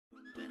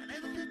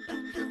Alright,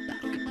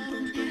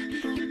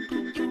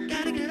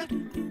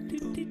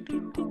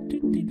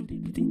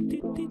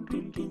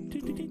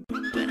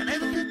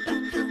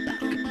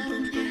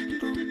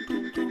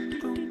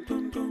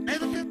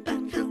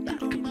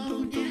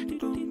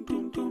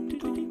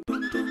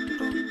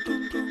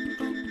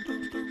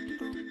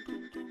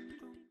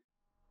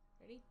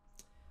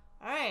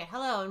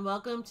 hello and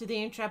welcome to the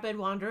Intrepid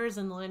Wanderers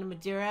in the Land of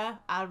Madeira.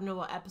 I don't know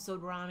what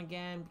episode we're on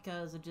again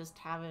because I just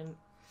haven't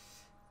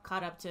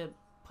caught up to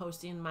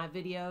posting my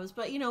videos.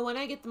 But, you know, when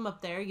I get them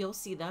up there, you'll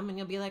see them and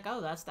you'll be like, oh,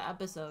 that's the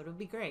episode. It'll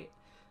be great.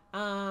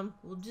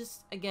 We'll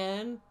just,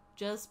 again,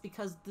 just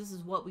because this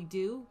is what we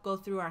do, go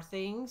through our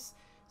things.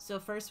 So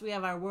first we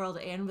have our World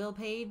Anvil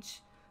page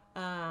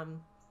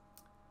on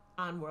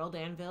World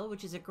Anvil,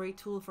 which is a great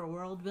tool for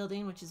world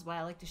building, which is why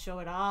I like to show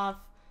it off.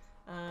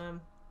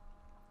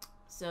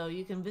 So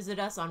you can visit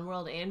us on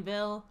World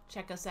Anvil,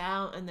 check us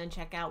out, and then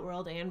check out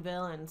World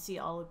Anvil and see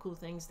all the cool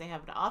things they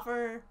have to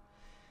offer.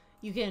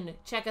 You can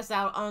check us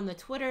out on the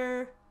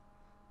Twitter.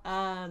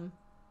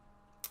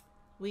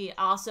 We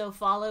also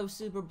follow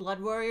Super Blood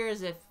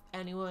Warriors if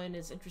anyone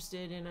is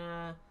interested in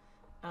a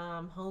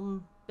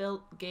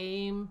home-built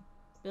game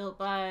built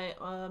by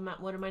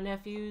one of my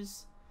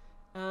nephews.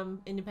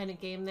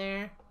 Independent game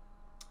there.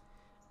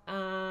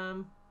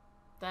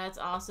 That's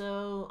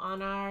also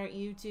on our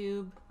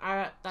YouTube.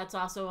 That's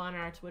also on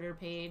our Twitter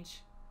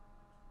page.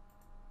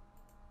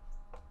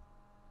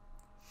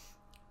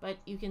 But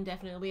you can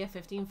definitely, we have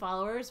 15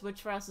 followers,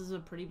 which for us is a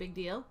pretty big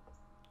deal.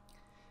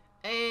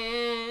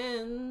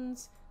 And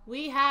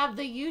we have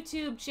the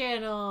YouTube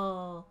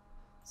channel.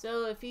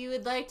 So if you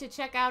would like to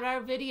check out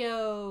our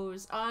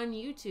videos on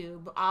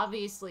YouTube,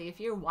 obviously, if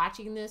you're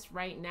watching this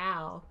right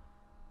now,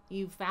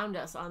 you found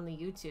us on the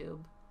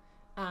YouTube.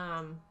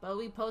 But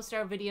we post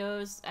our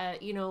videos,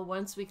 you know,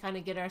 once we kind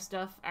of get our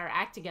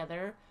act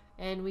together,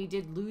 and we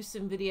did lose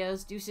some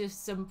videos due to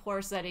some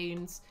poor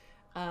settings,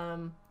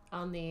 on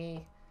the,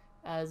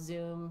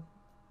 Zoom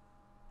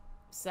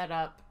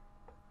setup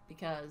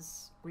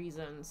because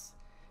reasons.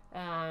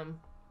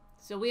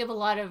 So we have a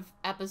lot of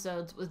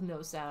episodes with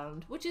no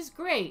sound, which is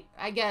great,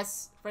 I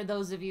guess, for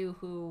those of you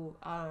who,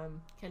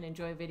 can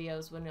enjoy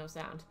videos with no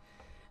sound.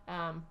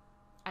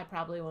 I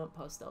probably won't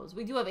post those.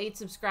 We do have 8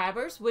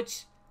 subscribers,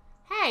 which...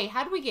 Hey,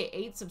 how do we get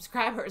 8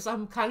 subscribers?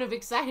 I'm kind of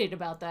excited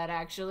about that,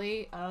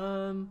 actually.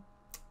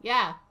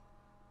 Yeah.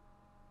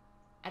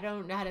 I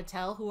don't know how to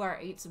tell who our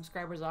 8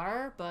 subscribers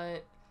are,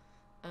 but,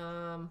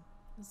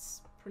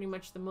 it's pretty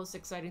much the most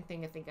exciting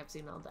thing I think I've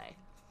seen all day.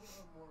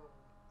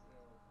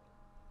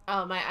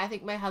 Oh, I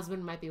think my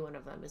husband might be one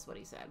of them, is what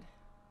he said.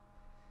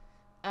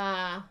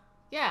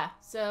 Yeah,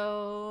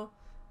 so,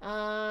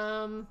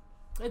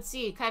 let's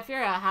see.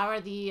 Kyphira, how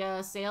are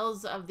the,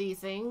 sales of the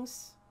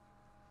things?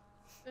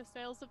 The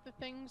sales of the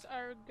things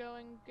are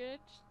going good.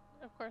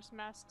 Of course,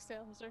 mask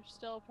sales are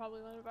still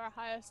probably one of our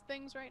highest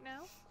things right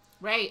now.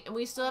 Right, and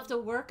we still have to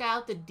work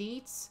out the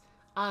deets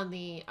on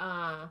the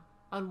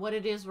on what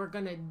it is we're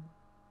gonna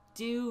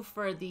do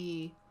for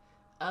the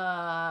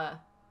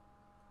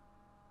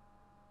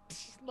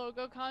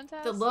logo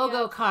contest. The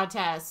logo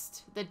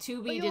contest, the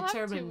to be determined.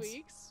 determined. 2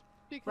 weeks.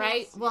 Because...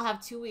 Right, we'll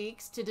have 2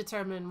 weeks to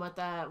determine what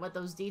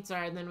those deets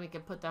are, and then we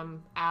can put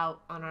them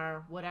out on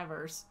our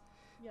whatevers.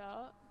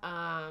 Yeah.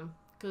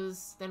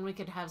 Because then we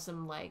could have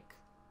some, like,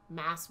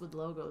 masks with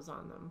logos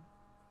on them.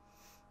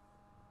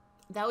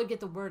 That would get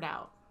the word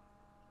out.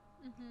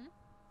 Mm-hmm.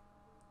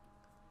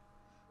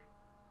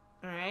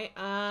 Alright,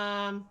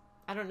 I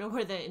don't know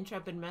where the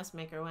Intrepid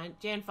Messmaker went.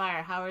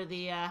 Janfire,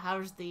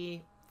 how's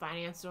the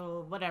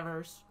financial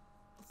whatevers,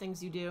 the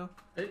things you do?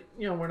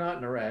 You know, we're not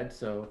in the red,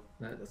 so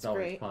that's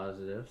always great.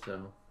 positive,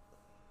 so,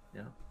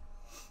 yeah.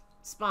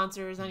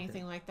 Sponsors,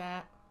 anything like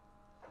that?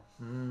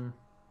 You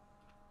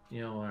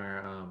know,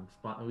 our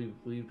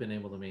we've been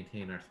able to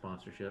maintain our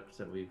sponsorships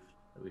that we've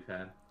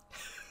had.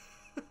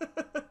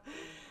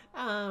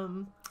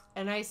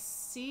 And I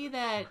see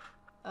that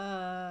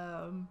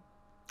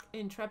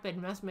Intrepid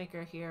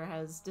Messmaker here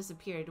has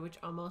disappeared, which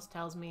almost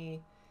tells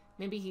me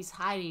maybe he's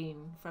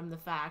hiding from the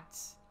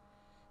facts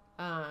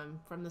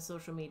from the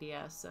social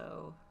media.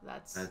 So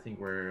that's. I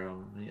think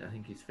I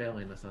think he's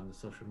failing us on the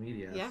social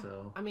media. Yeah.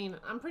 So I mean,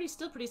 I'm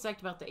still pretty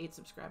psyched about the 8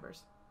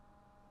 subscribers.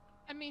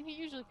 I mean, he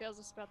usually fails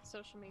us about the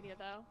social media,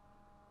 though.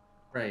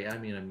 Right. I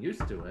mean, I'm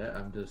used to it.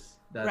 I'm just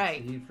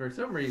right. He, for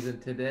some reason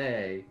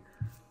today,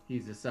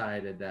 he's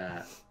decided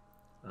that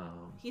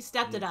he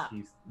stepped it up.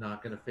 He's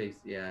not gonna face.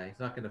 Yeah, he's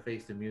not gonna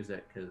face the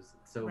music because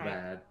it's so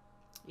bad.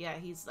 Yeah,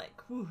 he's like,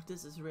 whew,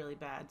 this is really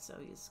bad. So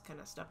he's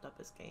kind of stepped up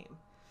his game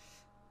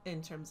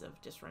in terms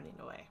of just running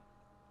away.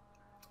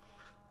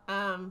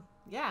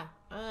 Yeah.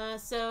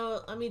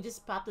 So let me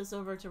just pop this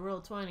over to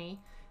Roll 20.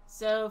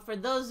 So for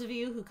those of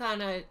you who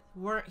kind of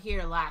weren't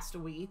here last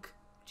week,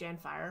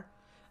 Janfire,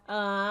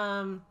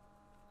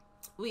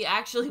 we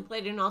actually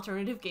played an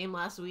alternative game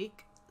last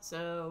week,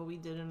 so we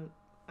didn't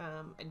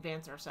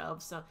advance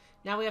ourselves. So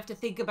now we have to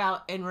think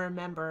about and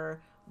remember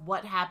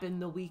what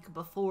happened the week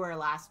before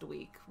last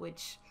week,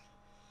 which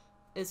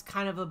is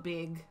kind of a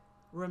big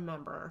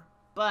remember.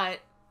 But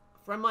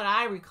from what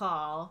I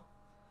recall,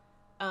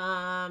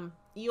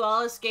 you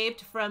all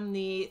escaped from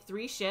the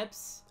 3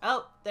 ships.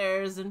 Oh,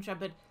 there's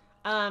Intrepid.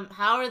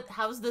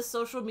 How's the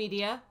social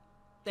media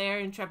there,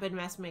 Intrepid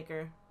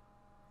Messmaker?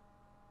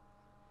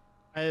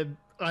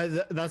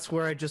 That's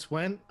where I just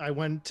went. I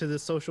went to the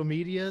social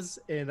medias,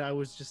 and I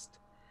was just,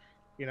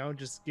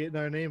 just getting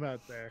our name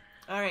out there.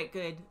 All right,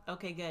 good.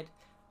 Okay, good.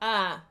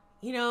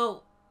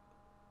 New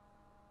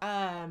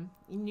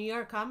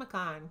York Comic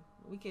Con,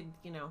 we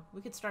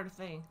could start a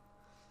thing.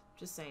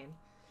 Just saying.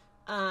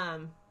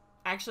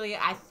 Actually,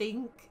 I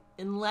think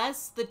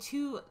unless the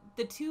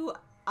two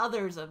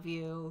others of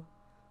you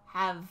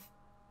have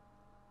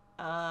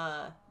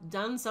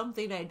done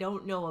something I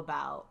don't know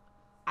about,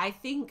 I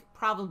think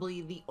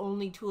probably the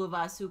only 2 of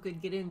us who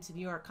could get into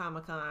New York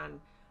Comic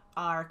Con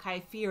are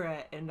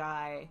Kyphira and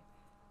I,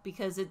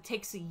 because it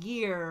takes a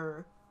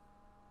year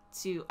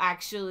to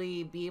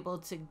actually be able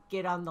to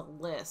get on the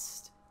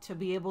list, to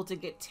be able to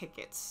get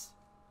tickets.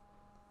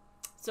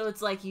 So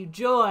it's like you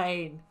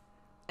join,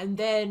 and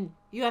then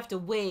you have to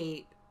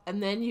wait,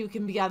 and then you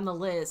can be on the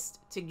list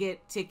to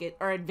get ticket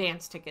or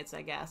advance tickets,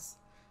 I guess.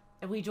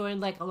 And we joined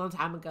like a long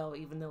time ago,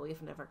 even though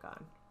we've never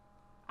gone.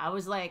 I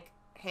was like,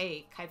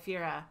 hey,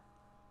 Kyphira,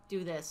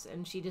 do this.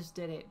 And she just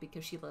did it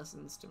because she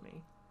listens to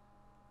me.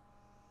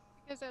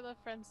 Because I love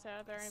Friends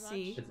Sarah very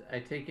See? much. I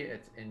take it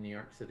it's in New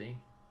York City.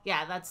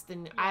 Yeah, that's the...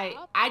 Yep.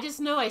 I just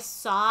know I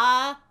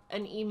saw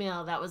an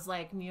email that was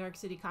like New York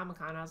City Comic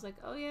Con. I was like,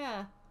 oh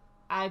yeah.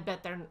 I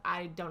bet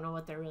I don't know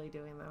what they're really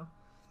doing though.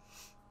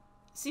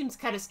 Seems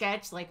kind of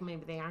sketch, like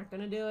maybe they aren't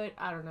going to do it.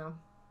 I don't know.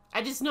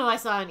 I just know I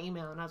saw an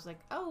email and I was like,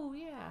 oh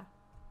yeah.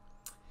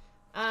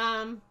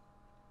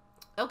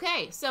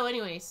 Okay, so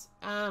anyways,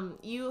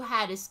 you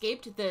had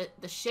escaped the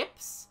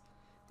ships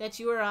that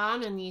you were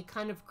on, and the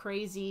kind of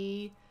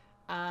crazy,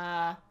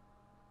 I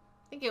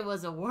think it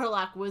was a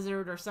warlock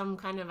wizard or some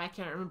kind of, I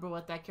can't remember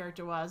what that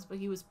character was, but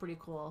he was pretty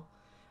cool.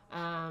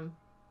 And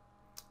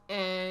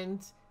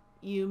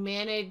you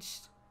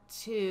managed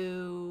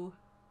to,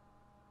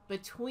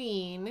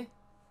 between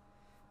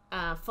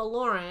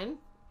Faloran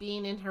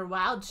being in her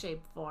wild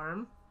shape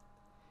form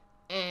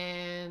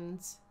and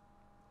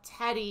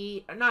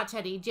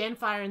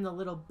Janfire in the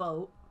little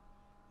boat,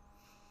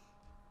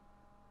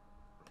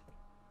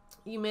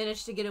 you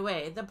managed to get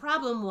away. The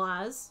problem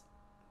was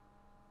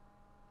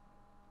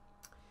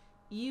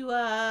you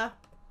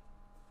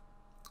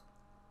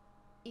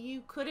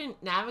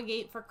couldn't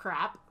navigate for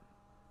crap,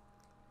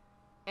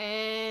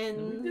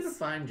 and We did a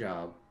fine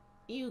job.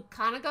 you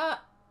kind of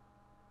got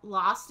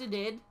lost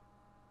and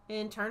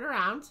turned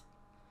around.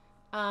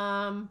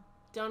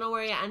 Don't know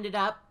where you ended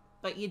up,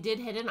 but you did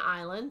hit an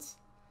island.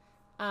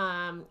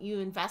 You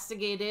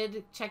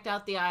investigated, checked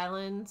out the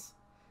island.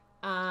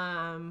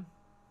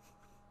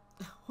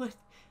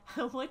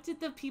 What did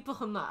the people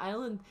on the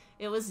island?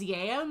 It was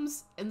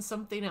yams and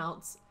something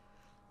else.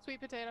 Sweet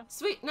potato.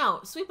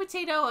 Sweet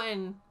potato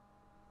and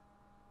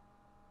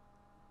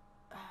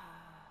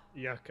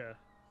Yucca.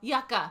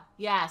 yucca.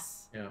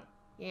 Yes. Yeah.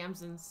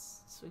 Yams and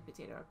sweet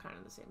potato are kind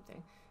of the same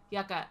thing.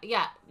 Yucca.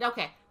 Yeah.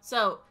 Okay.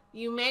 So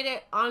you made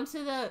it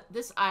onto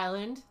this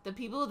island. The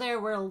people there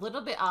were a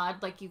little bit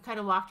odd. Like, you kind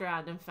of walked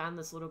around and found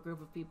this little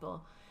group of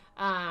people.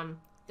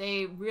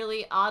 They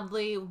really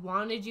oddly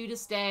wanted you to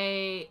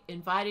stay,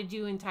 invited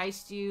you,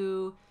 enticed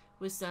you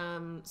with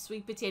some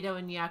sweet potato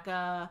and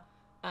yucca.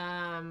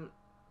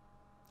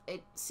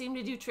 It seemed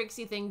to do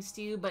tricksy things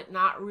to you, but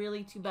not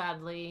really too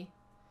badly.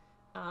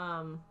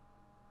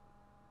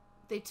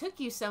 They took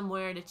you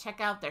somewhere to check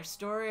out their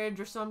storage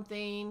or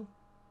something.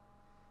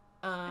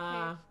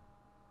 And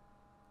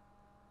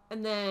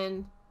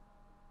then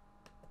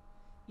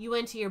you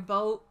went to your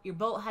boat. Your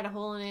boat had a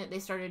hole in it. They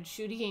started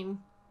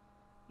shooting.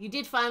 You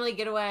did finally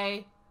get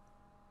away.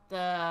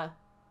 The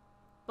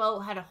boat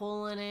had a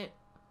hole in it.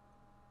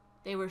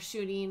 They were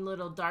shooting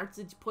little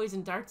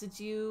poison darts at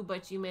you,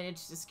 but you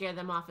managed to scare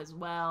them off as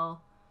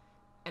well.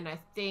 And I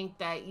think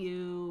that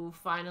you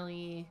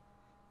finally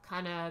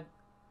kind of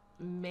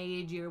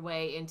made your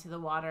way into the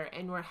water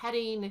and were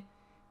heading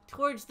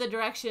towards the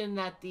direction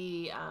that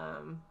these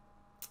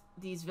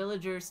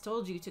villagers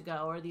told you to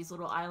go, or these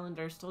little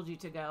islanders told you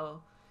to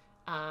go,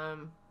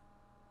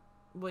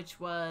 which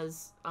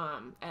was,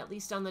 at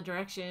least on the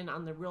direction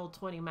on the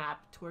Roll20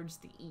 map, towards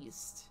the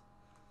east.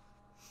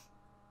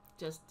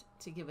 Just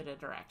to give it a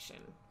direction.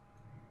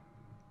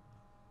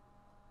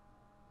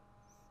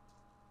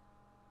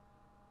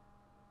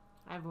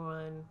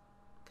 Everyone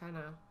kind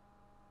of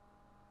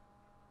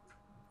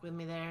with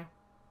me there?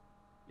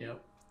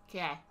 Yep.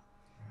 Okay.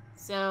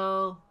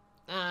 So,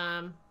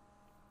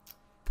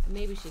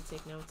 maybe should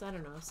take notes. I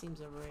don't know.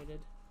 Seems overrated.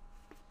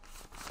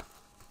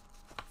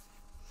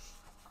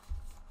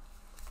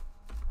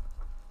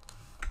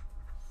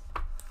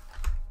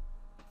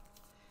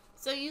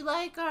 So you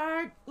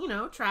are,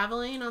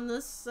 traveling on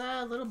this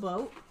little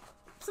boat.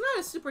 It's not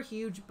a super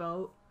huge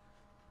boat,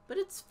 but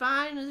it's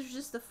fine. There's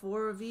just the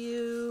 4 of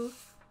you.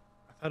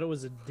 I thought it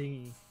was a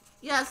dinghy.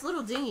 Yeah, it's a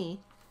little dinghy.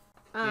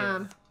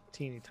 Yeah,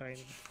 teeny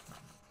tiny.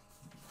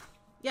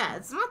 Yeah,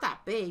 it's not that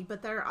big,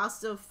 but there are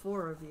also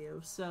 4 of you,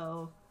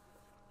 so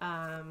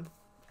um,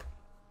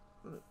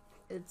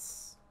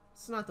 it's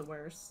not the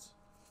worst.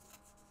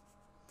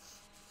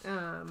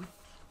 And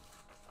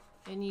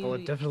you Well,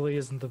 it definitely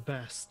isn't the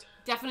best.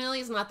 definitely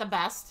is not the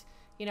best.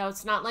 You know,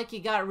 it's not like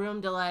you got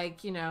room to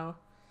like, you know,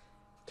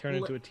 Turn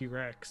into a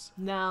T-Rex.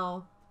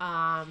 no.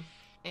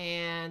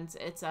 And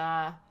it's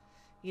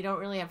you don't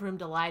really have room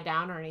to lie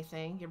down or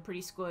anything. You're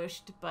pretty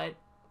squished, but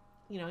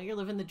you know, you're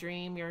living the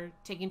dream. You're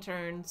taking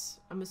turns.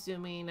 I'm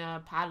assuming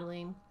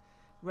paddling,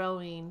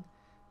 rowing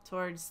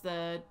towards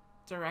the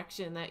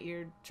direction that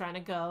you're trying to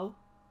go.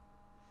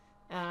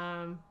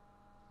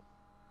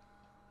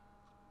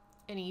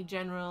 Any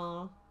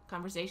general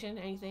conversation?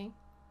 Anything?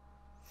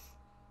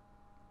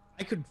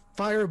 I could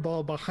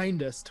fireball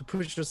behind us to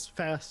push us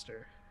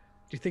faster.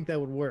 Do you think that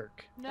would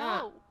work?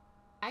 No.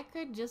 I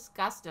could just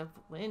gust of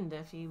wind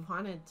if you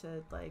wanted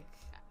to, like.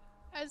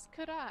 As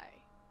could I.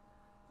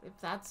 If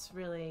that's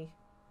really.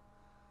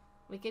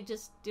 We could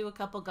just do a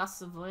couple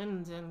gusts of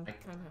wind and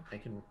kind of. I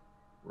can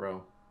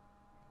row.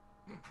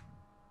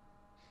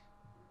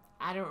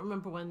 I don't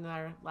remember when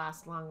their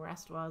last long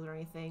rest was or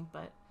anything,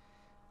 but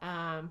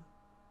I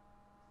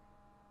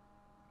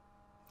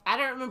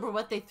don't remember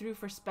what they threw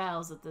for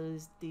spells at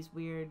these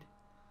weird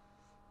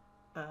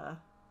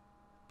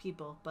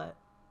people, but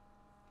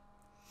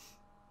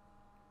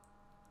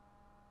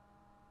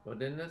Well,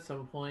 didn't at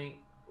some point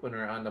when we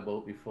were on the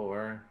boat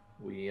before,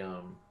 we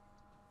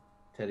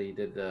Teddy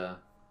did the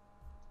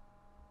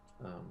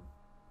oh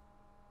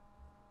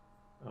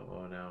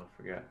no, I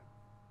forgot.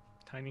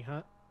 Tiny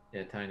hut?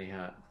 Yeah, tiny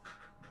hut.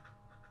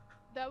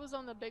 That was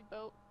on the big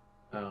boat.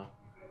 Oh,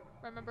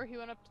 Remember, he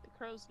went up to the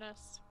crow's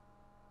nest.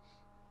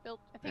 Built,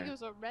 I think Okay. it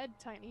was a red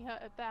tiny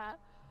hut at that.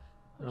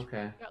 Which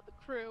okay. got the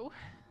crew.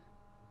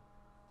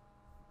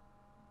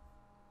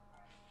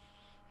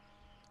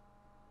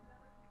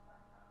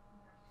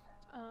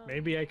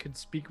 Maybe I could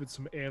speak with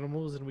some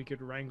animals and we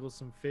could wrangle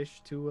some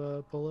fish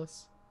to pull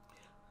us.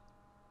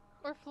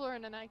 Or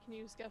Florin and I can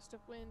use Gust of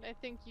Wind. I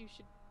think you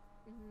should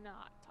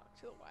not talk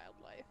to the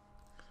wildlife.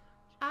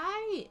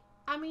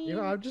 I mean, You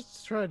know, I'm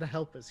just trying to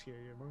help us here,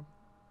 you know?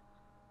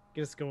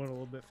 Get us going a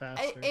little bit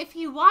faster. if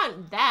you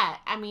want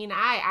that, I mean,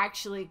 I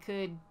actually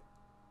could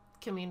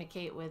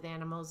communicate with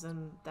animals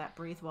that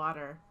breathe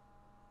water.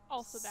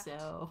 Also that.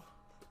 So,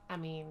 I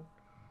mean,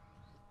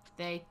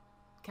 they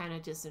kind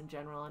of just in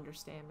general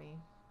understand me.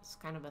 It's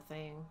kind of a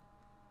thing.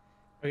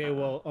 Okay,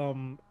 well,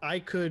 I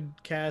could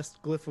cast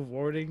Glyph of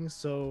Warding,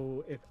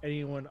 so if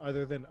anyone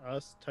other than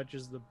us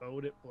touches the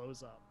boat, it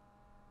blows up.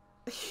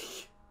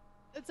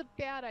 It's a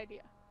bad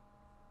idea.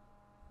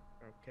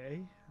 Okay.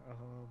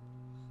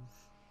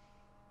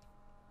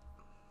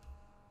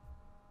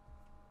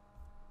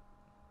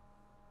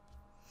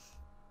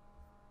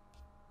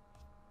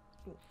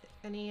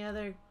 Any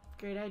other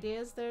great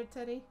ideas there,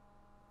 Teddy?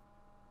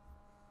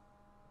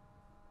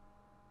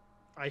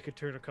 I could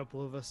turn a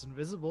couple of us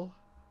invisible.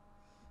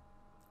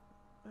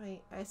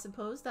 I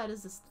suppose that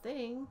is a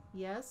thing.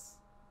 Yes.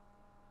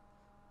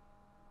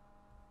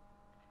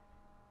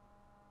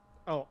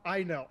 Oh,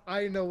 I know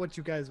what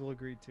you guys will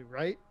agree to,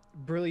 right?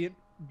 Brilliant,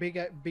 big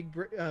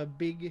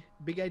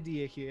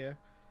idea here.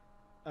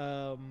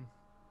 Oh,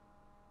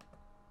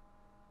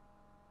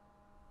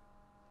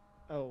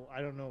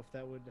 I don't know if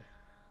that would.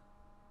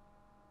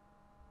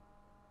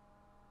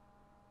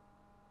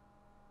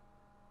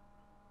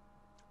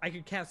 I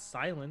could cast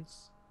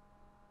silence,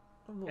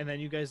 and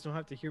then you guys don't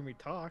have to hear me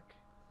talk.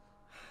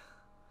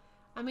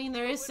 I mean,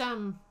 there is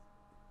some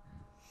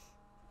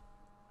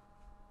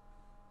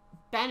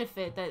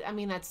benefit that, I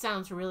mean, that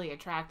sounds really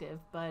attractive,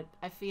 but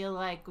I feel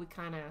like we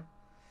kind of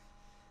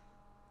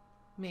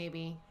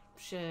maybe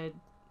should.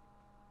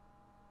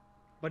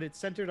 But it's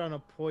centered on a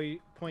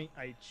point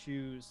I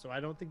choose, so I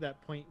don't think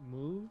that point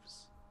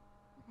moves.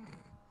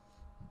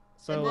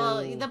 So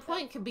Well, the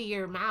point could be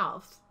your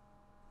mouth.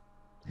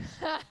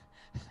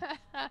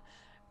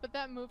 But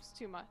that moves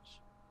too much.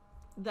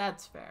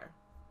 That's fair.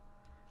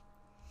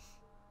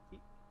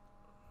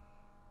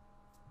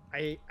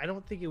 I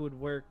don't think it would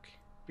work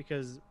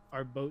because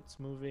our boat's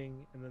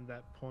moving, and then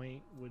that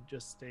point would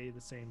just stay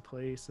the same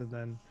place, and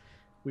then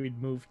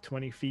we'd move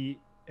 20 feet,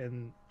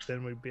 and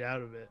then we'd be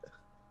out of it.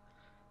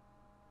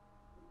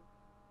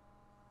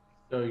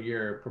 So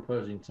you're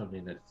proposing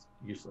something that's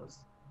useless.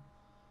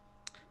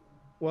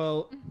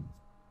 Well,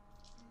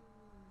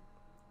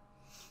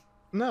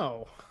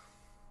 no.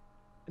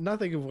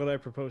 Nothing of what I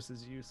propose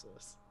is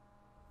useless.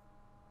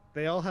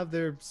 They all have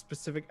their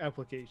specific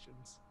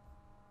applications.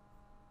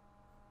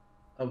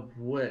 Of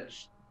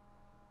which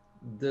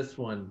this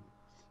one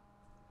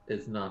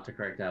is not the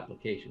correct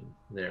application.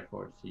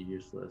 Therefore, it's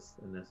useless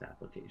in this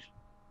application.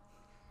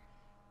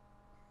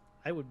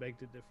 I would beg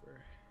to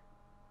differ.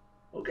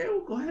 Okay,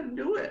 well, go ahead and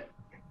do it.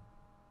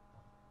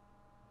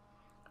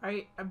 Are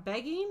you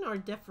begging or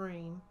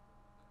differing?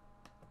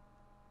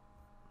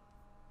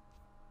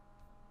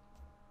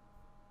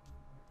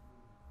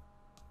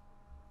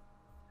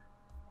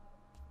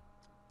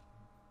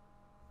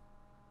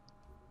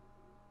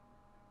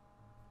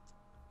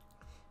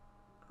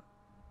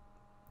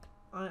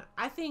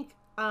 think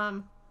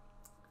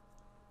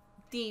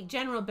the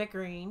general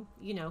bickering,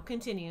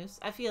 continues.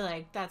 I feel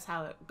like that's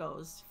how it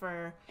goes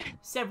for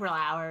several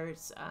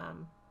hours.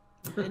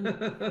 When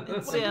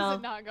does Still,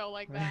 it not go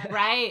like that?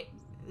 right?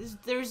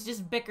 There's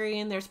just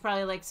bickering. There's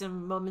probably like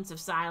some moments of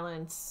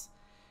silence.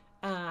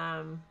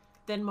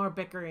 Then more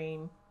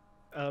bickering.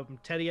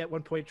 Teddy at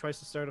one point tries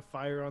to start a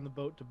fire on the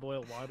boat to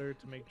boil water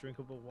to make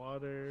drinkable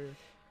water.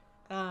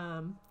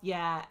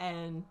 Yeah,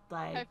 and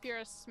like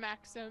Piers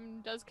smacks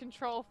him, does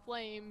control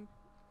flame,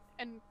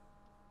 and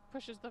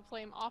pushes the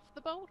flame off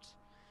the boat.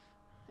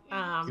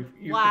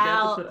 You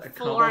while forget to put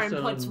a Florin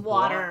cobblestone puts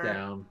block water,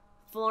 down.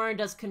 Florin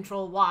does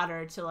control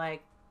water to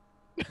like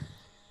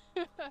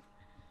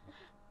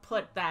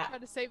put that. Try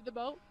to save the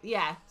boat.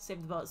 Yeah,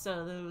 save the boat.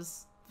 So there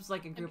was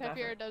like a And group Piers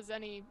effort. does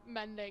any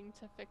mending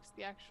to fix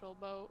the actual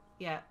boat.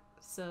 Yeah,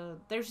 so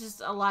there's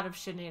just a lot of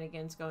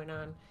shenanigans going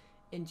on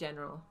in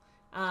general.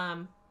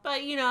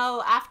 But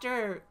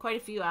after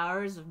quite a few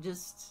hours of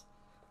just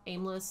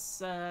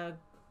aimless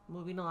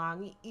moving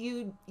along,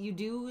 you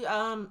do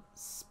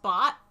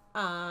spot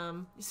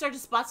you start to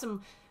spot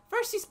some.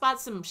 First, you spot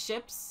some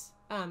ships.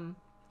 That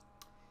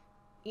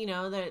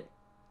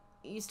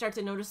you start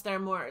to notice there are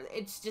more.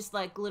 It's just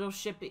like little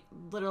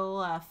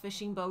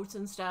fishing boats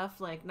and stuff.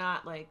 Like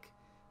not like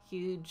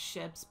huge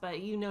ships,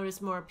 but you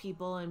notice more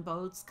people and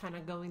boats kind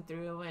of going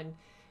through, and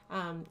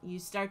you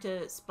start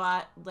to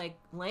spot like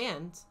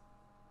land.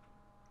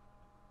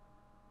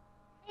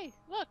 Hey,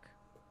 look!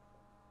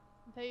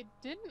 They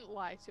didn't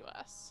lie to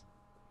us.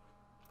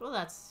 Well,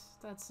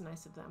 that's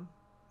nice of them.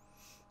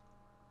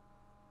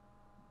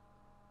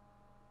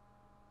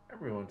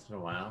 Every once in a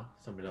while,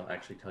 somebody will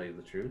actually tell you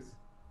the truth.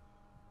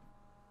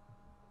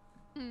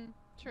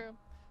 True.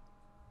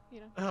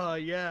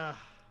 Yeah.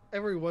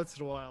 Every once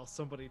in a while,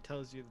 somebody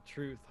tells you the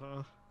truth,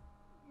 huh?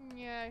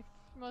 Yeah,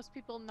 most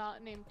people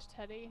not named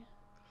Teddy.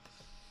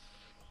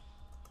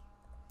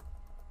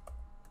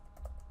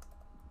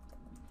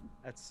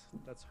 That's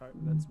hard.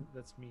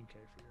 That's mean,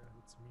 Kafira.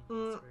 That's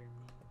mean. That's very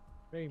mean.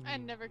 Very mean. I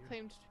never of you.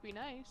 claimed to be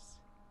nice.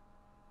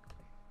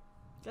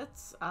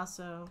 That's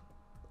also,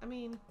 I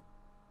mean,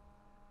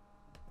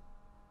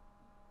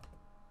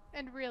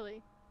 And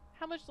really,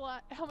 how much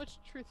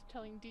truth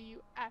telling do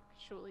you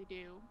actually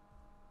do?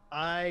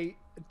 I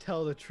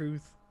tell the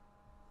truth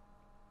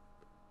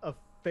a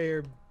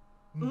fair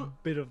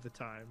bit of the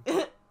time.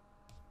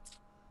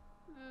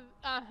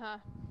 Uh-huh.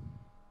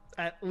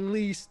 At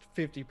least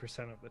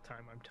 50% of the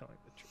time, I'm telling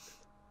the truth.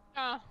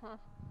 Uh-huh.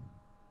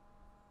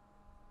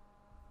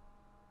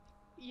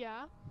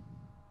 Yeah.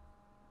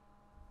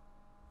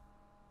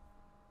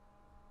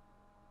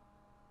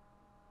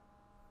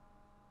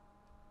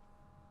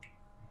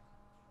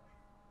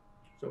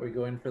 So are we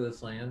going for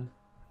this land?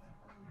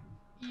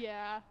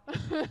 Yeah.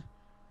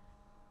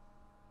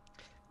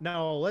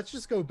 Now, let's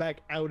just go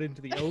back out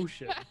into the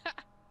ocean.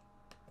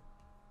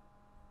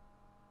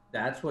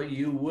 That's what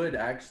you would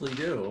actually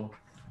do.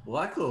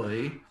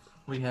 Luckily,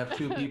 we have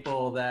two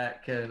people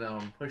that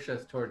can push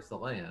us towards the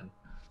land.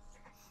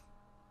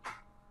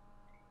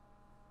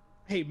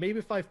 Hey, maybe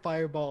if I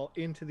fireball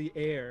into the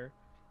air,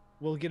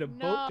 we'll get a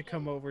boat to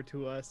come over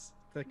to us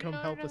to come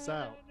help us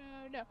out.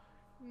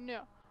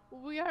 No.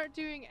 We aren't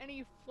doing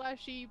any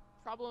flashy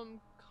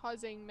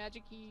problem-causing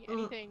magic-y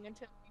anything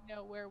until we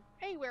know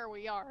where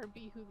we are, and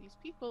B, who these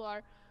people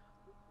are.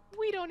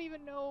 We don't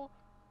even know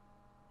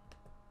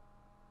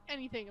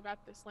anything about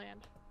this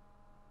land.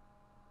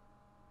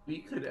 We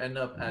could end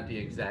up at the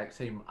exact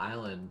same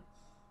island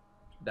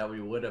that we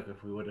would have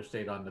if we would have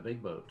stayed on the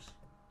big boats.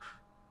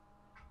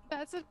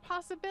 That's a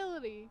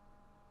possibility.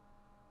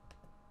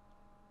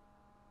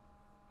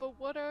 But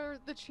what are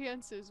the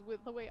chances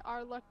with the way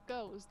our luck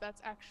goes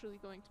that's actually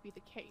going to be the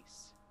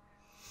case?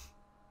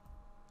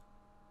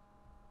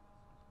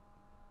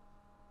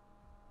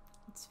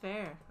 it's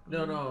fair.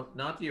 No,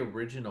 not the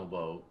original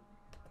boat.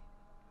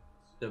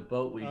 The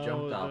boat we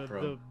jumped off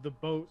from.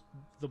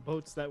 The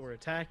boats that were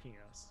attacking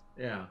us.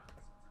 Yeah,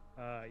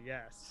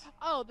 Yes.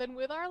 Oh, then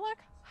with our luck,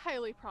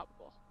 highly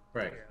probable.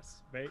 right.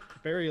 Yes.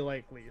 Very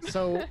likely.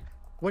 So,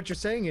 what you're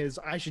saying is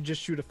I should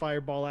just shoot a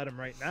fireball at him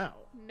right now.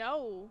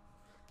 No,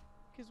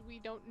 because we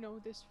don't know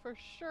this for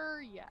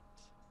sure yet.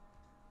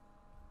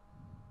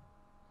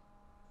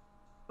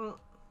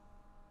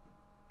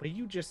 But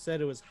you just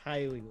said it was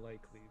highly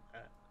likely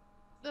that.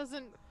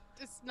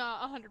 It's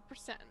not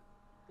 100%.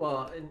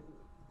 Well, and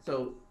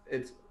so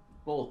it's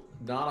both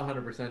not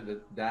 100%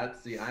 that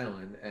that's the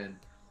island, and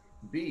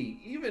B,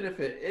 even if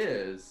it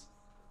is,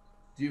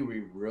 do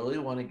we really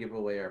want to give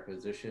away our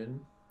position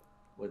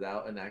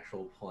without an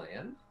actual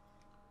plan?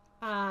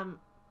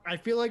 I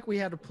feel like we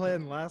had a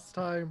plan last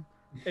time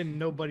and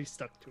nobody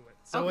stuck to it.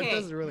 So Okay. it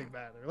doesn't really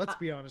matter. Let's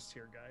be honest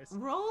here, guys.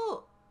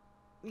 Roll.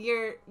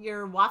 You're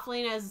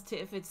waffling as to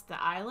if it's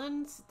the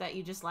island that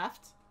you just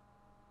left.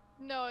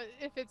 No,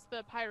 if it's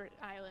the pirate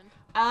island.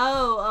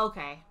 Oh,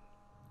 okay.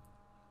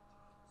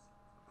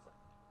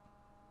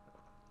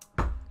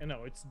 And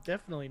no, it's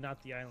definitely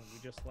not the island we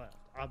just left,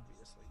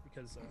 obviously,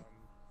 because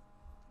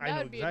I know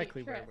That would be a neat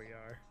exactly where trick. we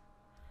are.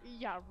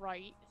 Yeah,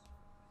 right.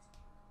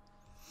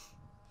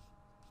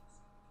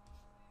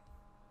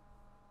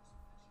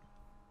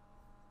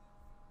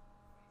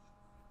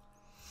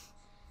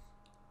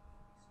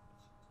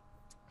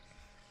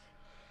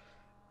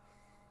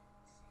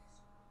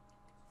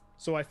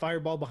 So I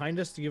fireball behind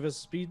us to give us a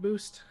speed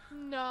boost.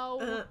 No.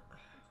 If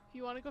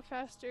you want to go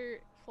faster,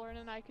 Florin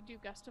and I could do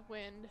gust of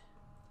wind.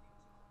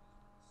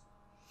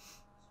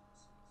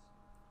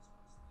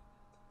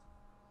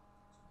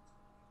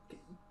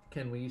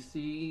 Can we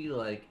see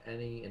like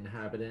any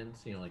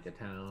inhabitants? You know, like a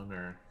town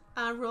or?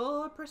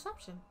 Roll a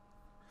perception.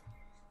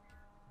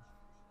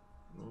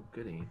 Oh,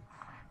 goody.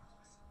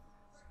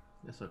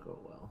 This'll go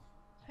well.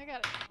 I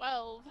got a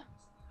 12.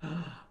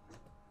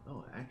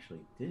 Oh, it actually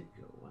did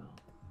go well.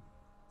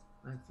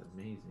 That's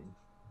amazing.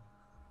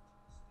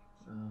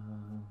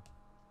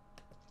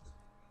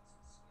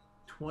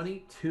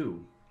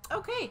 22.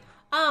 Okay.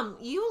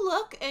 You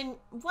look, and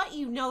what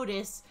you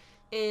notice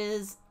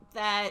is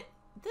that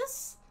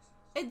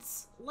it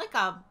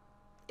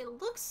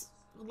looks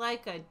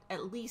like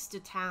at least a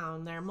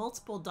town. There are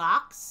multiple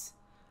docks,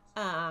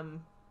 that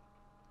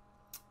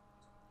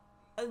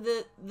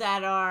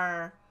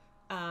are,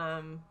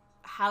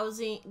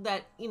 housing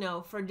that,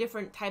 for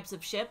different types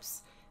of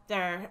ships.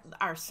 There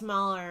are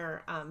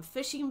smaller,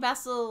 fishing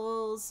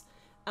vessels.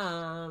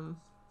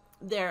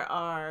 There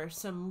are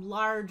some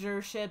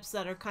larger ships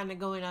that are kind of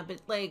going up.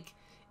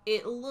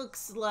 It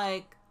looks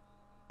like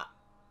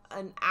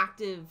an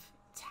active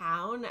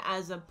town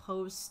as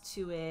opposed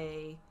to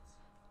a,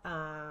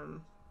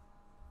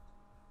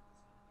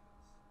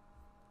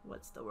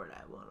 what's the word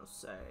I want to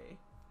say?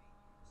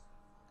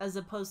 As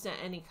opposed to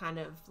any kind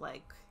of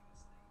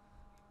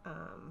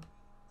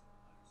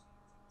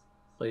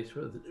Place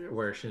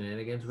where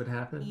shenanigans would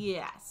happen?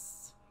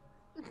 yes.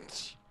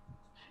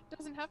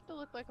 Doesn't have to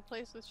look like a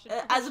place with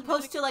As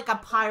opposed to like a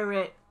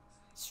pirate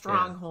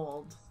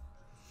stronghold.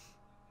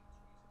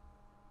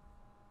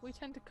 We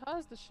tend to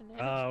cause the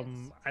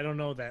shenanigans. I don't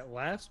know. That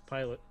last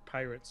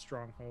pirate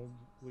stronghold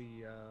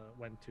we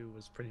went to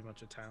was pretty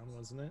much a town,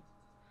 wasn't it?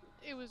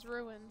 It was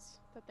ruins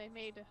that they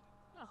made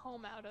a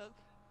home out of.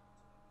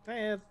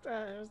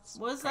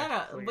 Was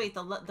that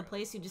the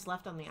place you just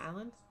left on the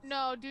island?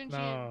 No, Dungeon.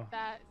 No.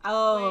 That.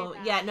 Oh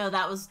yeah, no,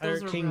 that was those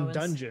Pirate were King ruins.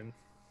 Dungeon.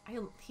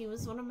 He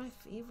was one of my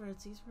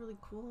favorites. He's really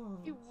cool.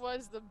 He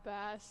was the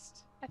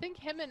best. I think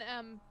him and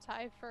M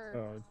tie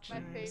for my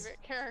jeez.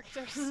 favorite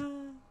characters.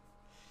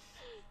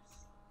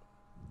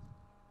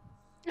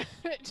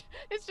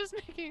 It's just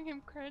making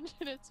him cringe,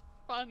 and it's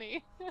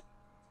funny.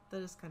 That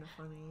is kind of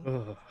funny.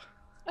 Ugh.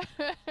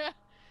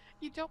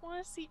 You don't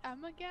want to see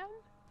M again?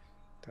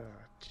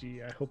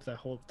 Gee, I hope that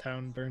whole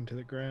town burned to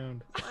the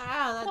ground.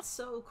 Wow, that's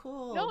so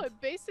cool. No,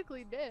 it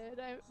basically did.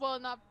 Well,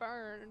 not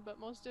burned, but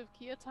most of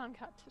Kiaton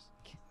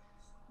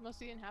most of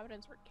the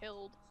inhabitants were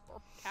killed or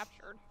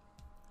captured.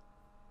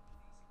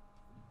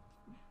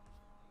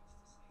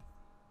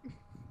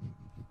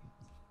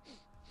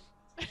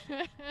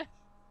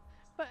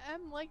 But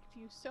M liked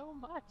you so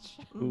much.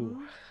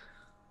 Ooh.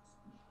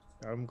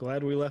 I'm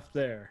glad we left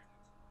there.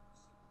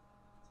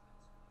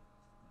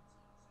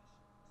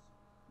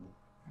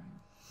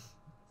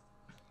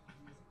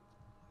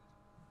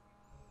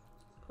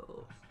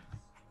 Oh.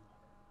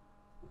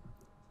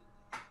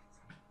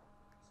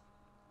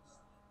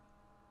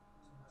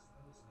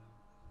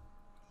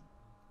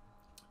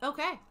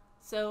 Okay,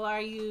 so what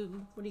are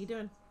you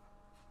doing?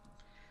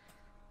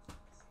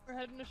 We're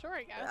heading ashore,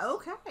 I guess.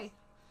 Okay.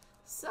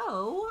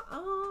 So,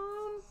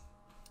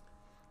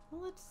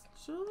 let's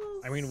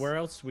just... I mean, where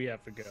else do we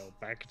have to go?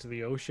 Back to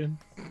the ocean?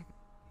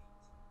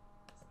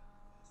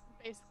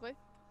 Basically.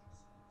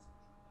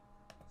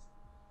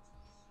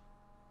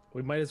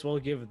 We might as well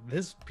give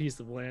this piece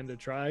of land a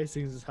try,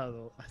 seeing as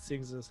how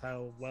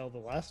well the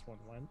last one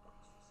went.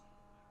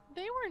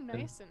 They were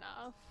nice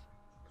enough.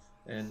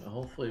 And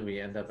hopefully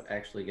we end up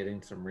actually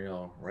getting some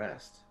real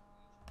rest.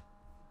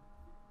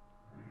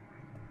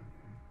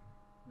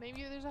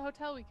 Maybe there's a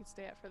hotel we could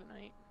stay at for the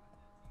night.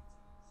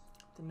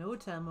 The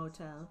No-Tell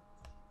Motel.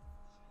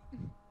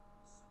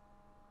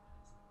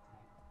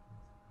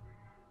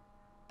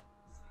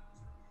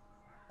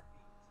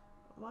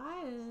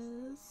 Why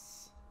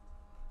is...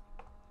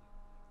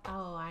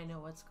 Oh, I know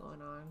what's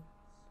going on.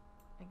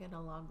 I gotta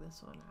log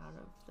this one out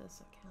of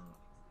this account.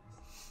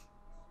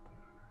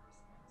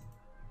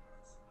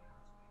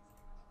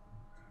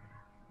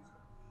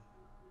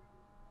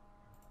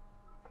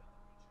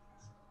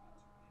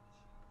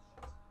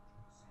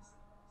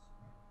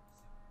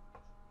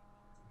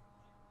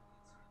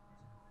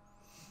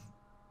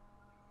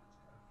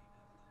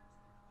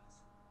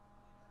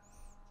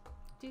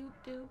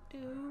 Do.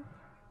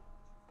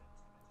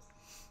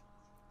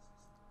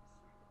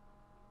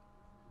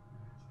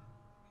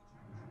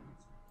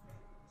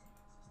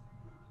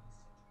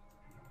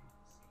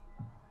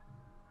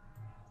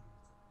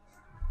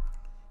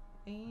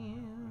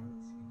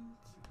 And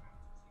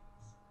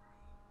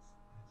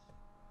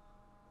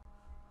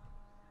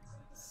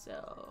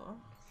so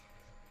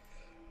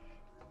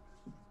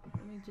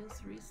let me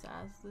just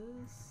resize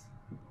this.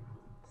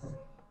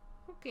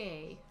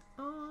 Okay.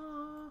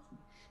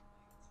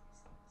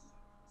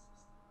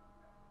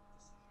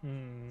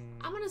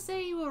 I'm gonna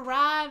say you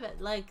arrive at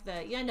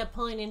you end up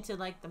pulling into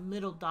the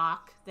middle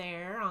dock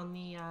there on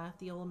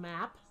the old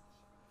map.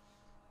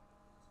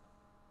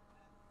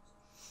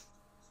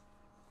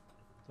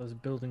 Those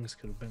buildings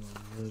could have been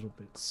a little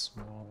bit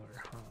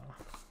smaller, huh?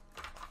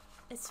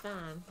 It's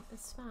fine.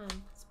 It's fine.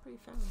 It's pretty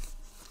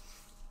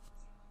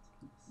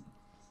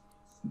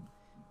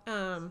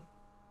fine.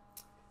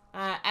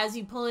 As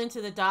you pull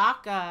into the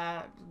dock,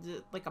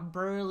 like a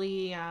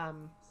burly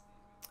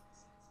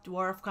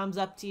dwarf comes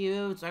up to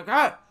you. It's like,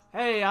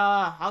 hey,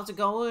 how's it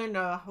going?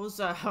 Who's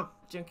a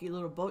junky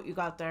little boat you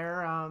got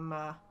there?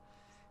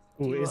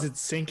 Ooh, is it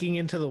sinking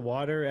into the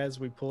water as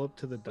we pull up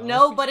to the dock?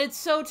 No, but it's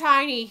so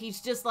tiny. He's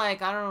just like,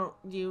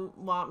 you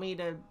want me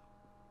to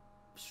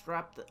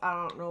strap I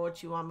don't know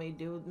what you want me to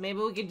do. Maybe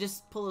we could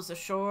just pull us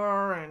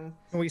ashore and...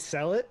 Can we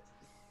sell it?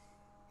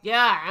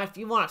 Yeah, if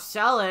you want to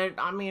sell it,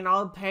 I mean,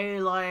 I'll pay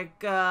like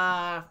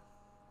 4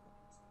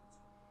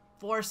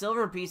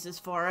 silver pieces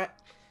for it.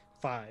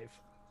 5.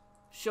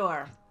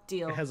 Sure,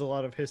 deal. It has a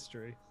lot of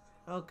history.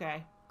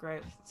 Okay,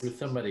 great. With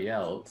somebody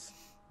else.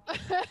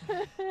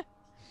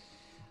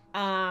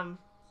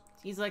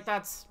 He's like,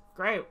 that's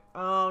great.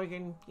 Oh, we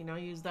can,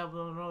 use that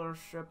with another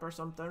ship or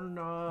something.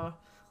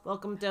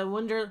 Welcome to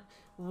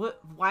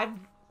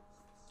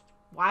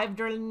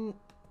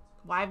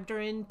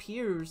Wyvern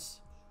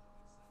Piers.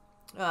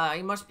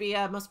 You must be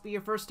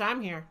your first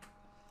time here.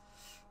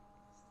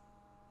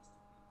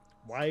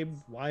 What?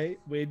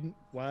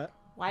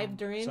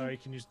 Wyvern. Sorry,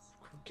 can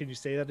you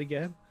say that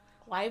again?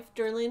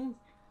 Wyvern.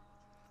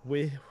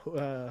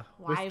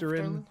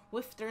 Wyvern.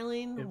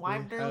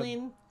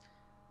 Wyvern.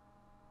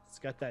 It's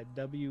got that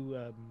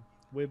W.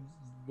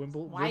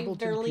 Wimbledon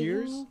Wyvern.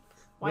 Piers.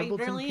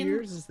 Wimbledon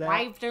Piers, is that?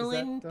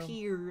 Wyvern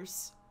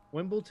Piers.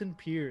 Wimbledon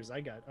Piers.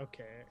 Okay,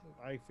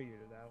 I figured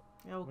it out.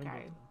 Okay,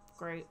 Wimbledon.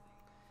 great.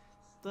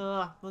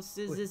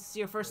 Is this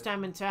your first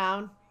time in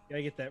town?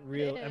 Gotta get that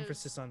real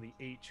emphasis on the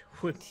H.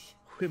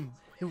 Wimbledon.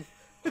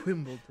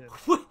 Wimbledon.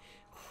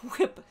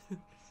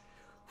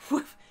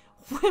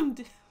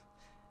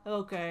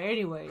 Okay,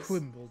 anyways.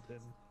 Wimbledon.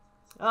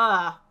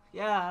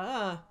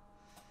 Yeah.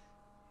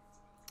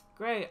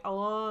 Great.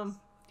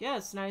 Yeah,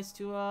 it's nice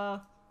to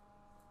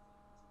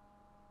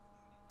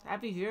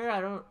have you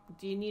here.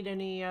 Do you need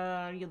any,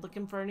 are you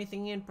looking for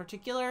anything in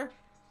particular?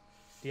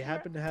 Do you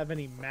happen to have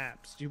any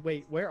maps?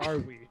 Wait, where are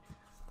we?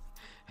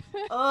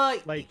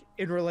 Like,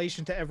 in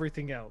relation to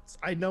everything else.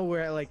 I know we're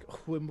at, like,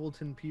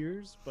 Wimbledon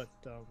Piers, but,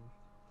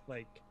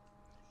 like...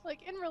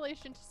 Like, in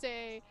relation to,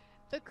 say,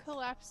 the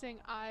Collapsing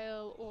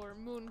Isle or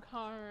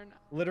Mooncarn.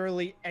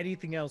 Literally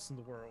anything else in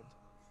the world.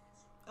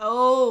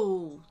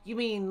 Oh, you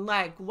mean,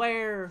 like,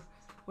 where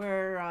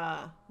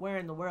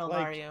in the world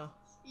Like, are you?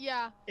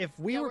 Yeah. If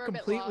we were we're a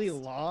bit completely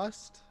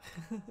lost...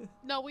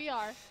 No, we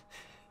are.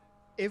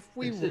 If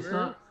we It's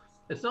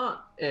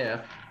not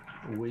if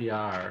we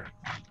are.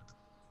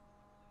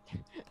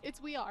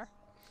 We are.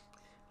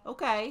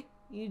 Okay.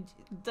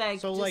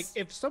 So, like,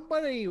 if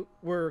somebody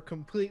were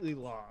completely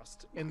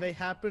lost and they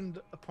happened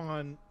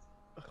upon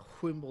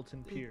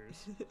Wimbledon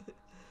Piers,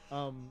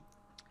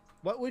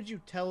 what would you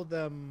tell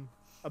them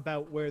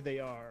about where they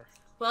are?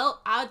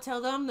 Well, I'd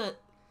tell them that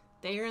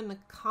they are in the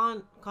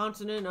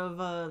continent of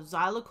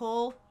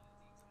Xylacol,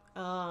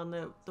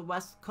 on the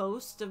west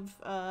coast of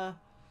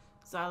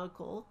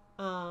Xylacol.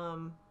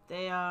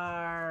 They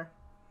are...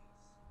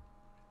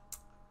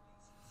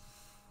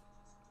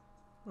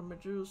 I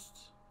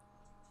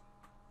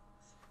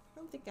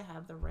don't think I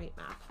have the right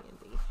map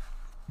handy.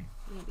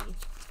 Maybe.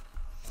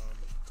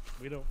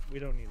 We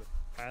don't need a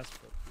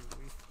passport, do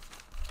we?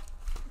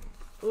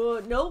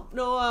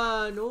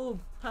 No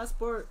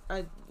passport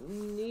I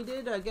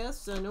needed, I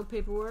guess. No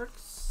paperwork.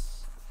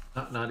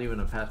 Not even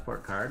a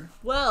passport card?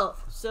 Well,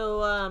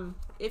 so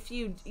if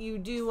you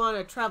do want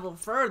to travel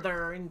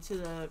further into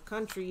the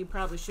country, you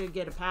probably should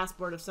get a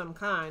passport of some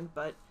kind,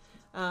 but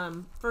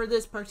for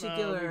this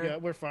particular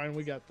we're fine.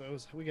 We got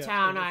those.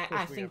 town,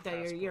 I think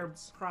that you're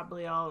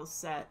probably all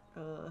set.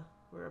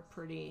 We're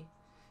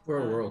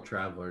We're world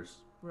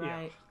travelers.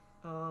 right.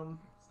 Yeah.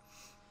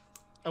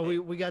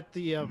 We got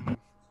the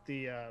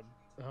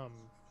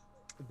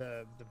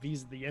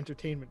visa, the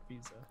entertainment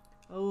visa.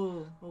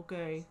 Oh,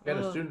 okay. Got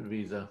a student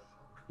visa.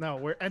 No,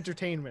 we're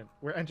entertainment.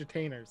 We're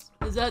entertainers.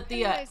 Is that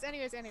the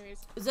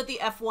Anyways. is that the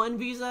F1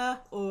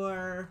 visa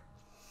or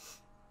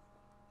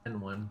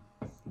N1?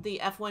 the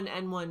F1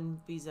 N1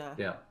 visa?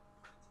 Yeah.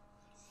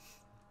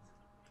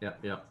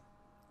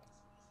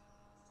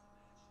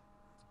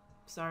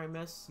 Sorry,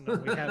 miss. No,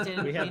 we have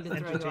Didn't we have mean to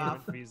throw you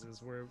entertainment off.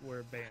 visas.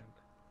 We're banned.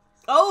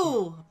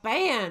 Oh,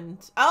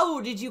 band.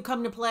 Oh, did you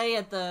come to play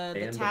at the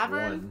And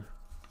tavern? one.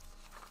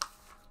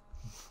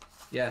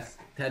 Yes,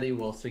 Teddy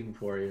will sing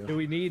for you. Do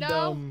we need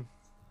No.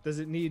 Does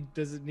it need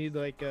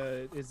like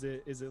is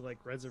it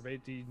like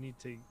reserved? Do you need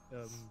to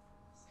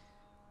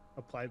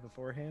apply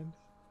beforehand?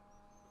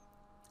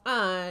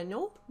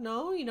 No,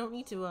 you don't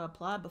need to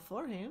apply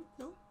beforehand.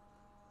 No,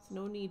 there's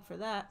no need for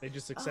that. They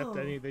just accept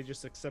They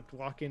just accept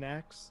walk-in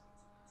acts.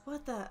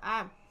 What the?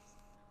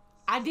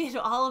 I did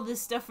all of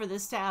this stuff for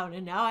this town,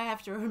 and now I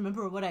have to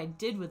remember what I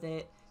did with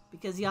it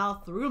because y'all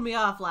threw me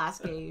off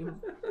last game.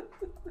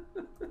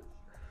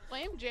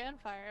 Blame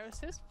Janfire. It was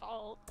his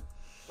fault.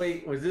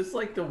 Wait, was this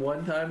like the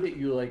one time that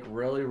you like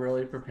really,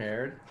 really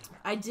prepared?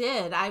 I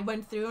did. I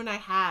went through and I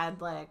had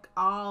like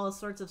all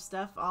sorts of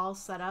stuff all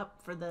set up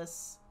for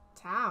this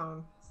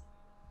town.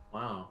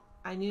 Wow.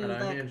 I knew And I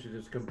like managed to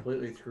just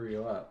completely screw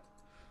you up.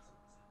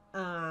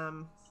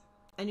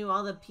 I knew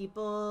all the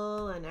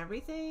people and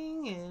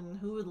everything and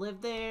who would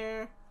live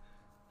there.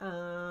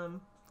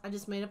 I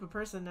just made up a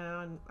person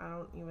now and I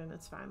don't even,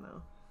 it's fine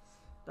though.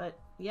 But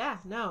yeah,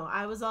 no,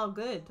 I was all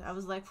good. I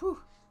was like, whew.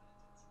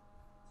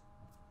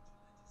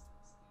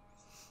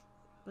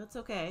 But it's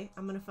okay.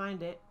 I'm gonna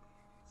find it.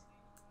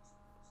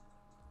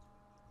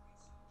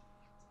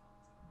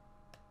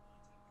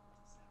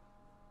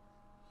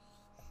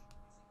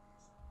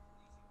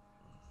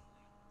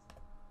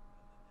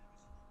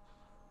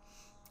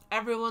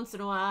 Every once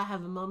in a while I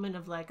have a moment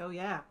of like, oh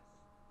yeah,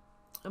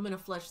 I'm gonna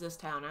flesh this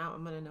town out.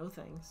 I'm gonna know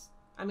things.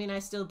 I mean, I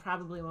still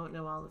probably won't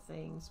know all the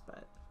things,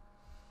 but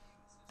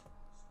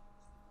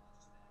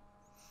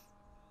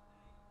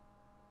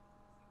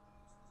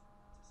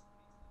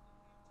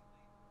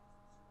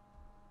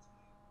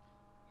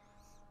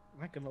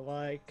I'm not gonna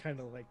lie, kind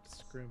of liked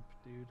Scrimp,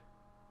 dude.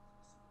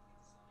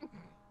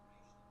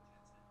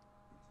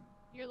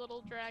 Your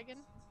little dragon.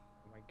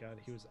 Oh my god,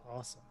 he was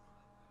awesome.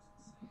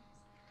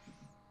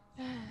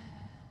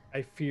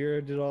 I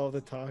Fear did all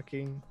the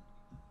talking.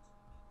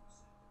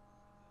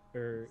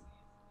 Or,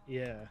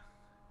 yeah,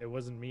 it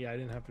wasn't me. I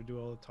didn't have to do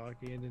all the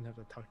talking. I didn't have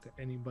to talk to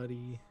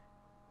anybody.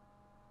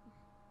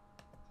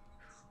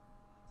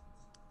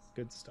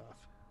 Good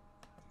stuff.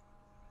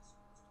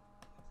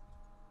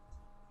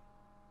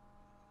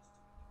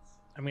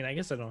 I mean, I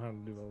guess I don't have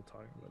to do all the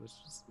talking, but it's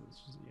just you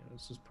know,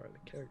 it's just part of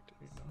the character,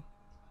 you know.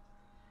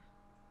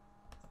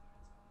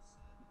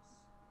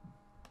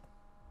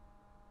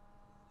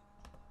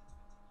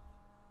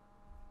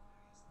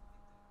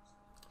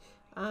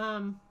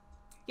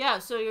 yeah,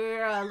 so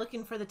you're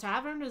looking for the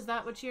tavern? Is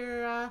that what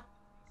you're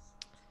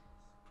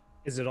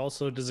Is it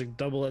also, does it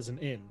double as an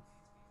inn?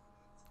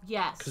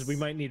 Yes. Because we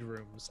might need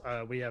rooms.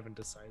 We haven't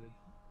decided.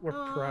 We're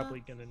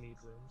probably gonna need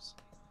rooms.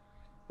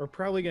 We're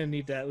probably gonna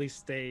need to at least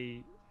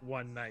stay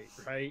one night,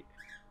 right,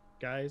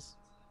 guys?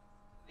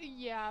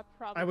 Yeah,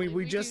 probably. I mean,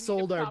 we just do need a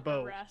sold our proper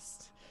boat.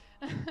 Rest.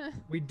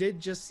 We did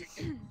just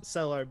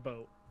sell our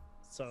boat,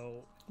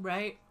 so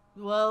Right.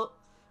 Well,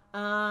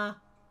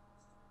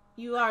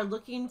 you are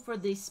looking for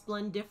the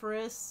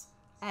Splendiferous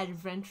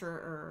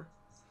Adventurer.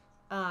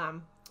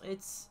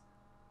 It's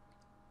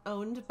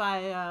owned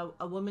by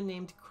a woman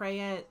named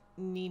Crea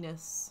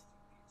Ninus.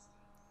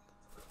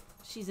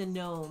 She's a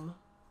gnome.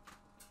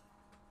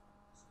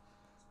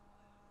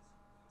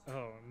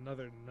 oh,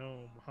 another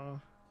gnome, huh?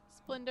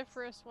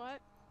 Splendiferous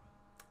what?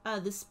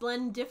 The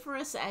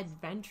Splendiferous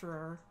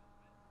Adventurer.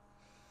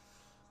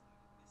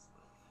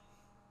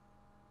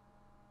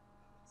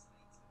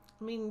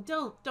 I mean,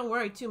 don't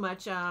worry too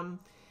much.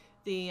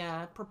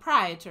 The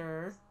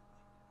proprietor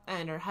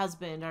and her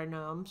husband are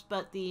gnomes,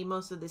 but the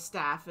most of the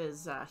staff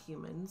is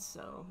humans,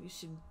 so you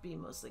should be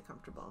mostly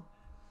comfortable.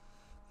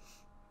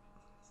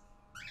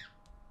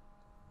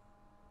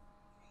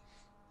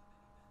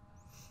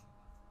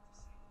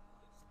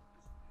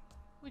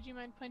 Would you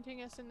mind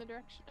pointing us in the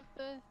direction of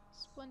the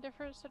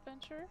Splendiferous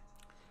Adventure?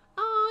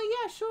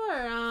 Oh, yeah,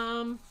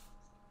 sure.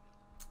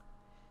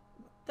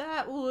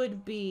 That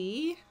would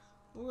be,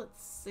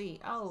 let's see.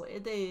 Oh,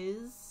 it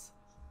is.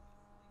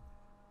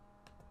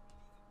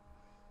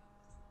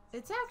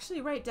 It's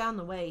actually right down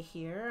the way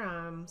here.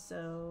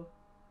 So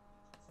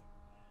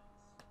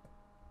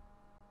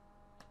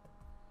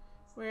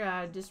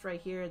we're just right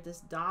here at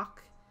this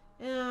dock.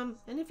 And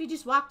if you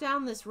just walk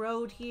down this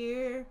road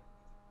here,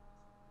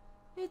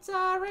 it's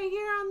right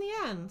here on the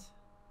end.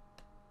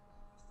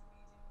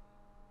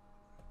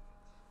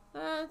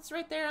 It's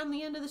right there on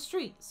the end of the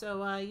street,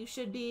 so you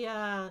should be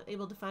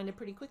able to find it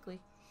pretty quickly.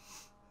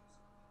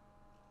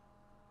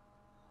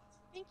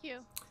 Thank you.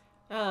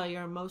 Oh,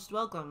 you're most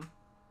welcome.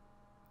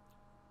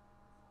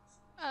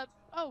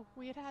 Oh,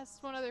 we had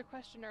asked one other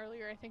question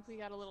earlier. I think we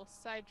got a little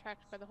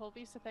sidetracked by the whole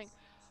visa thing.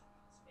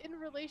 In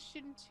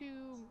relation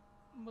to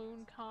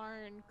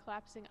Mooncarn,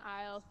 Collapsing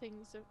Isle,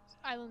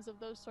 islands of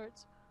those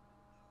sorts,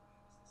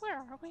 where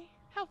are we?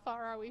 How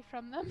far are we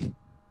from them?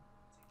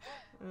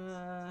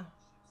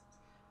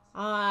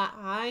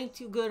 I ain't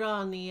too good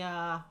on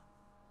the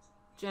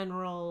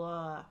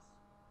general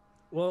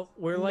Well,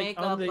 we're like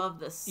on makeup the of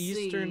the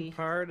sea. eastern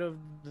part of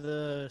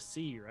the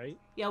sea, right?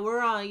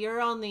 Yeah, you're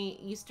on the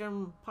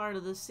eastern part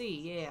of the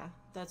sea. Yeah,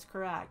 that's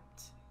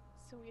correct.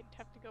 So we'd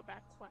have to go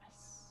back west.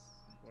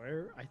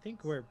 I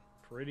think we're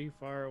pretty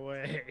far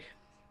away.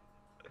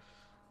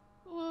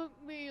 Well,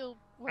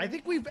 I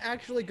think we've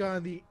actually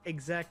gone the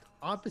exact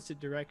opposite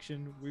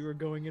direction we were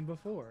going in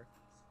before.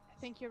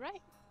 I think you're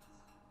right.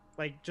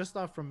 Like, just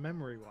off from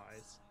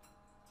memory-wise.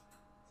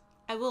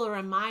 I will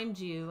remind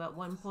you at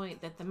one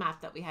point that the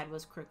map that we had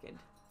was crooked.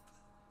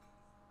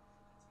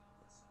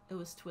 It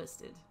was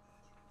twisted.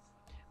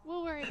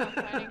 We'll worry about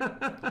finding.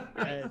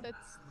 Right,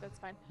 that's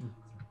fine.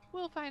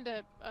 We'll find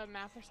a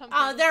map or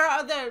something.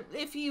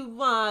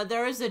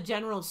 There is a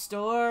general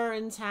store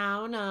in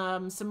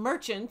town. Some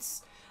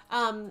merchants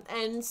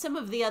And some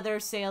of the other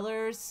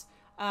sailors,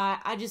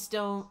 I just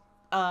don't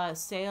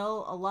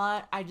sail a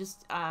lot. I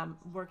just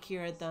work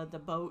here at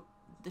the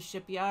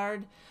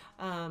shipyard.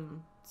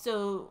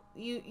 So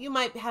you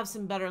might have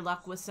some better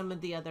luck with some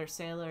of the other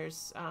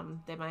sailors.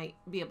 They might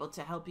be able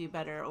to help you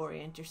better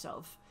orient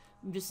yourself.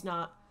 I'm just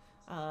not,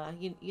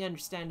 you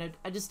understand.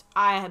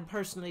 I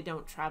personally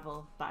don't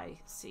travel by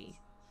sea.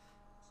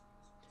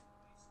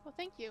 Well,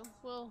 thank you.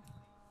 We'll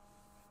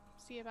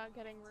see about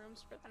getting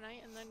rooms for the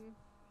night, and then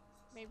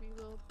maybe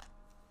we'll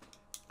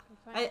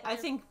find I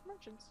other think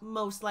merchants.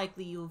 most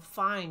likely you'll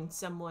find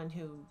someone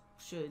who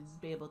should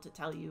be able to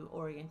tell you,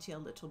 orient you a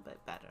little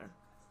bit better.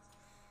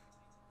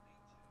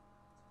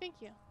 Thank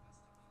you.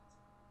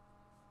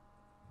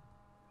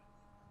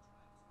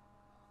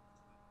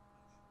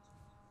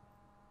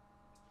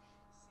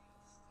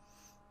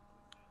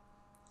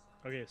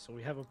 Okay, so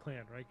we have a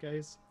plan, right,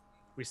 guys?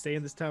 We stay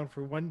in this town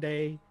for 1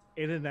 day,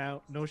 in and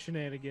out, no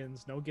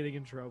shenanigans, no getting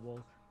in trouble.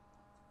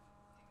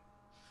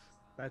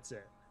 That's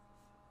it.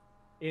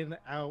 In,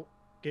 out,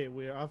 okay,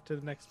 we're off to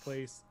the next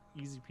place,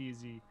 easy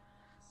peasy.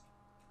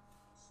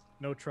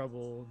 No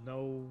trouble,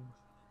 no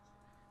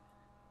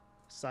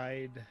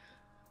side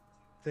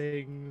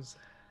things.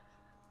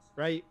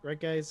 Right,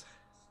 guys?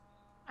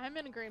 I'm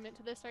in agreement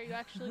to this. Are you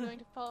actually going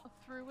to follow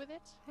through with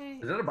it? Hey.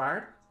 Is it a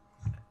bar?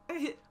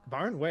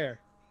 Barn where?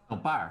 A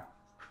bar.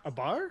 A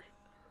bar?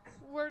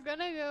 We're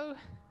gonna go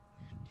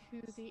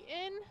to the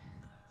inn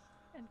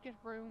and get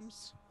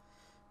rooms.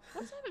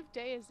 What time of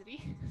day is it,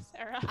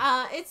 Sarah?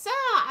 It's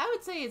I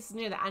would say it's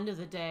near the end of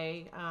the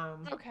day.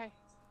 Okay.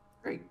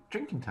 Great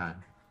drinking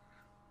time.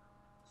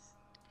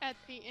 At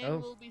the inn, Oh,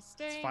 we'll be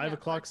staying. It's 5 at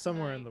o'clock for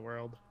somewhere in tonight. the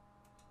world.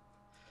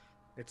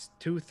 It's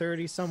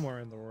 2:30 somewhere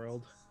in the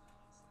world.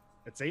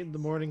 It's 8 in the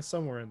morning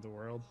somewhere in the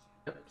world.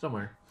 Yep,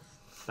 somewhere.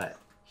 But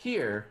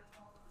here,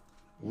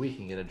 we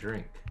can get a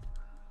drink.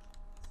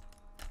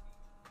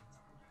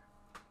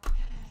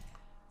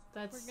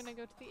 That's We're gonna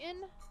go to the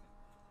inn.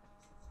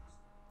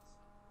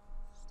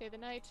 Stay the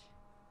night.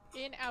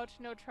 In, out,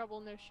 no trouble,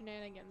 no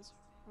shenanigans.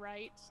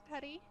 Right,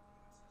 Teddy?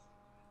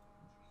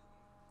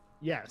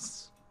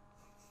 Yes.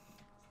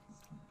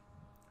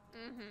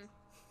 Mm-hmm.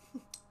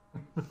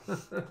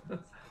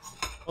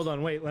 Hold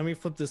on, wait. Let me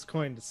flip this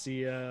coin to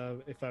see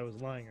if I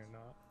was lying or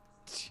not.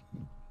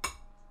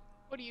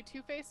 What are you,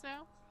 Two-Face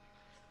now?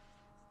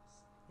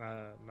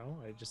 No,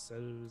 I just said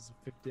it was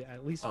 50,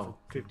 at least Oh.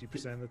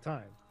 50% of the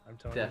time. I'm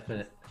telling you.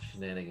 Definite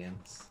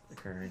shenanigans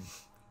occurring.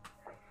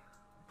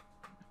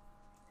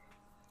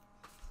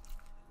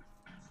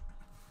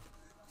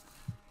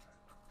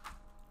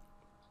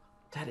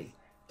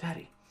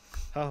 Daddy,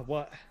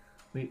 What?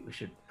 we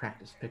should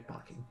practice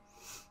pickpocketing.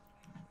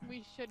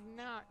 We should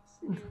not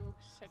do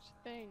such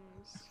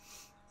things.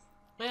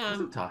 I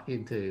was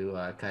talking to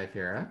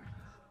Kyphera.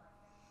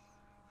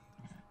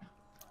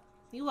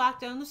 You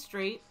walk down the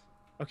street.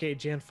 Okay,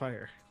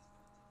 Janfire.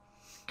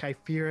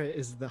 Kyphera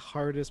is the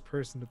hardest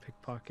person to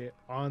pickpocket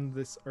on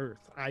this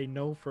earth. I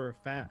know for a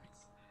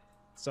fact.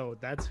 So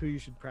that's who you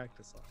should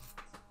practice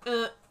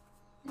on.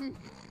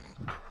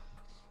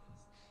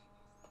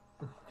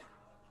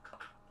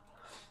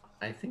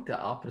 I think the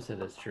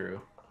opposite is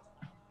true.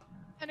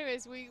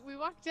 Anyways, we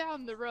walked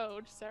down the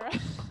road, Sarah.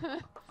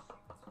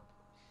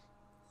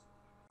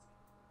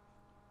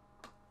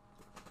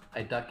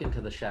 I duck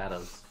into the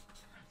shadows.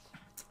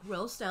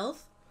 Roll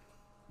stealth.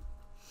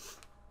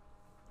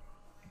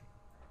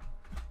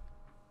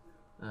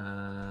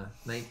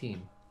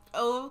 19.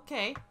 Oh,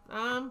 okay.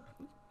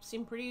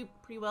 Seem pretty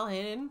well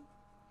hidden.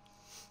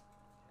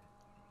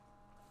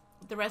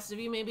 The rest of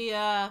you maybe,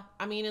 I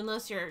mean,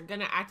 unless you're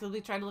gonna actively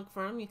try to look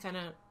for him, you kind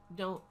of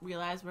don't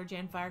realize where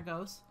Janfire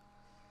goes.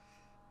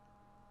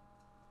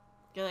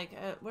 You're like,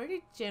 where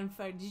did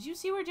Janfire... Did you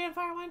see where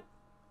Janfire went?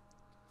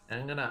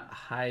 I'm gonna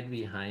hide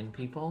behind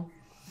people,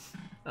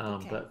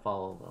 Okay. but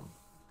follow them.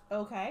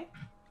 Okay.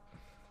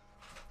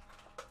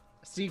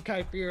 See,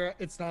 Kyphera,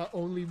 it's not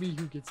only me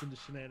who gets into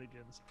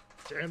shenanigans.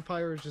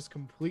 Janfire has just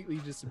completely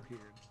disappeared.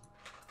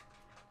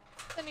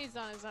 Then he's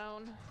on his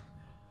own.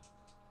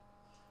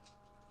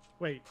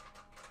 Wait,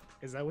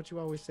 is that what you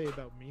always say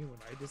about me when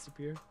I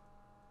disappear?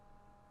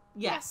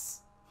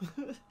 Yes.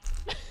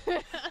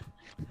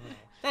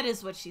 That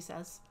is what she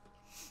says.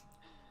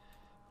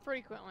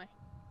 Frequently.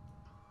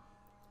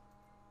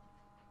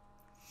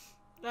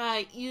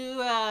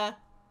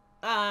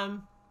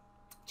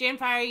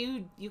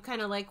 Janfire, you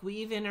kind of like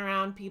weave in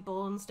around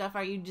people and stuff.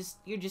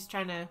 You're just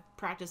trying to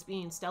practice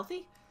being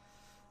stealthy?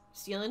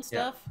 Stealing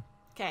stuff?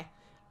 Okay.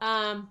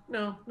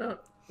 No,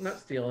 not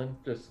stealing,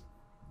 just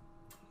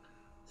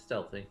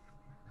stealthy.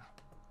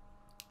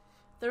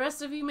 The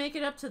rest of you make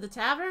it up to the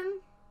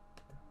tavern?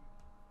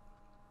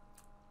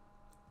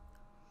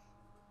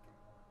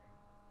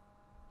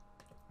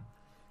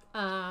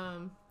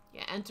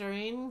 Yeah,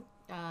 entering,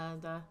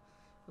 the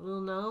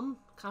little gnome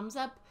comes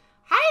up.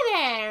 Hi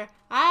there!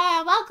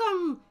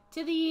 Welcome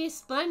to the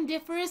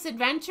Splendiferous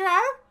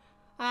Adventurer.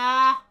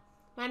 My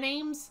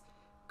name's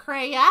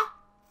Kreia.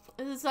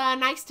 It's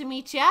nice to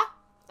meet ya.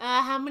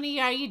 How many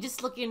are you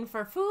just looking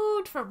for?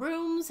 Food, for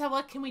rooms?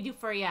 What can we do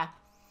for you?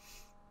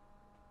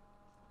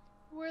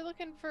 We're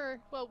looking for,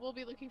 well, we'll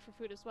be looking for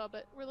food as well,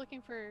 but we're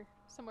looking for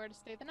somewhere to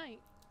stay the night.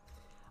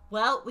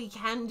 Well, we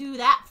can do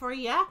that for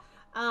you.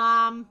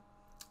 Let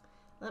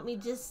me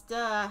just,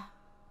 let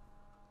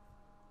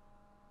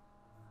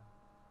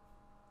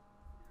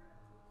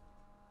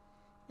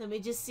me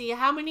just see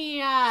how many,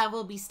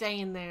 will be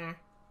staying there.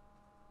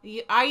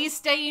 Are you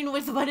staying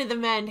with one of the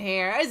men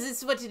here? Is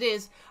this what it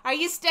is? Are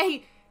you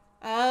staying?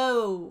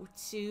 Oh,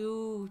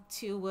 two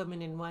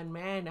women and one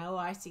man. Oh,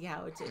 I see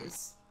how it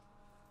is.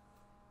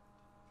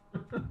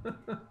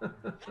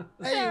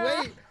 Hey,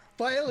 wait!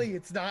 Finally,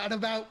 it's not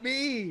about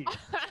me!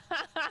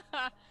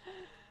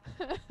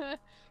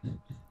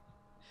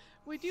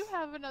 We do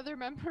have another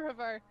member of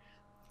our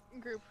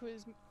group who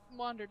has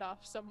wandered off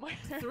somewhere.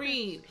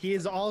 3. He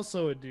is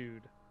also a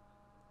dude.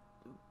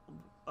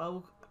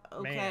 Oh,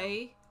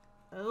 okay.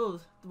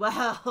 Oh,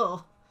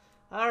 well.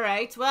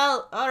 Alright,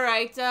 well,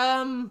 alright,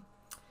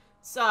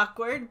 it's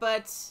awkward,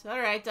 but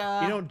alright,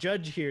 You don't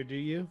judge here, do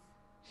you?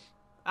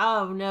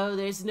 Oh, no,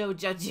 there's no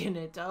judging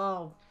it.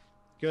 Oh.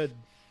 Good.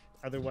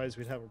 Otherwise,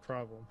 we'd have a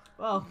problem.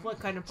 Well, what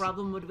kind of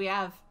problem would we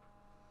have?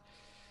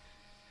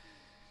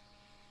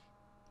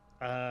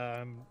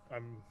 I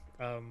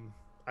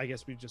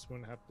guess we just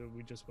wouldn't have to.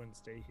 We just wouldn't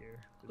stay here.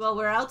 Well,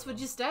 where else would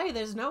you stay?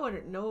 There's no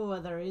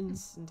other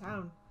inns in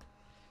town.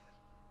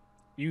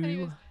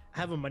 You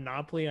have a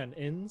monopoly on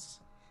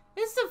inns?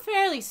 It's a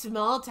fairly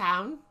small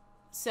town,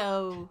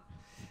 so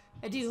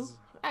I do.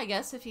 I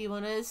guess if you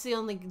want to, it's the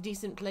only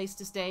decent place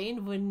to stay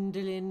in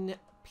Wendolin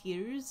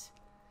Piers.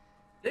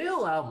 They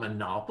allow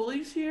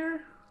monopolies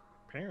here?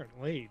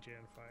 Apparently,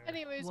 Janfire.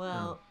 Anyways,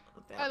 Well,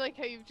 I like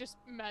how you've just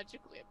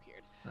magically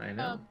appeared. I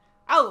know.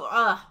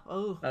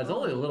 oh. I was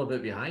only a little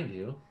bit behind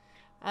you.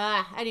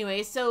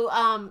 Anyway, so,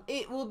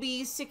 it will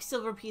be 6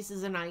 silver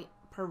pieces a night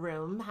per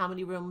room. How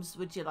many rooms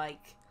would you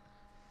like?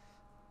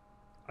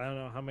 I don't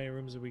know. How many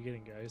rooms are we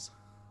getting, guys?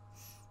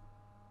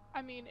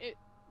 I mean,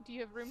 do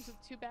you have rooms with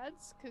 2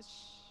 beds? Because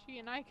she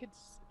and I could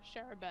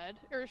share a bed.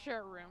 Or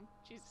share a room.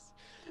 Jesus.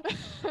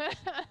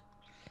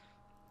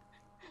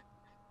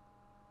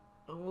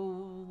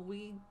 Oh,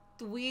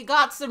 we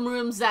got some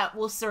rooms that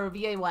will serve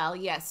you well.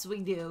 Yes, we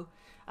do.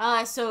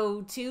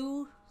 So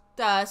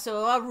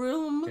a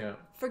room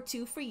for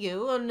 2 for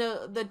you, and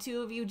the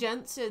 2 of you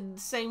gents, and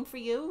same for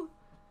you.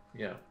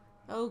 Yeah.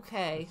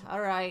 Okay. All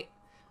right.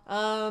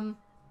 I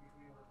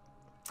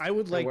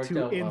would like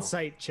to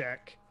insight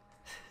check.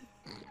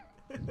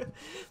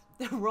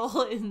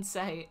 Roll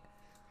insight.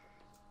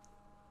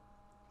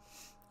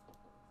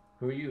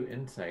 Who are you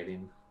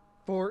inciting?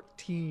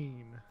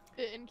 14.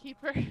 The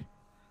innkeeper.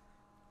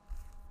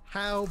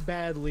 How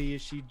badly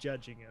is she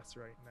judging us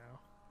right now?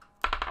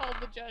 Oh,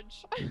 the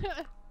judge.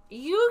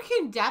 You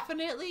can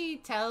definitely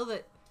tell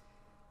that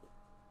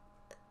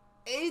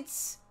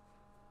it's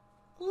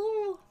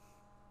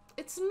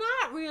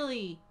not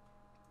really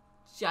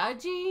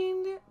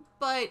judging,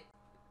 but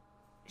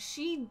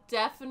she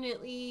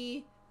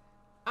definitely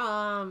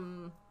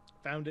Found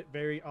it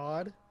very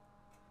odd.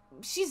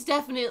 she's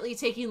definitely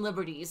taking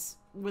liberties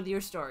with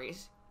your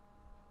stories.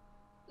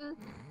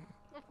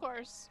 Of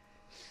course.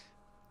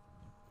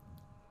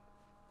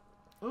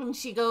 And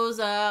she goes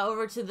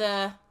over to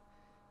the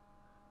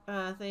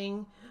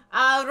thing.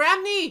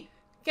 Ramney,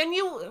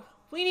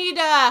 we need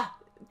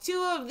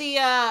 2 of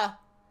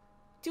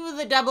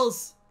the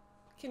doubles.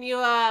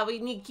 We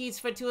need keys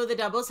for 2 of the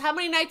doubles. How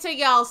many nights are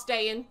y'all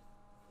staying?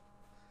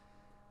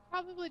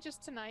 Probably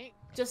just tonight.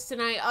 Just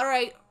tonight. All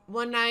right,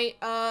 1 night.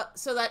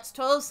 So that's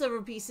 12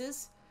 silver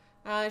pieces.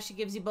 She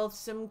gives you both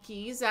some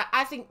keys.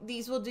 I think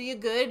these will do you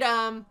good.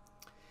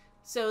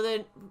 So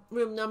the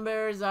room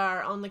numbers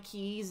are on the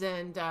keys,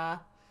 and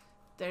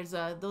there's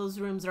those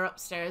rooms are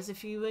upstairs.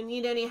 If you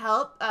need any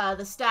help,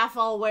 the staff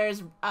all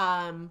wears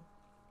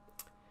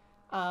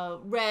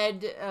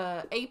red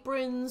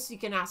aprons. You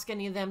can ask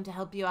any of them to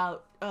help you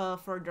out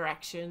for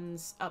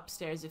directions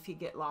upstairs if you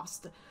get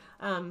lost.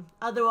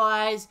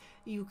 Otherwise,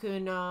 you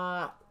can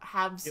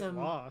have some.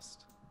 Get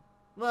lost.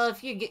 Well,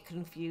 if you get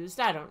confused,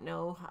 I don't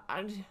know.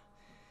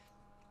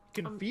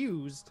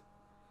 Confused.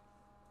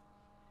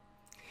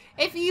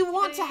 If you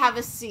want to have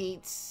a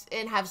seat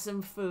and have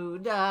some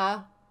food,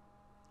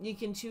 you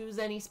can choose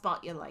any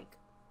spot you like.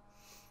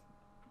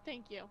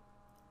 Thank you.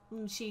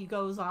 And she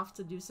goes off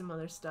to do some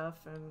other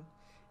stuff, and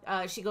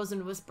she goes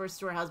and whispers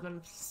to her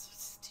husband.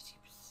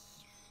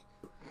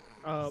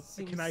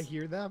 Can I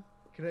hear them?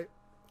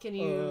 Can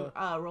you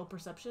roll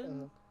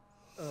perception?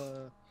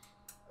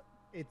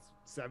 It's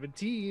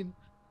 17.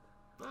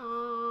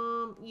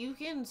 You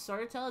can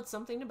sort of tell it's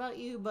something about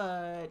you,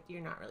 but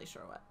you're not really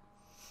sure what.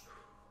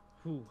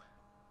 Who?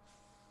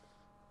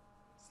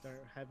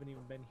 Haven't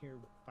even been here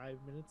 5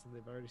 minutes, and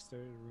they've already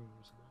started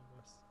rumors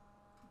about us.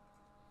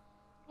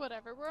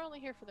 Whatever. We're only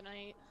here for the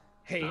night.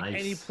 Hey,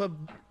 Nice.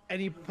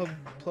 any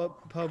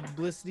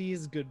publicity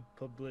is good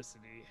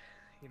publicity.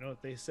 You know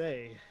what they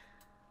say.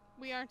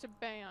 We aren't a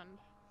band.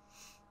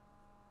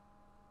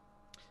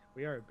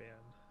 We are a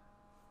band.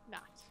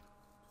 Not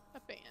a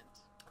band.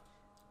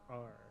 are.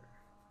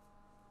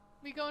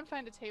 We go and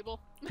find a table.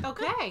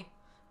 Okay.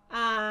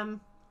 A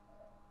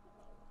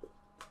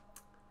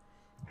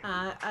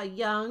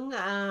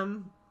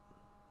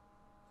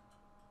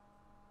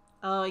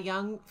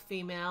young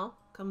female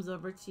comes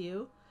over to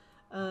you.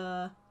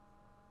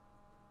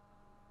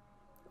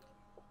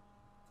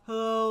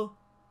 Hello.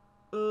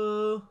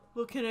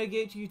 What can I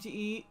get you to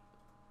eat?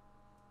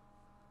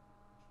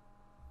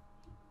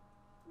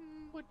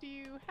 What do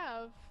you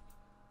have?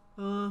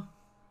 Are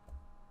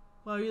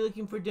you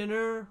looking for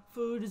dinner?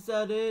 Food? Is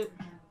that it?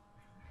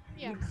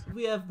 Yes.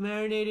 We have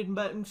marinated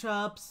mutton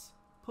chops,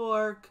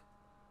 pork,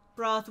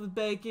 broth with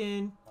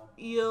bacon,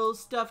 eel,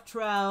 stuffed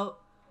trout,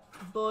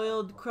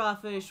 boiled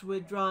crawfish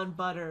with drawn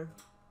butter.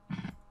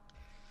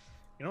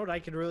 You know what I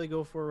could really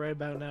go for right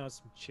about now is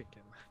some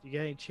chicken. You got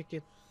any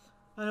chicken?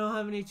 I don't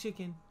have any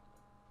chicken.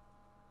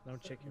 No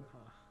chicken,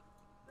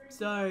 huh?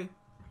 Sorry.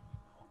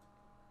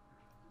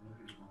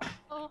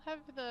 I'll have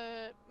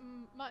the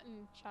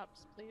mutton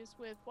chops, please,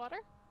 with water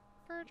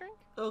for a drink.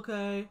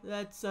 Okay,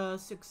 that's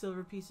 6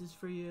 silver pieces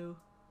for you.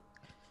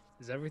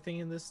 Is everything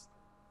in this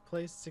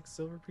place 6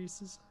 silver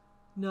pieces?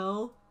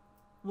 No?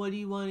 What do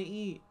you want to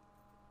eat?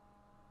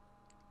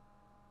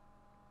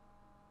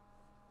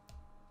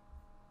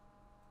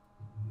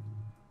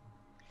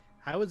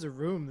 How is a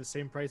room the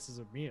same price as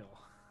a meal?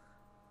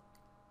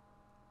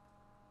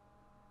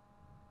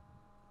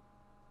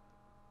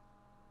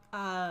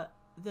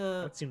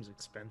 That seems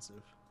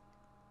expensive.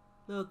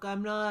 Look,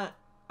 I'm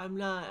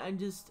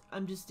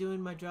just doing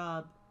my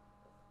job.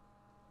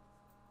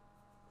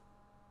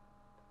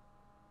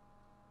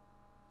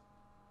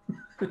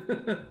 I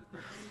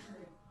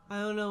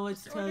don't know what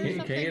to tell Order you.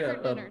 something Can you for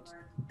get dinner.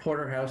 a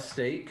porterhouse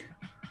steak?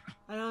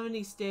 I don't have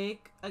any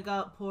steak. I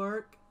got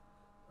pork,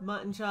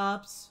 mutton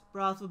chops,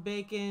 broth with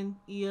bacon,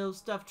 eel,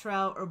 stuffed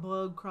trout, or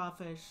boiled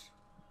crawfish.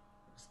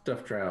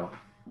 Stuffed trout.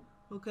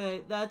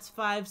 Okay, that's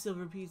 5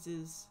 silver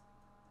pieces.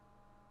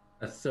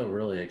 That's still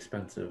really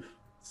expensive.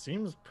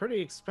 Seems pretty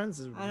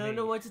expensive to I don't me.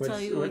 know what to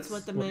tell you. It's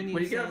what the menu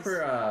What do you says.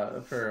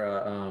 got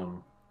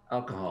for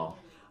alcohol?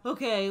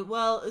 Okay,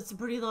 well, it's a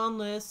pretty long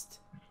list.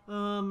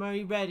 Are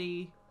you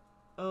ready?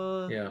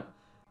 Yeah.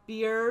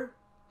 Beer,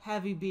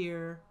 heavy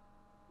beer,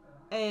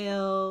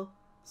 ale,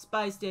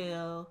 spiced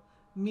ale,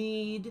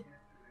 mead,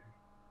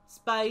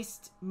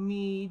 spiced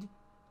mead,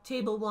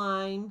 table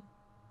wine,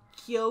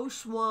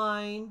 Kiosh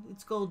wine,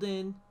 it's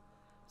golden,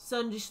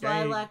 Sundish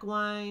Dang. lilac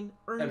wine,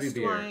 Ernst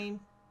beer. wine.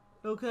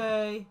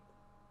 Okay.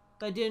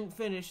 I didn't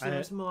finish, there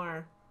was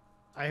more.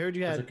 I heard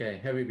you That's had okay.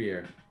 Heavy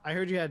beer. I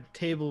heard you had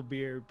table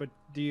beer, but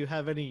do you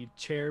have any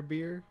chair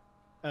beer?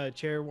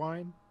 Chair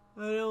wine?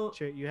 I don't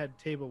You had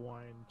table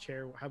wine.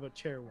 How about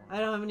chair wine? I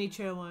don't have any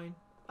chair wine.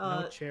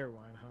 No chair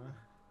wine, huh?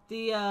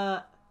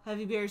 The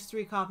heavy beer is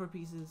 3 copper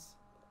pieces.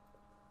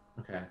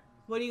 Okay.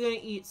 What are you gonna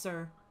eat,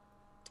 sir?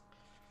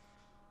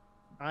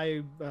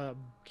 Can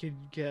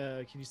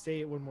you say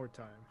it one more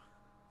time?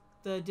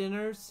 The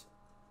dinners?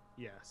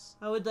 Yes.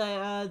 I would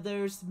like,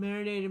 there's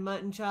marinated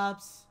mutton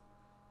chops,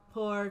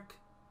 pork,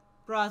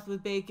 broth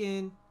with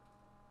bacon,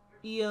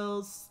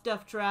 eels,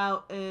 stuffed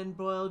trout, and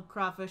boiled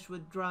crawfish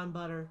with drawn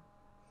butter.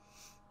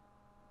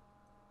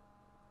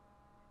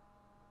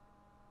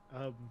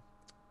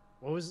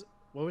 What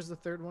was the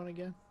third one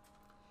again?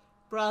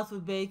 Broth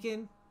with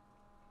bacon.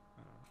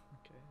 Oh,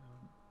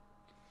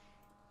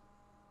 okay.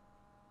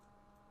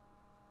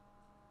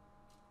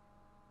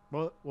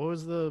 What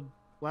was the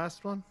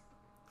last one?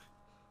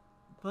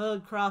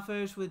 Boiled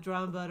crawfish with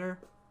drawn butter.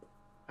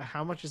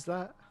 How much is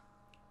that?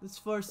 It's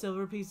 4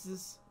 silver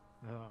pieces.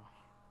 Oh.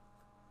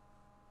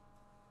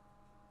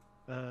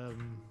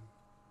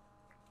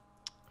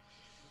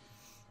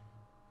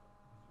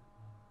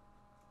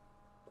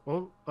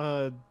 Well,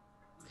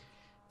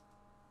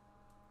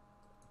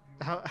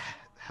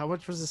 how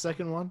much was the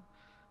second one?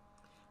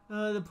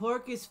 The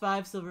pork is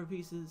 5 silver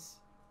pieces.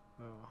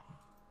 Oh.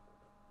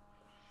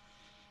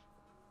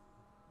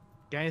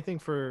 Got anything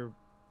for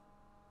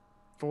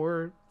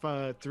 3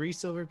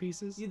 silver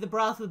pieces? The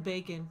broth with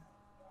bacon.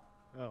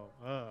 Oh.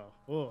 I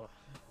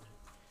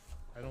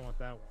don't want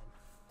that one.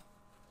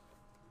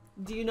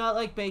 Do you not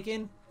like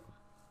bacon?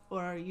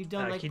 Or you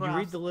don't like Can broth? you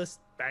read the list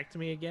back to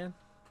me again?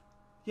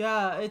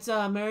 Yeah, it's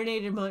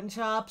marinated mutton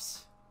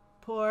chops,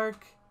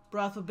 pork,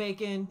 broth with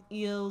bacon,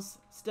 eels,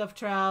 stuffed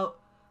trout,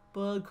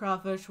 boiled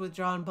crawfish with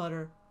drawn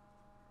butter.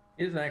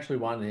 He doesn't actually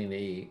want anything to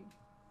eat.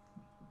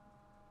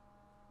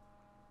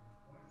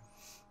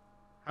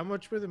 How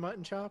much were the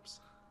mutton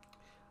chops?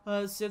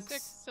 6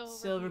 6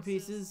 silver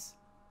pieces.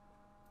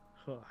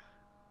 Huh.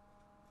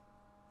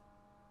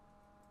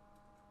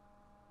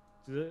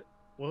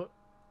 What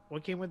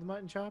came with the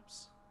mutton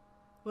chops?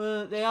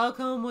 Well, they all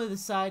come with a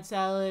side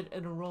salad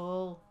and a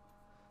roll,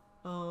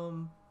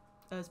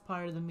 as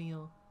part of the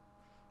meal.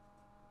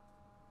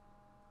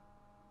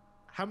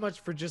 How much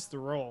for just the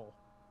roll?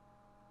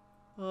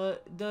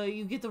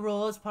 You get the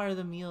roll as part of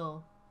the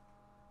meal.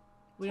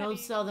 We don't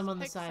Teddy, sell them let's on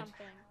the pick side.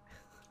 something.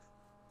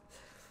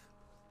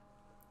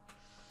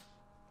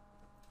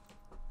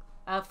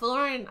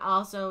 Florin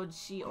also,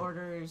 she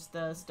orders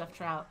the stuffed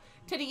trout.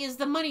 Teddy, is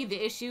the money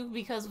the issue?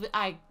 Because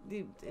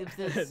if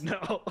this...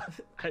 No,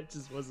 I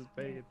just wasn't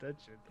paying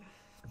attention.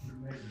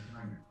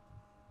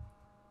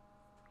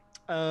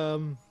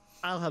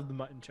 I'll have the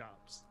mutton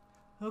chops.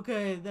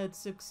 Okay, that's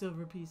 6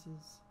 silver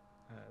pieces.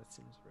 That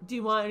seems right. Do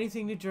you want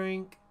anything to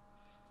drink?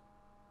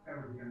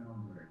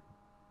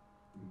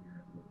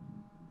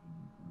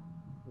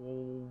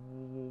 Water.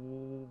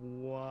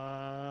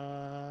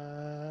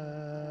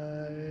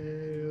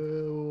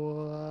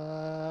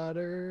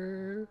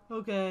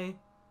 Okay.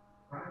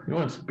 He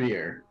wants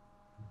beer.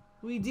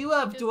 We do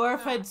have Just,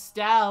 dwarf head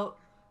stout.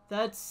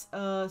 That's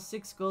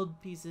 6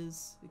 gold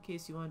pieces, in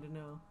case you wanted to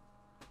know.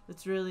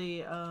 It's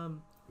really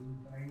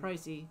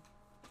pricey,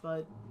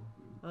 but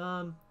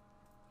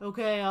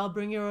okay, I'll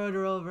bring your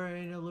order over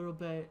in a little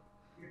bit.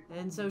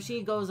 And so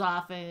she goes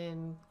off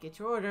and gets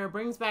your order,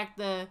 brings back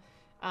the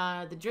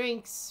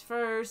drinks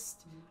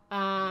first,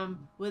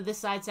 with the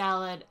side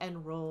salad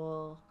and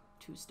roll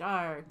to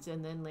start,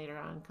 and then later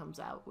on comes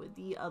out with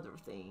the other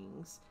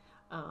things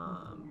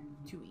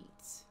to eat.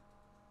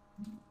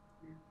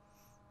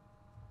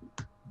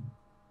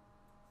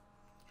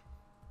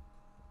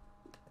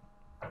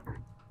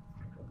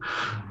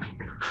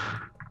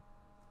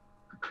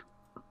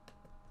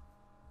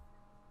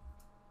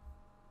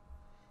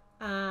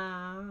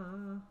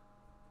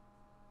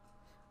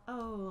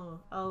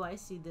 Oh, I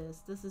see this.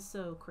 This is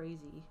so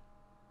crazy.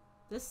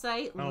 This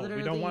site No,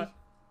 literally...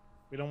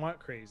 we don't want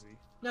crazy.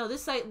 No,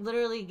 this site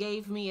literally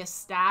gave me a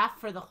staff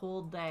for the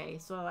whole day,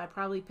 so I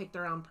probably picked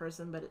the wrong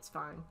person, but it's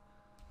fine.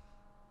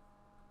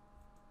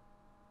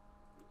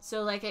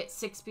 So, like, at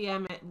 6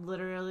 p.m., it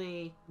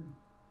literally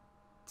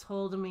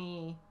told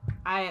me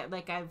I've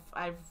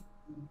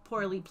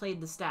poorly played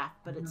the staff,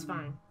 but it's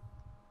fine.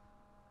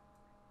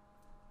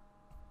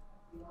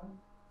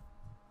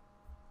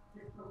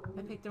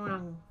 I picked the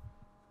wrong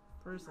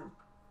person.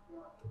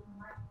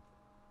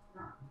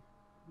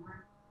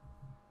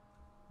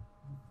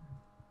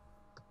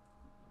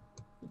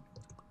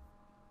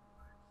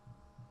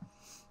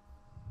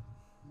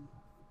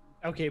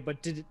 Okay,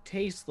 but did it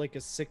taste like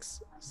a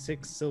six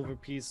silver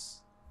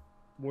piece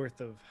worth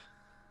of?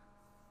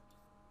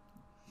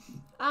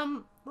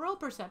 Roll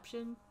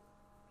perception.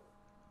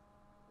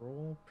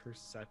 Roll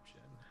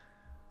perception.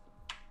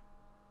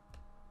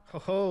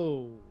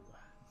 Ho,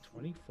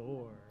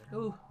 24.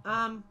 Ooh,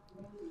 I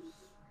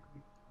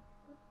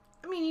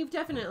mean, you've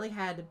definitely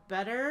had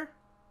better,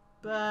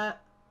 but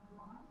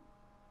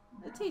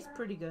it tastes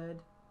pretty good.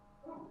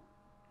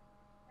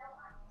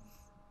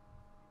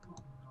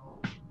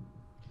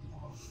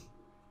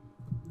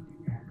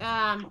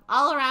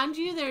 All around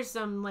you, there's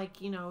some, like,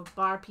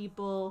 bar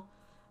people.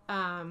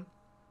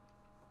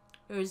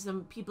 There's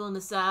some people on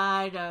the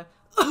side.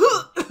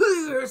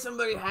 There's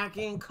somebody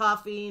hacking,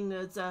 coughing.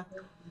 It's a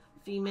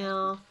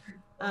female.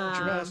 Put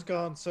your mask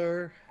on,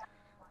 sir.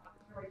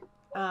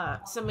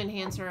 Someone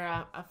hands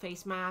her a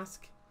face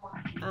mask.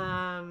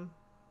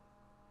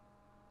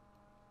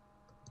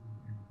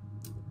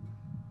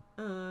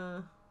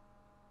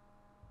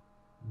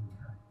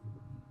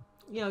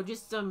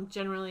 Just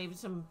generally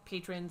some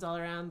patrons all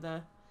around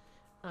the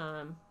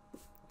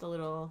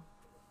little...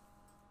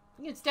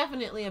 It's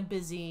definitely a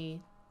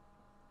busy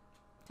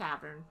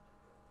tavern.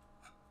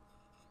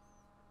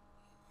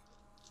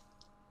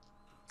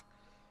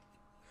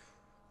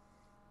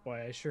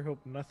 Boy, I sure hope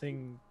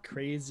nothing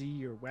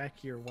crazy or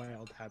wacky or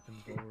wild happens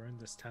while we're in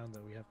this town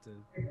that we have to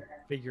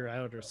figure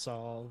out or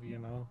solve,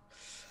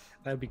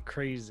 That'd be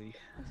crazy.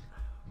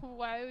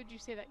 Why would you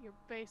say that? You're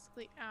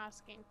basically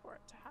asking for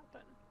it to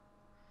happen.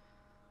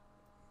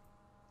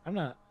 I'm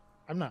not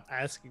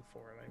asking for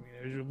it. I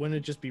mean, wouldn't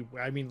it just be...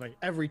 like,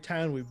 every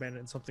town we've been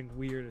in, something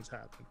weird has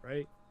happened,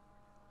 right?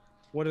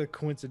 What are the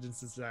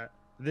coincidences that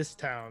this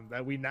town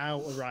that we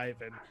now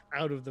arrive in,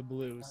 out of the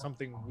blue,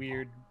 something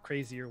weird,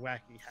 crazy, or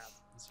wacky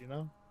happens,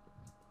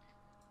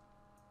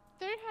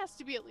 There has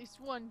to be at least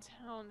one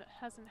town that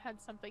hasn't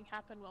had something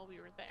happen while we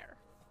were there.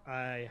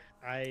 I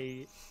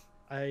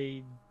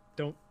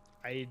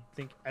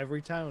think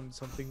every town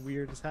something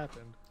weird has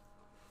happened.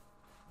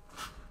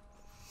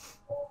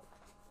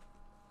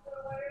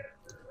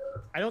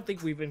 I don't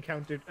think we've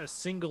encountered a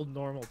single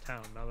normal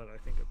town, now that I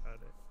think about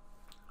it.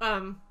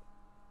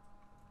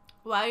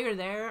 While you're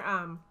there,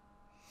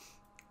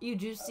 you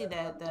do see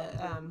that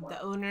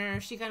the owner,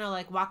 she kind of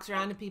like walks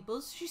around to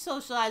people. She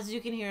socializes. You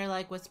can hear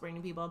like whispering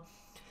to people,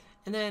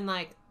 and then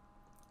like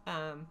there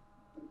are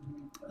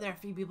a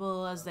few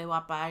people as they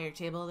walk by your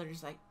table. They're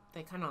just like,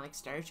 they kind of like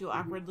stare at you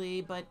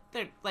awkwardly, but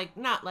they're like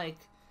not like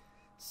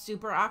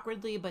super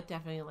awkwardly, but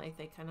definitely like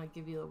they kind of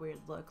give you a weird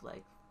look,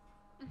 like.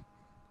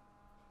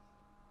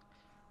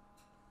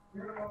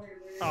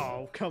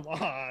 Oh, come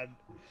on.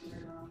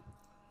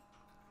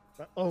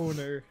 The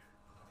owner.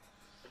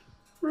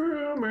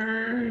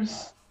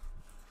 Rumors.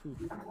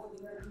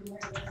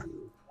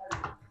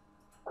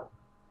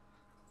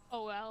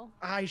 Oh well.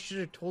 I should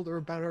have told her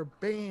about our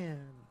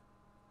band.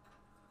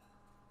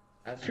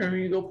 Ask her when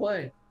you go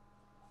play.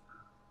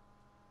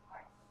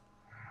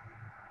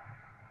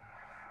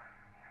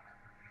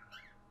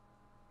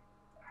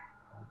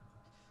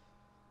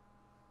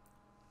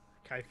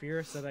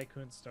 Kyphira said I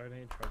couldn't start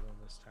any trouble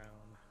in this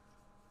town.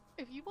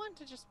 If you want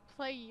to just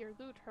play your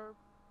lute or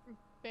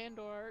band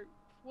or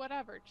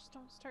whatever, just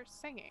don't start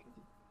singing.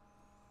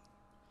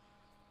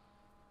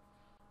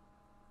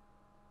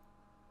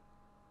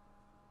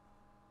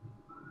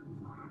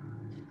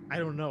 I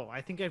don't know.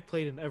 I think I've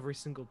played in every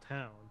single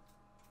town.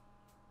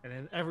 And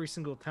in every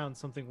single town,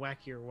 something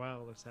wacky or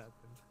wild has happened.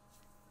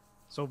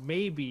 So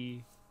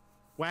maybe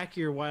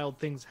wacky or wild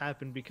things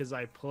happen because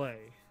I play.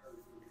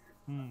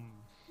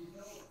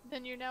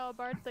 Then you're now a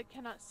bard that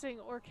cannot sing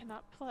or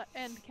cannot play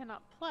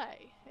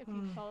if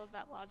you follow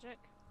that logic.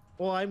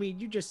 Well, I mean,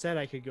 you just said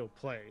I could go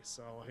play,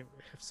 so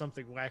if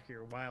something wacky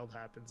or wild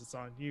happens, it's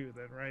on you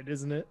then, right?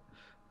 Isn't it?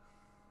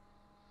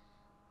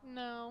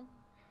 No.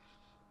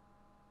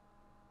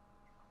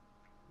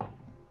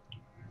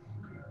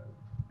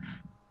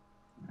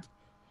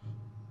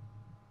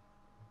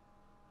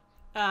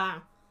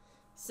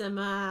 Some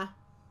a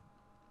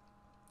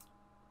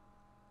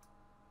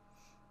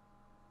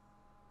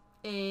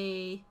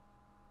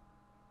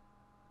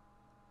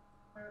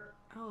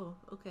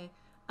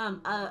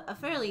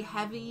fairly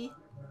heavy,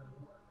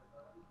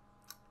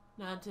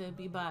 not to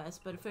be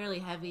biased, but a fairly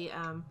heavy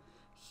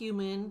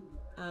human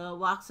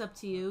walks up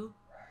to you,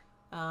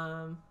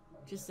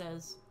 just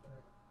says,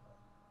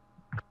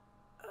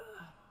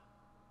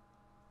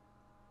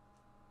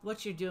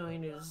 what you're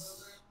doing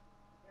is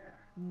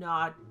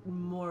not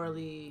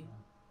morally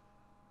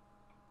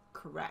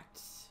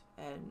correct,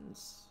 and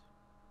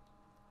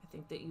I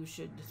think that you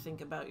should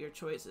think about your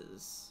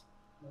choices.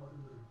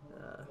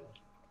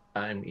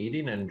 I'm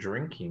eating and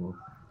drinking.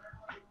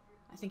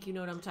 I think you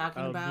know what I'm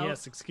talking about.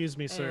 Yes, excuse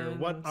me, sir.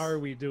 What are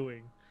we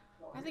doing?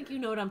 I think you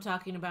know what I'm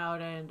talking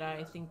about, and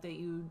I think that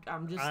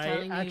I'm just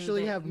telling you. I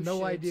actually that have you no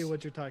should idea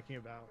what you're talking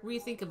about.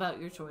 Rethink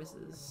about your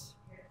choices.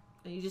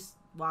 And he just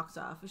walks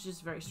off. It's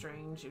just very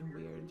strange and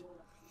weird.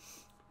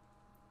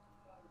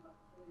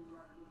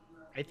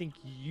 I think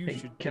you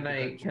should. Can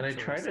I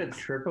try to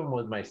trip him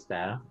with my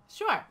staff?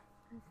 Sure.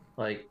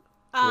 Like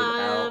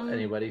without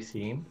anybody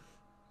seeing?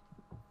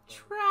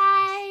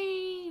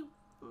 Try,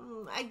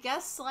 I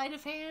guess, sleight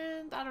of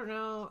hand. I don't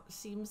know.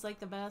 Seems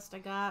like the best I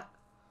got.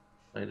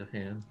 Sleight of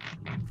hand.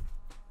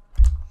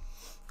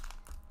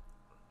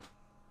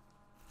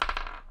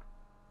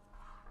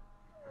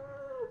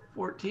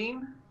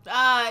 14?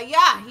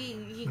 Yeah,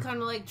 he kind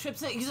of like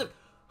trips it. He's like,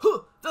 huh,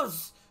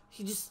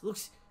 he just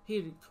looks,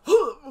 he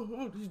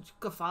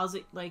guffaws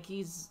it, like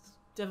he's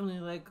definitely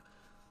like,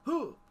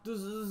 huh,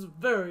 this is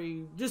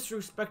very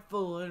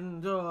disrespectful,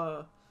 and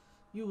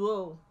you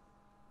will.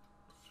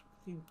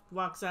 He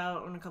walks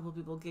out, and a couple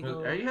people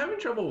giggle. Are you having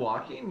trouble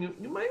walking?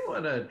 You might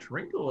want to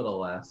drink a little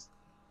less.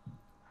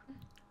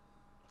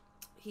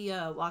 He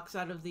walks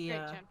out of the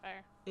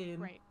inn,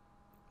 right,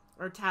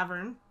 or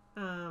tavern.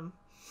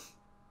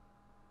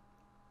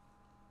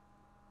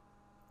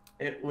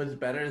 It was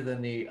better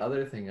than the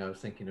other thing I was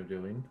thinking of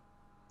doing.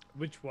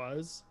 Which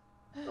was?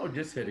 Oh,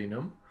 just hitting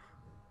him.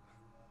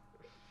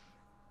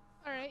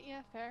 Alright,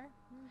 yeah, fair.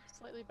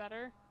 Slightly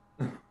better.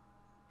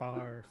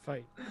 Bar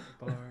fight.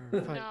 Bar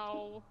fight.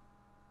 No.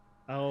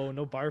 Oh,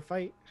 no bar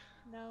fight?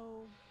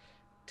 No.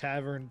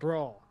 Tavern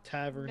brawl.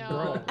 Tavern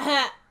No.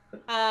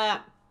 brawl.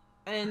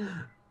 And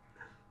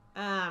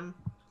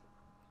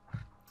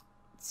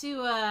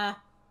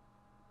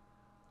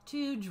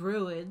two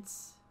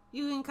druids.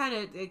 You can kind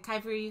of,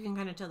 Kyfer, you can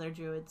kind of tell they're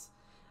druids.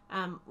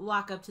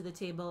 Walk up to the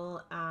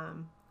table.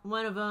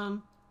 One of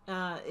them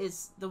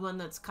is the one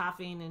that's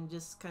coughing and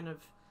just kind of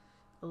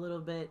a little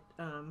bit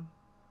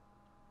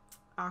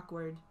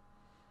awkward.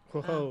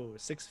 Whoa,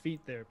 6 feet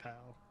there,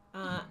 pal.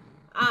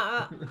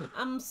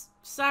 I'm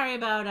sorry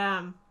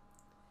about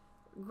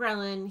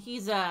Grellin.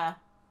 He's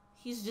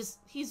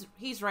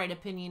right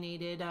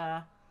opinionated.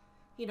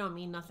 He don't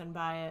mean nothing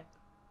by it.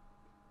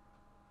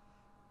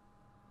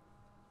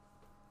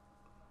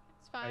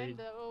 It's fine,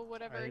 though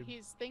whatever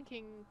he's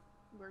thinking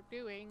we're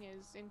doing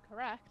is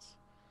incorrect.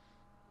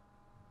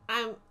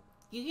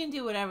 You can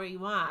do whatever you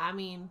want. I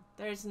mean,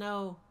 there's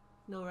no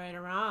right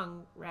or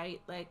wrong,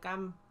 right? Like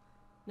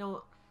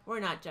we're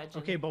not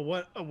judging. Okay, but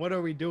what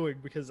are we doing?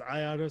 Because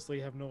I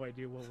honestly have no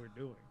idea what we're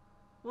doing.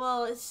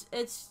 Well, it's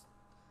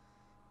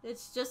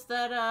just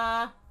that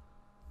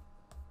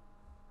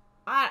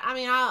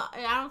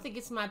I don't think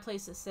it's my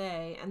place to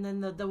say. And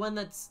then the one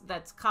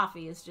that's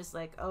coffee is just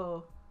like,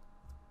 oh,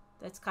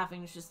 that's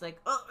coughing. It's just like,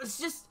 oh, it's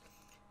just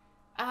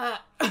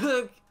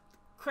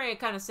Craig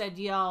kind of said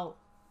y'all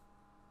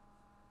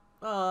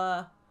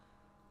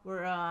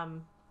we're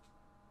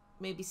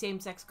maybe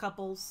same-sex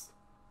couples.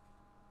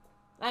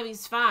 I mean,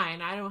 it's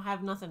fine. I don't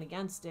have nothing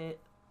against it.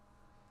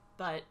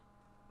 But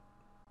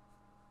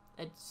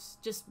it's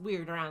just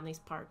weird around these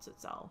parts,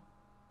 that's all.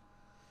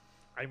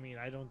 I mean,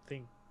 I don't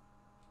think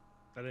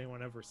that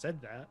anyone ever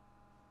said that.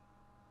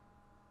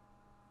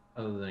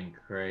 Other than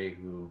Cray,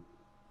 who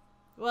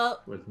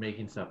was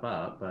making stuff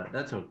up, but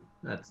that's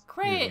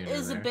Cray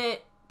is a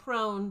bit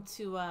prone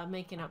to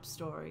making up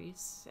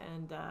stories,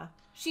 and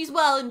she's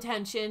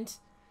well-intentioned,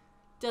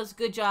 does a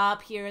good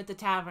job here at the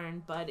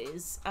tavern, but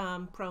is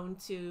prone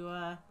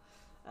to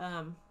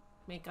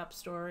make up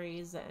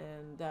stories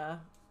and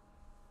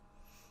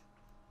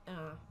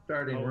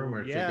Starting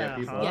rumors to yeah, get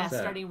people huh? yeah, upset.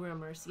 starting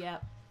rumors.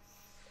 Yep.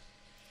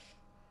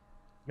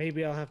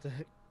 Maybe I'll have to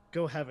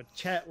go have a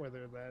chat with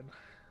her then.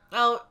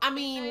 Oh, I Be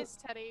mean, nice,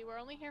 Teddy. We're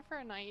only here for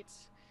a night.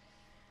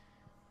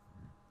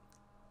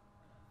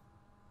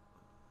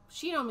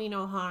 she don't mean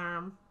no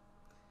harm.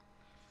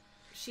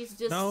 She's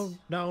just No.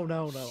 she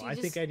I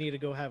think just- I need to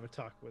go have a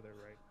talk with her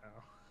right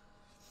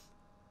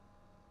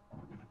now.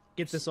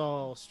 Get this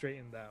all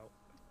straightened out.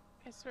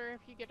 I swear if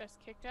you get us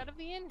kicked out of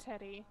the inn,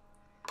 Teddy,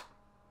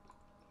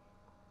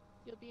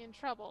 you'll be in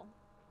trouble.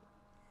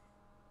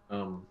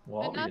 Well,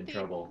 I'll And be not in the-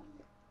 trouble.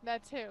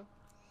 That too.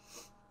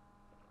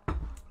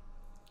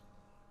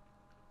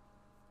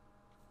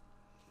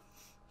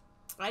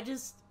 I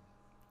just,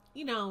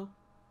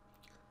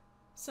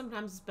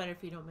 sometimes it's better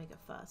if you don't make a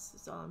fuss.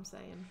 That's all I'm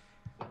saying.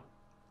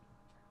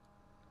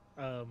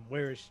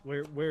 Where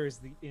is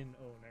the inn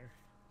owner?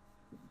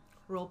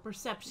 Roll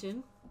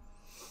perception.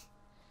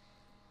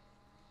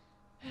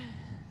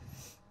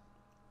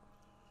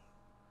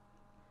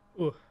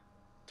 Ooh,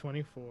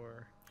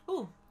 24.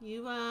 Oh,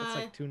 you That's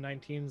like 2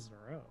 19s in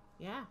a row.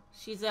 yeah.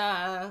 She's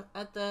at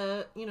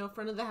the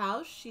front of the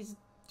house. She's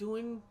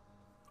doing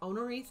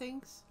ownery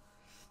things.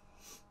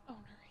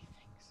 Ownery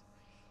things.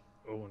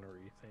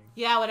 Ownery thing.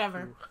 Yeah,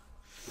 whatever. Ooh.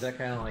 Is that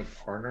kind of like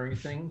ornery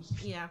things?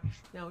 Yeah.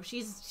 No,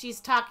 she's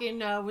talking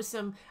with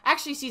some.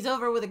 Actually, she's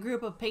over with a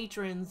group of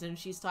patrons and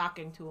she's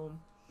talking to them.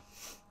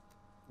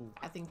 Ooh.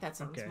 I think that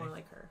sounds Okay. more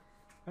like her.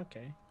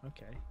 Okay.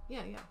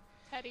 Yeah, yeah.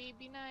 Teddy,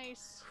 be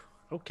nice.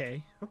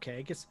 Okay.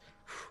 I guess.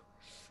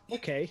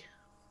 Okay.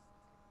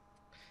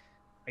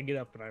 I get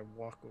up and I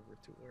walk over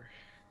to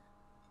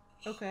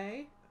her.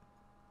 Okay.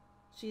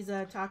 She's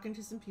talking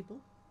to some people.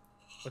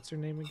 What's her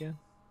name again?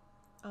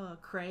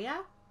 Kreia?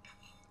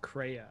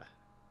 Kreia.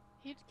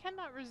 He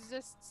cannot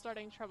resist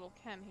starting trouble,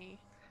 can he?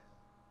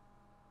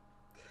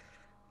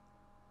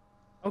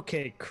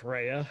 Okay,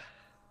 Kreia.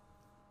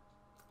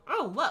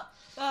 Oh, what?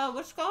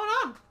 What's going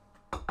on?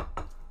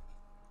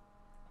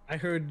 I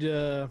heard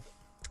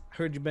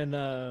you've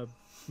been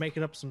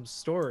making up some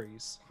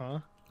stories, huh?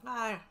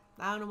 I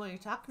don't know what you're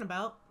talking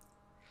about.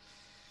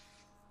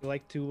 You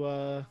like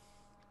to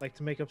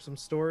make up some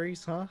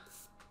stories, huh?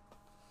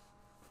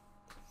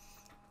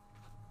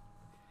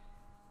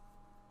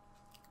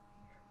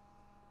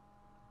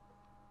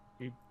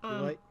 You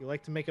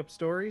like to make up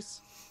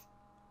stories?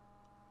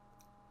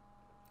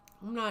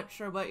 I'm not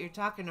sure what you're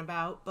talking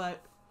about,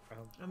 but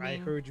I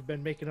mean- heard you've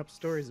been making up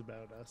stories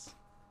about us.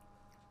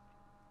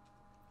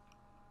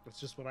 That's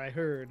just what I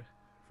heard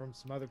from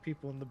some other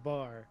people in the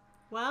bar,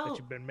 that well,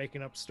 you've been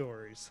making up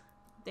stories.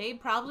 they've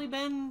probably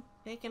been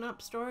making up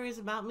stories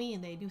about me,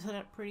 and they do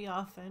that pretty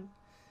often.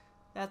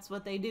 That's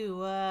what they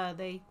do.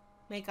 They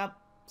make up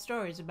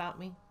stories about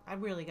me. I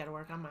really got to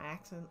work on my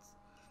accents.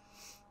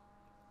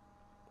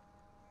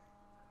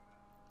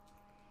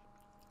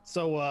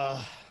 So,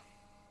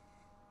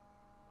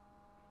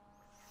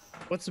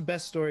 what's the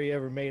best story you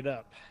ever made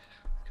up?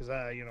 Because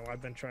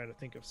I've been trying to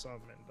think of some,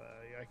 and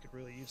I could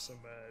really use some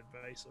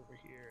advice over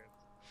here.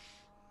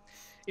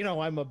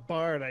 I'm a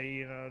bard.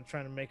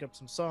 Trying to make up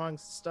some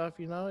songs and stuff.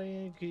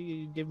 Can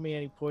you give me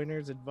any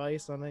pointers,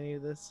 advice on any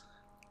of this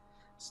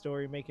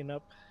story making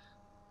up?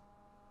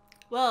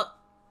 Well,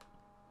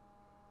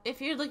 if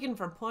you're looking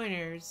for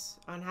pointers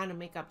on how to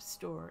make up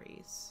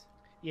stories,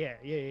 Yeah.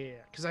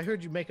 Because I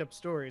heard you make up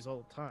stories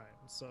all the time.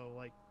 So,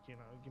 give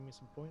me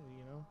some pointers.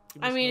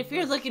 Give me I some mean, if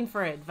you're advice. looking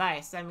for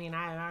advice, I mean,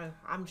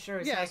 I'm sure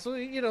it's Yeah, like, so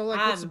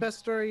what's the um, best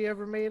story you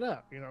ever made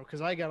up?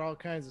 Because I got all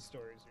kinds of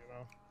stories.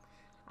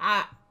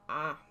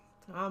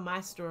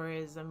 my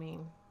stories. I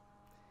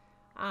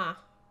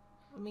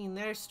mean,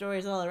 there's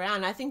stories all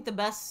around. I think the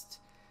best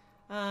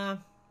stories.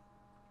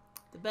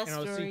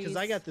 See, because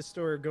I got this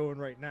story going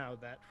right now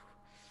that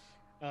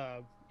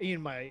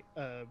Ian, my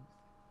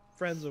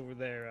friends over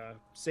there,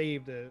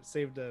 saved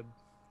a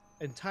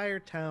entire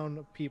town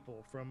of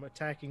people from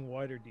attacking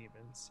water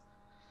demons.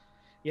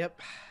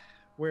 Yep,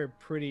 we're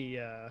pretty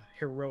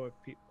heroic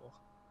people.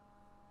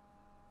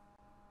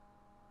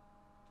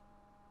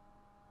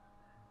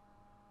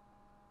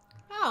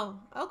 Oh,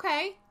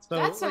 okay. So,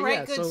 That's a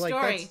right good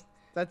story.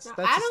 That's No,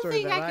 the I don't story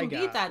think that I can beat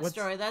got. that What's-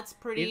 story. That's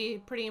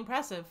pretty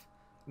impressive.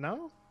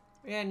 No,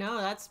 Yeah, no,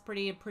 that's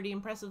pretty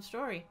impressive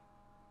story.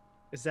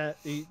 is that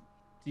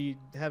you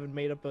haven't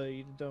made up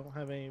you don't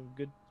have any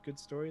good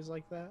stories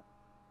like that?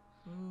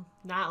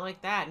 Not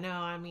like that. No,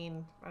 I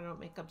mean, I don't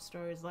make up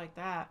stories like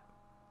that.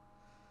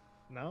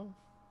 No,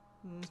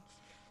 Mm.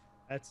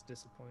 that's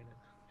disappointing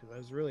because I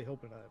was really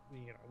hoping that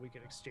we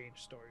could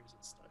exchange stories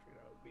and stuff.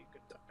 It'd be a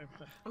good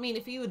time. I mean,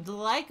 if you would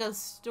like a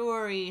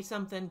story,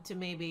 something to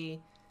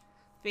maybe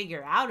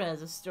figure out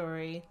as a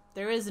story,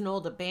 there is an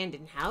old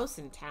abandoned house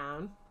in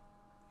town.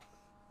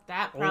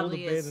 That Old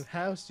probably abandoned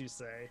house, you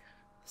say?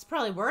 it's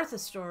probably worth a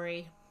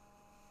story,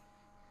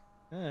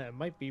 It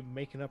might be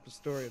making up a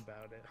story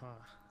about it, huh?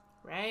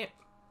 right?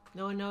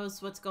 No one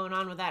knows what's going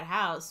on with that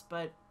house,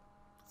 but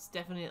it's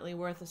definitely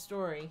worth a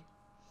story.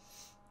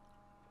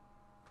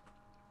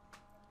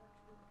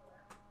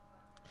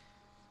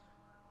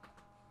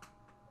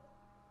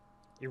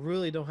 You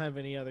really don't have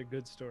any other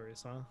good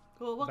stories, huh?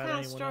 Well, what About kind of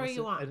anyone story else?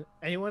 you want?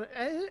 Anyone?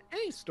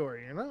 Any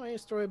story? You know, any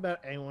story about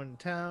anyone in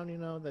town? You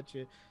know that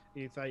you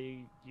thought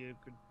you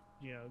could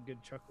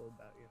good chuckle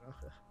about. You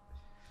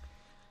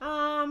know,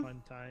 Um,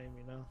 fun time.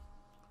 You know,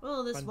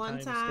 well, this fun one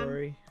time time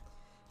story.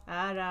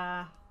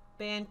 at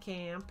band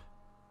camp.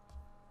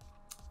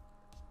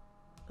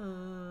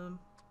 Um,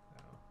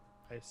 Oh,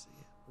 I see.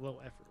 Low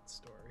effort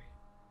story.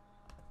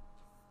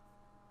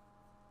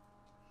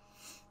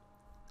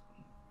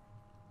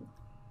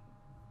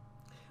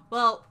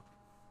 well,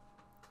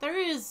 there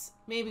is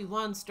maybe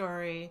one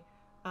story.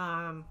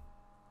 Um,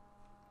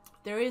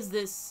 there is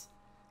this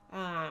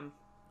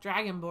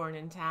dragonborn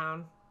in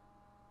town.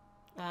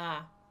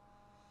 Uh,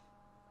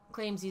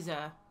 claims he's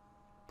a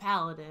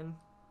paladin.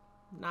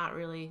 Not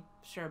really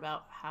sure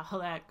about how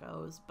that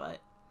goes, but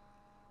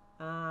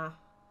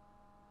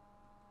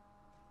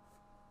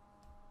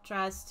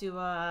tries to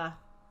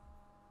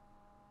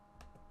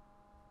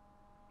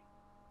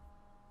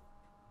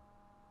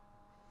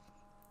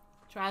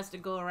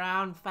go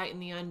around fighting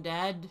the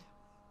undead.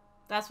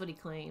 That's what he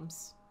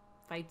claims.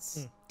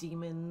 Fights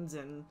demons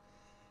and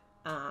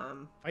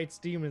Fights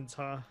demons,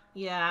 huh?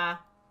 yeah,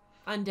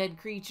 undead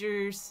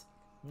creatures.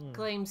 Hmm.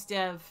 Claims to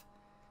have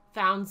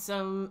found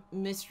some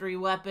mystery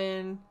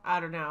weapon.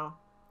 I don't know.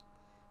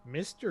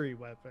 Mystery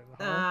weapon,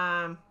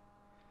 huh?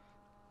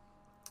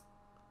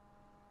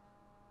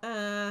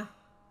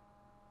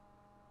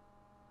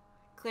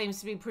 Claims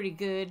to be pretty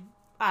good.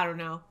 I don't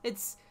know.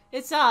 It's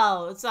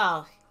all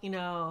you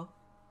know.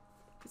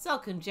 It's all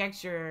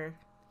conjecture.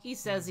 He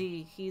says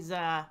he's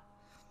on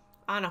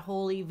a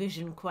holy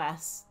vision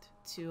quest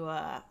to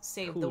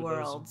save the Ooh,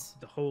 world.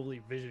 the holy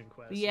vision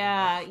quest.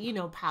 Yeah, you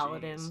know,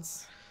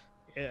 paladins.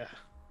 Jeez.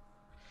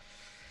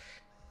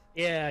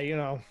 Yeah, you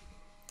know.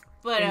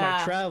 But in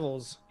my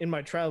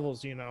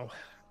travels, you know,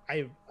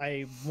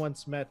 I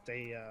once met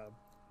a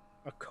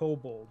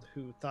kobold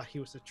who thought he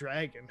was a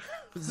dragon.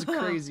 It was the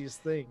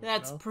craziest thing.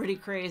 That's pretty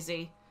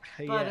crazy.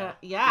 Yeah.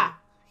 But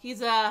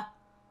he's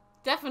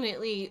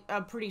definitely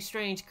a pretty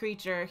strange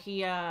creature.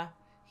 He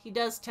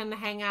does tend to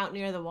hang out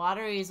near the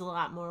water. He's a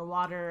lot more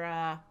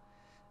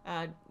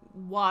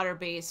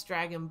water-based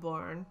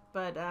dragonborn.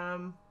 But I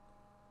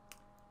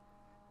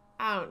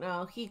don't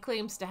know. He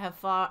claims to have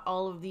fought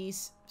all of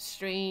these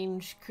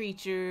strange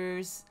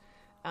creatures.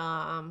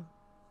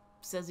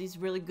 Says he's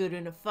really good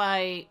in a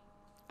fight.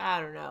 I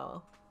don't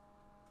know.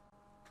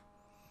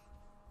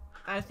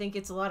 I think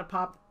it's a lot of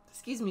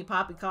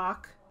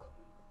poppycock.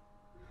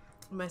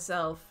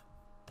 Myself.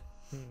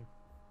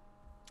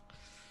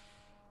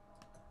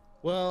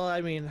 Well,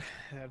 I mean,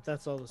 if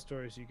that's all the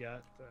stories you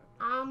got, then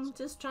I'm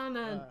just trying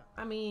to.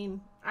 I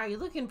mean, are you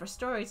looking for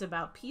stories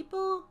about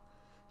people?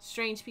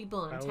 Strange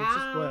people in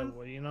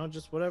town?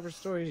 Just whatever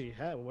stories you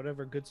had,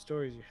 whatever good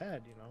stories you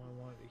had, I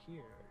wanted to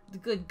hear. The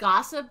good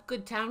gossip,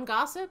 good town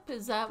gossip?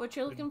 Is that what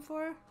you're looking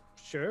for?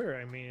 Sure.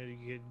 I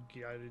mean,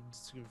 if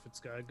it's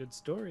got a good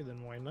story,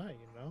 then why not,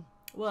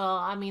 Well,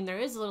 I mean, there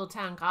is a little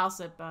town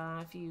gossip.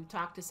 If you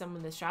talk to some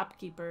of the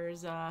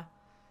shopkeepers,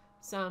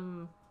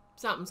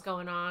 something's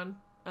going on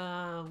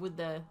with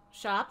the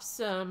shops.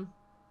 Something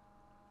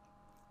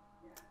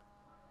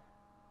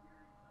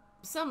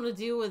to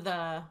do with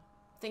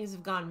things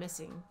have gone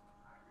missing.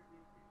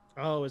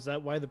 Oh, is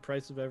that why the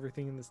price of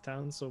everything in this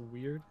town is so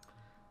weird?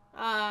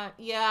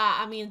 Yeah,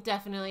 I mean, it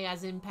definitely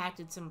has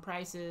impacted some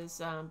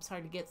prices. It's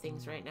hard to get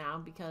things right now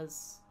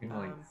because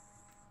like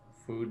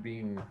food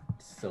being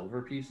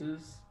silver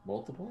pieces,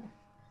 multiple.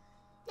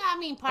 Yeah, I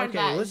mean, part of Okay,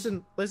 that.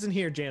 listen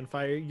here,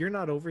 Janfire. You're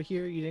not over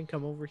here. You didn't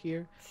come over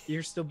here.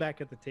 You're still back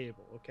at the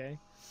table, okay?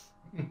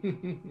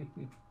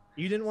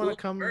 You didn't want to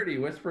come. Birdie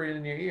whispering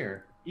in your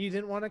ear. You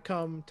didn't want to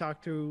come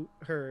talk to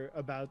her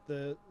about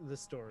the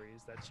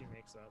stories that she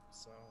makes up.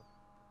 So.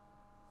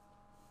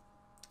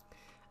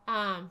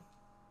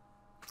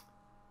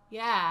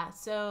 Yeah.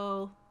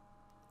 So.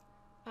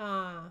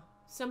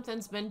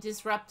 Something's been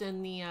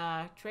disrupting the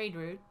trade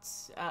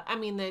routes. I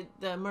mean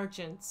the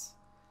merchants.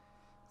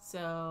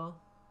 So.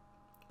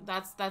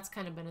 That's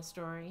kind of been a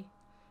story.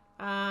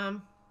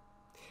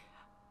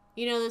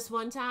 This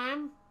one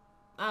time,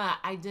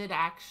 I did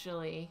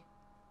actually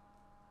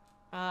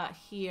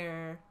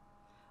hear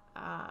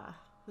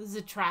this is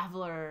a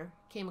traveler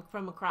came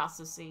from across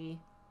the sea.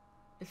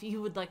 If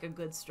you would like a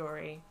good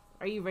story,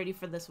 are you ready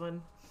for this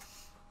one?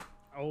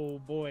 Oh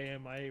boy,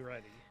 am I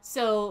ready.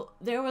 So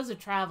there was a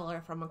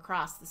traveler from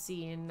across the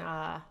sea in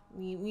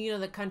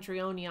the country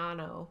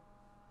Oniano,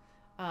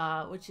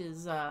 which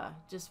is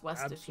just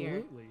west of here.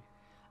 Absolutely.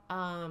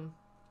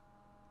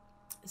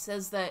 It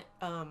says that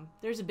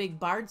there's a big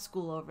bard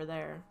school over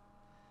there.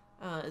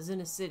 Is in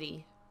a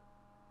city,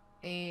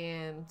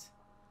 and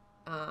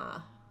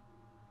I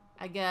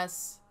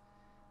guess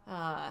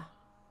I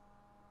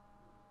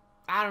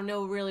don't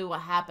know really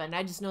what happened.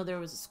 I just know there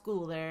was a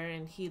school there,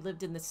 and he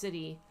lived in the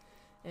city,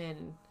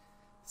 and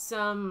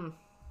some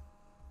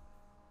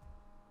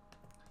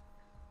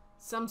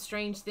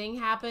strange thing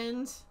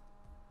happened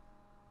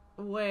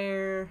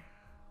where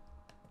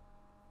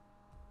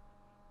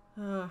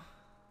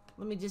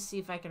Let me just see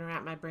if I can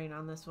wrap my brain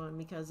on this one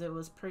because it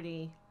was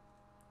pretty.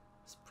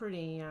 It's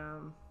pretty. It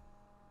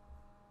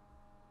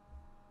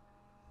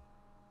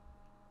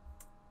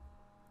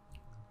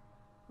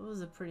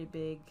was a pretty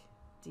big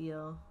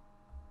deal.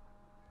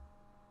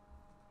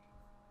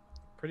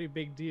 Pretty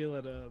big deal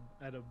at a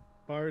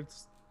Bard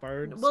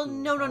Well, school,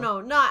 no,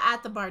 huh? not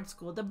at the Bard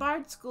School. The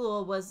Bard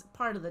School was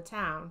part of the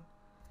town,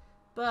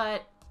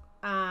 but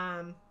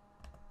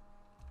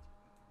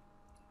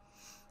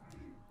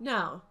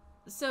no.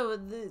 So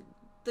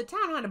the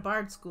town had a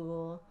Bard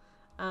School,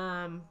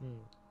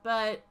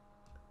 but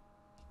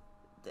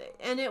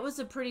and it was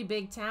a pretty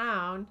big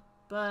town,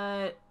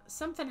 but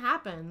something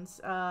happens,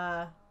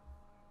 and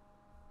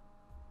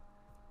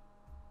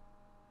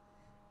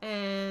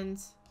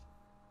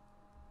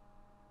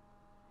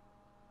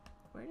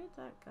where did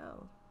that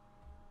go?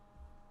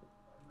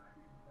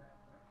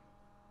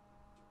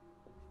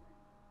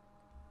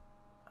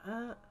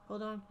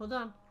 Hold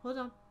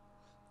on.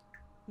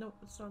 No,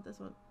 it's not this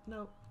one.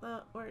 No,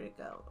 where did it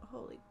go?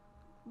 Holy,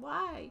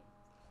 why?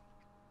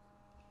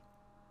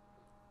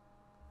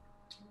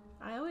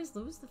 I always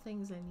lose the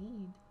things I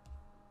need.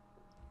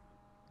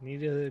 Need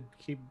to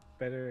keep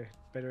better,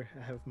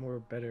 have more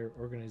better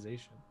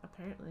organization.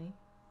 Apparently.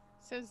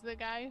 Says the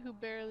guy who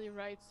barely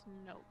writes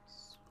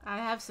notes. I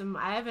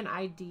have an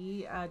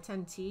ID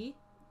 10T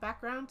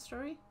background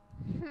story.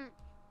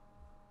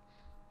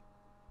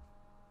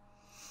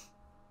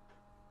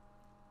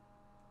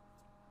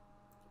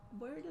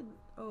 Where did...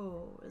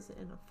 Oh, is it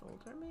in a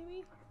folder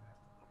maybe?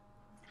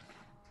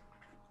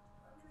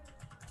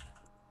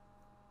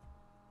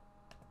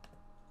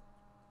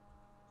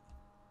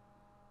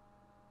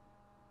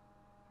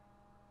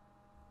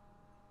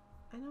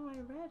 I know I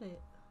read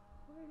it.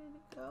 Where did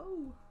it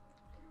go?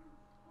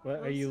 What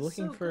Oh, are you this is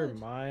looking so for? good.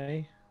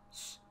 My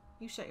Shh,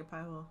 you shut your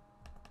pie hole.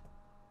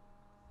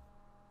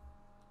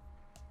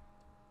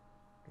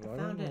 I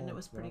found it and it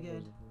was pretty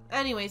good.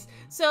 Anyways,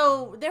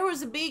 so there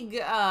was a big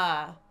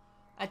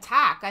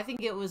attack. I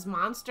think it was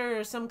monster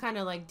or some kind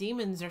of like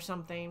demons or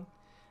something.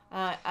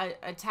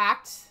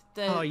 Attacked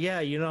the Oh yeah,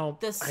 you know,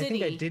 the I think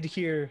I city. did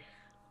hear.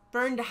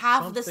 Burned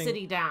half the something-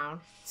 city down.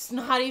 It's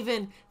not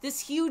even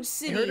this huge I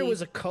city. heard it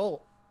was a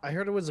cult. I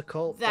heard it was a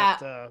cult That,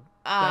 that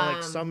like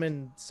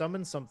um,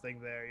 summoned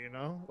something there. You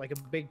know, like a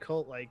big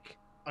cult, like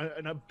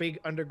a big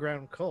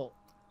underground cult.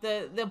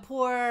 The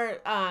poor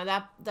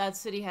that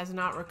city has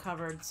not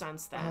recovered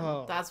since then.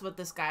 Oh. That's what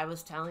this guy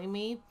was telling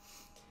me.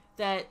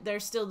 That they're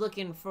still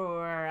looking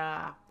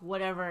for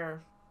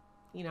whatever,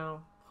 you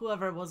know,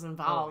 whoever was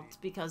involved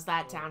because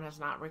that town has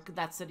not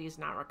that city is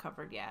not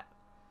recovered yet.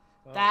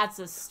 Oh, That's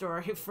a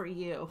story for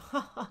you.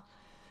 what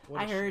a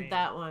I heard shame.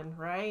 that one,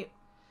 right?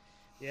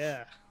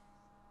 Yeah.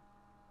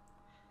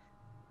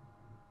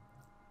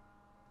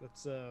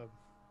 That's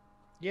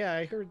yeah,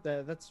 I heard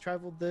that. That's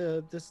traveled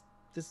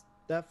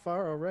that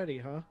far already,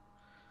 huh?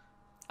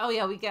 Oh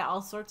yeah, we get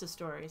all sorts of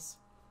stories.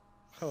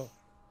 Oh,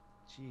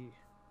 gee.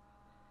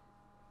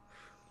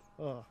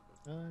 Oh,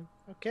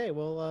 okay.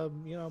 Well,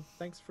 you know,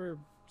 thanks for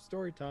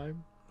story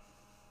time.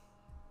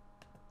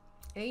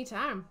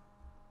 Anytime.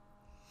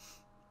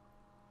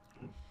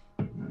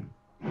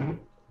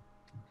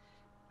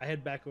 I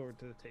head back over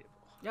to the table.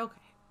 Okay.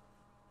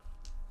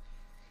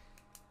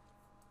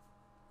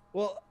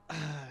 Well,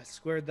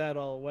 squared that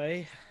all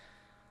away.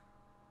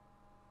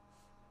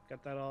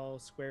 Got that all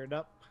squared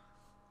up.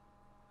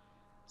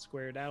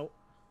 Squared out.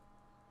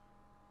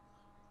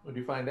 What did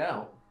you find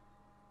out?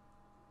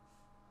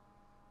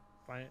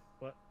 Fine.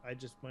 What? I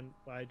just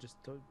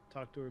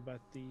talked to her about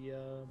the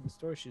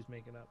story she's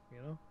making up, you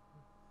know?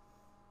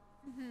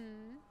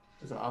 Mm-hmm.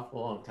 It's an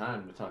awful long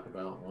time to talk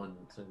about one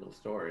single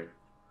story.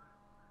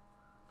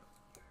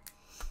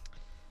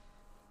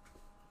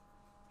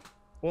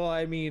 Well,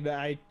 I mean,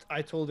 I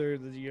told her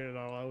that, you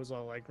know, I was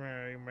all like,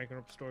 you're making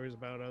up stories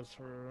about us,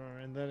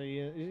 and then,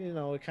 you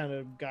know, it kind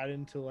of got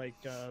into like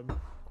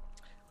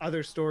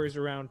other stories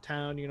around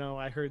town. You know,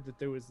 I heard that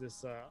there was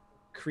this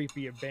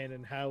creepy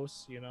abandoned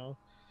house, you know.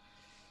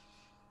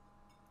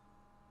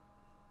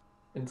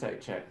 Insight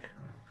check.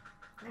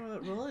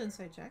 Roll an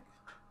insight check.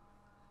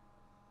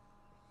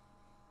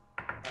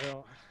 I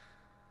don't.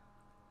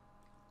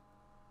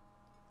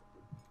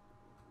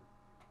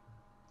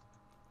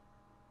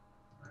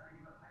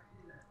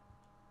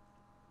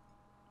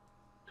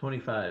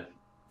 $25.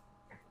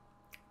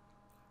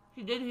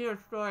 She did hear a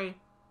story.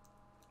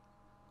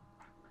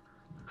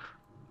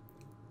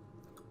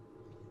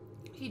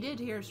 He did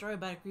hear a story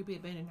about a creepy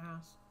abandoned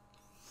house.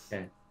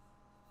 Okay.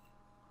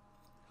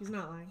 He's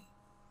not lying.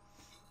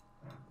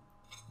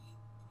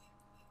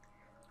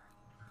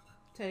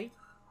 Teddy?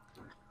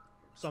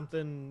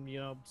 Something, you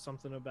know,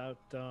 something about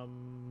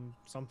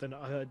something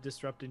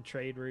disrupting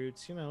trade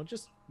routes, you know,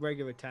 just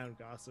regular town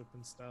gossip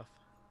and stuff.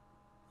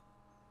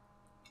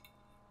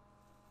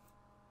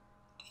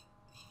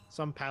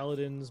 Some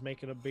paladins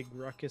making a big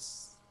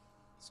ruckus.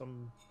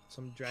 Some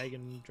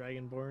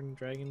dragonborn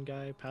dragon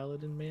guy,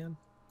 paladin man.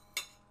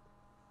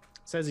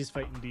 Says he's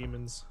fighting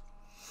demons.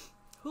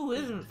 Who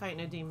isn't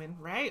fighting a demon,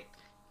 right?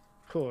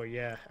 Cool,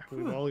 yeah.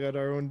 We've all got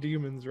our own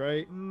demons,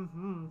 right?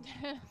 Mm-hmm.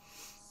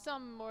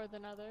 Some more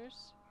than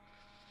others.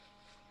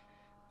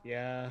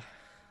 Yeah.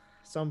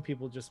 Some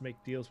people just make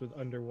deals with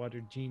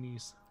underwater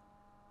genies.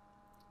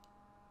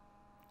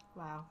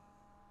 Wow.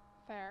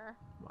 Fair.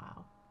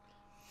 Wow.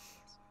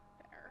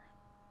 Fair.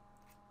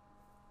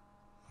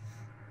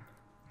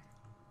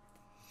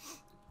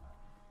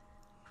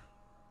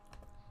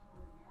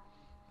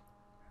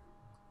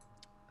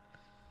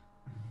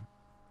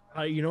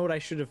 You know what I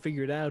should have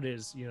figured out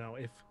is,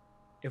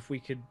 if we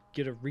could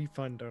get a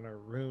refund on our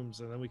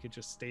rooms, and then we could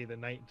just stay the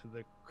night into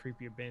the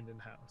creepy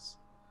abandoned house.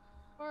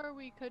 Or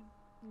we could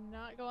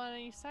not go on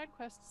any side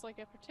quests like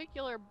a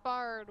particular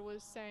bard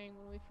was saying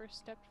when we first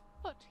stepped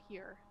foot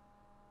here.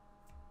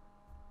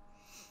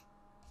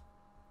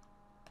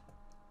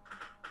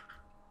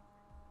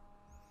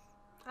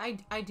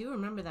 I do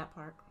remember that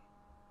part.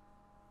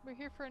 We're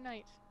here for a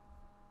night.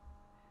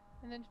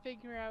 And then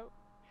figure out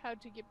how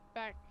to get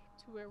back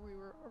to where we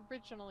were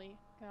originally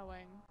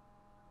going.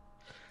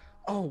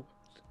 Oh,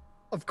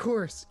 of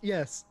course,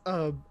 yes.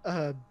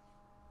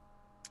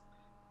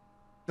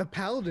 The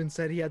paladin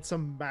said he had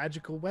some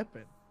magical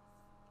weapon,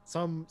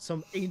 some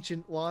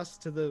ancient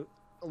lost to the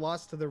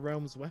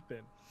realm's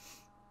weapon.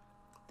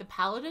 The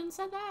paladin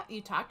said that?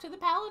 You talked to the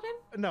paladin?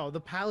 No,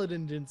 the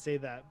paladin didn't say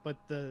that, but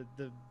the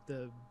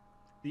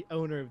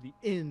owner of the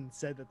inn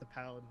said that the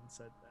paladin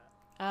said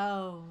that,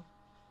 Oh.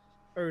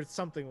 or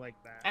something like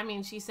that. I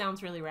mean, she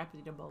sounds really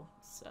reputable,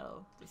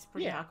 so it's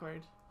pretty Yeah.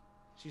 awkward.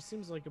 She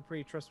seems like a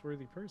pretty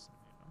trustworthy person,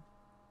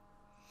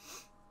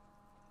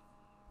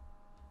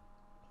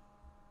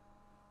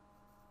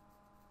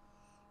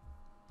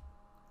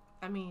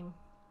 I mean,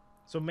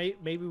 So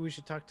maybe we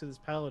should talk to this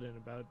paladin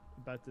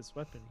about this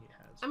weapon he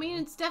has. I mean,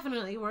 it's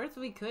definitely worth.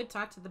 We could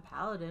talk to the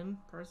paladin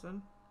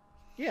person.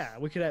 Yeah,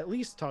 we could at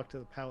least talk to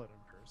the paladin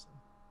person.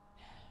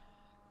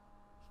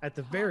 At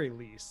the very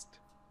least.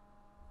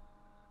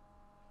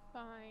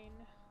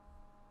 Fine.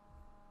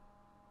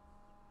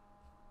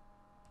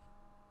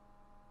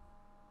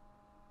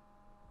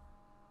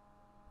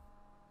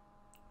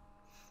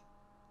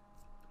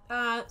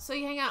 So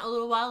you hang out a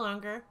little while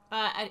longer.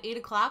 At 8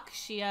 o'clock,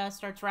 she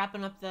starts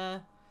wrapping up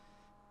the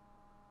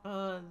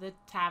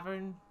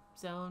tavern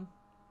zone.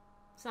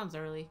 Sounds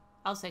early.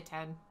 I'll say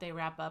 10. They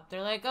wrap up.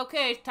 They're like,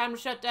 okay, time to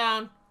shut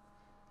down.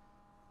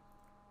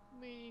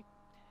 We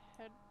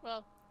head.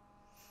 Well,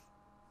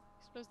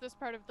 I suppose this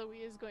part of the we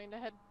is going to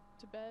head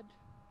to bed.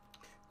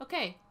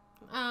 Okay.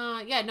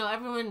 Yeah, no,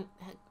 everyone,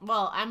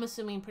 well, I'm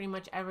assuming pretty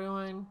much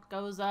everyone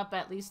goes up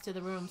at least to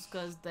the rooms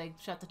because they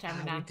shut the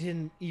tavern We down.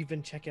 didn't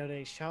even check out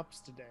any shops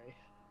today.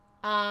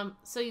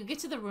 So you get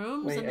to the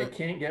rooms Wait, and I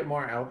can't get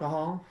more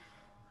alcohol?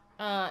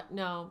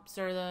 no,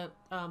 sir,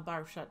 the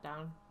bar shut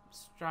down.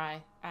 It's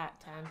dry at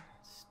 10.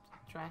 It's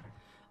dry.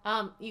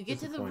 You get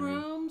to the Disappointing.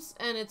 rooms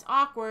and it's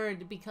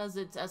awkward because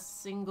it's a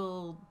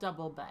single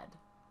double bed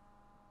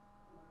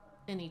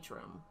in each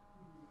room.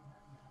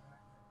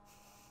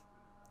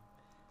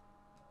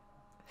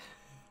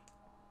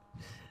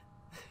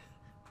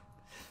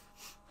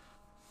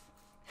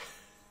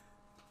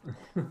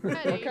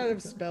 What Teddy, kind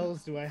of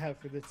spells do I have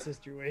for this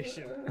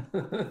situation?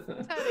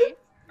 Teddy.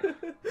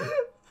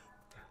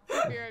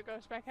 Vera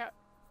goes back out.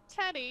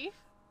 Teddy,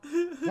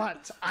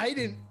 What? I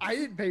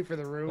didn't pay for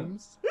the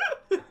rooms.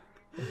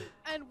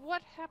 and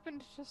what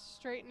happened to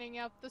straightening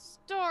out the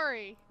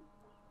story?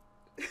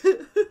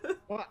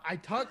 Well, I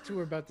talked to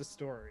her about the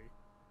story.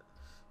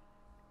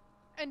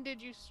 And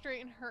did you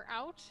straighten her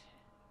out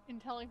in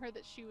telling her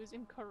that she was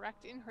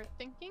incorrect in her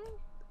thinking?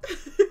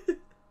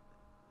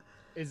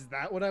 Is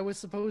that what I was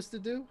supposed to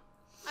do?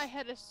 I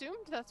had assumed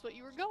that's what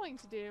you were going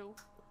to do.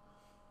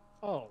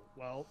 Oh,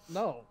 well,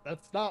 no,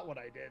 that's not what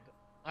I did.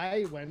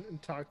 I went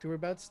and talked to her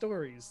about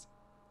stories.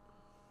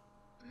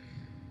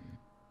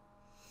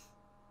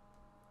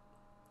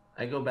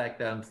 I go back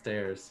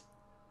downstairs.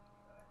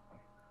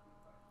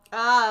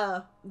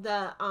 It's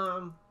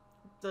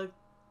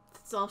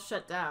all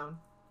shut down.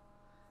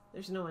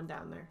 There's no one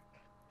down there.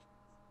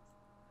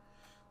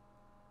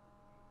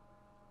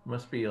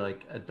 Must be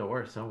like a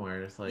door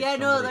somewhere. It's like Yeah,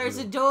 no, somebody there's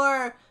who- a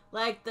door,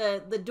 like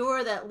the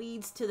door that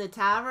leads to the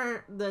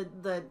tavern,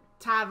 the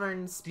tavern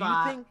Do you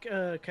spot. think,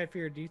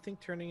 Kyphir, do you think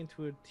turning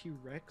into a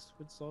T-Rex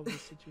would solve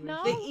this situation?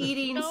 No. The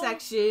eating No.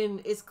 section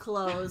is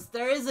closed.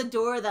 There is a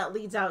door that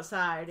leads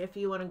outside if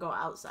you want to go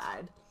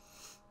outside.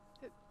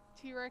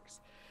 T-Rex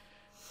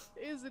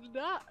is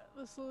not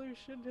the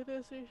solution to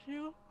this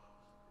issue.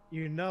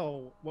 You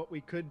know, what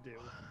we could do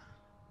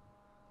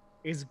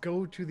is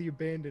go to the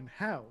abandoned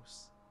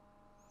house.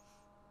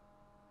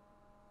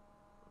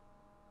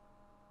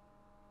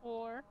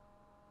 Or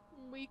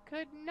we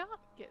could not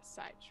get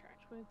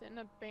sidetracked with an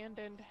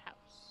abandoned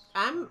house.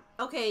 I'm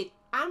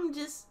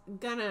just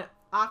gonna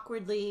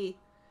awkwardly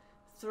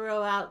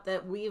throw out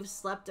that we've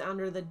slept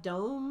under the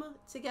dome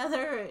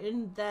together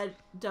and that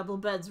double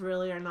beds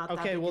really are not that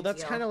Okay, big well, a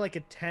that's deal. kind of like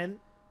a tent,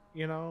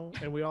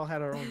 and we all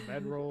had our own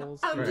bedrolls.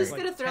 I'm It was just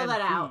like gonna throw 10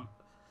 that out. feet.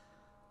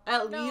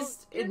 At No,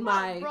 least you're in not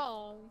my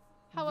wrong.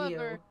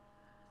 However,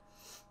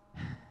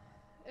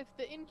 if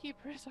the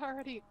innkeeper is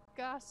already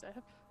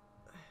gossip.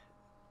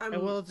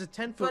 Well, it's a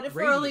 10-foot but if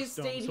we're only radius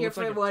dome, staying so here it's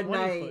for like a one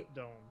 20-foot night.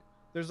 dome.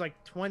 There's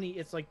like 20.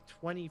 It's like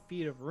 20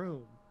 feet of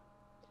room.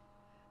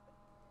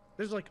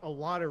 There's like a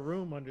lot of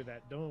room under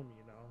that dome,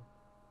 you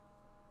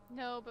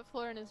know. No, but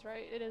Florin is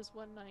right. It is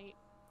one night.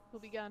 We'll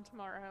be gone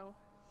tomorrow.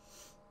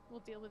 We'll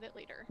deal with it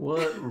later. Will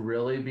it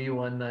really be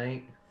one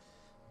night?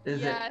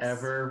 Is Yes. it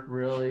ever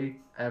really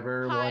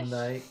ever Hush. one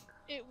night?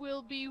 It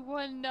will be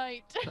one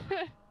night.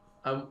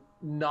 I'm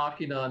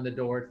knocking on the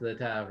door to the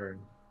tavern.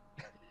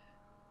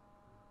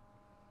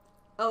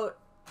 Oh,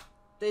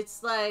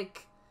 it's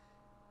like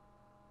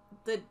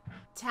the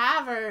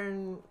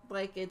tavern.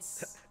 Like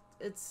it's.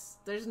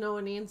 There's no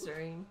one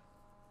answering.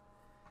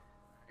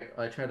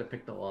 I try to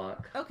pick the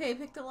lock. Okay,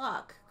 pick the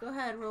lock. Go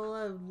ahead, roll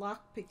a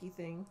lock picky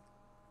thing.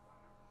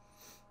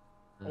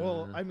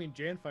 Well, I mean,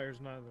 Janfire's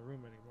not in the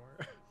room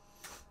anymore.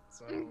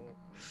 So.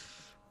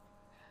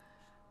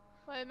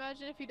 Well, I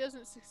imagine if he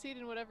doesn't succeed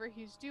in whatever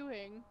he's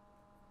doing,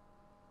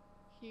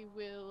 he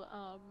will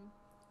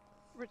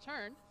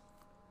return.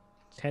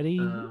 Teddy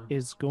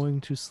is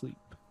going to sleep.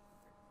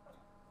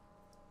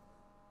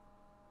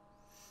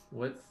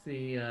 What's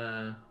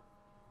the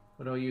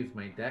what do I use?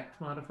 My dex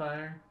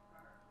modifier?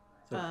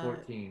 So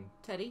 14.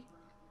 Teddy,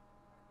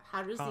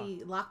 how does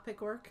the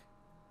lockpick work?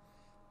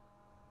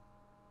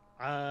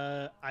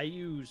 I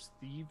use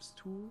thieves'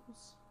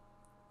 tools.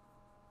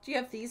 Do you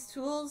have these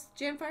tools,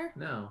 Janfire?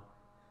 No.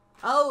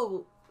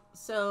 Oh,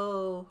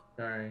 so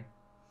Sorry.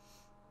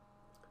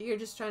 you're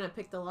just trying to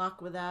pick the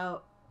lock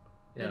without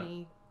Yeah.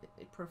 any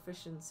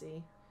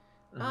proficiency.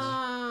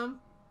 Uh-huh.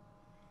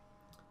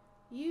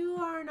 You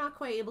are not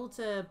quite able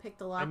to pick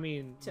the lock. I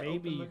mean, to maybe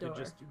open the you could door.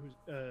 just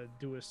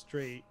do a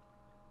straight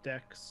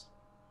dex.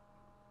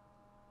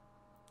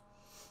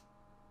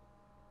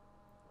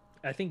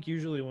 I think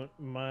usually when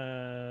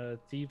my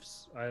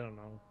thieves, I don't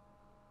know,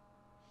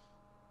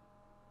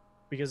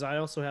 because I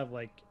also have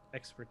like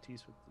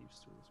expertise with thieves'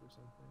 tools or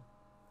something.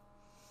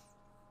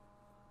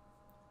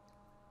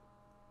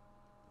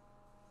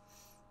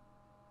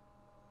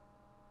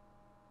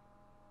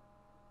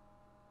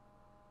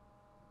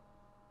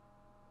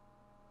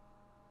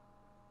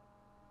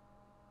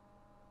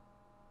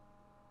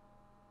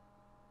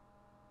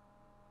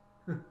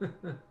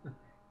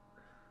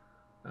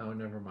 Oh,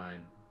 never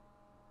mind.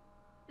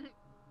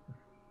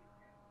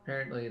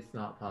 Apparently, it's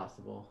not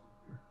possible.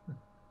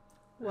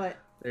 What?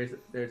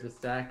 There's a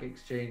stack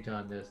exchange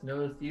on this.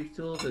 No thieves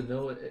tools and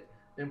no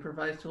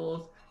improvised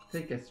tools.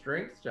 Take a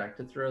strength check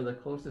to throw the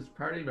closest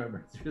party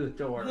member through the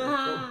door or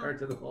go hard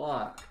to the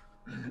lock.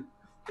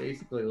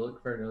 Basically,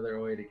 look for another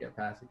way to get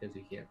past it because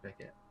you can't pick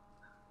it.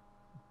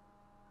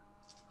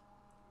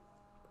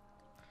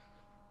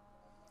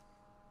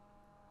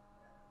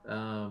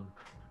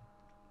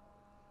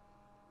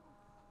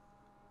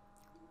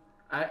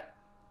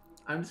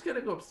 I'm just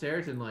gonna go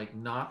upstairs and like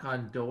knock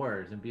on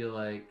doors and be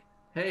like,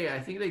 "Hey, I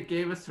think they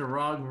gave us the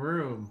wrong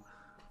room."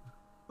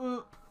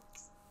 So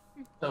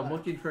I'm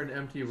looking for an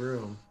empty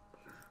room.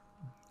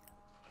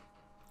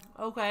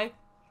 Okay.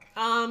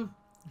 Oh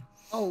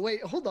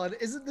wait, hold on.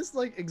 Isn't this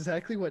like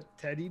exactly what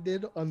Teddy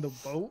did on the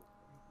boat?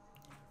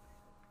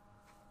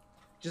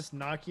 Just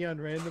knocking on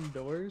random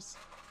doors?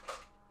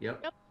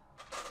 Yep.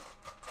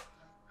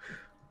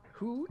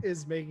 Who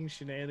is making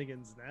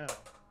shenanigans now?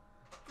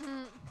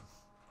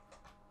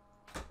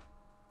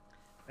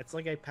 It's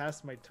like I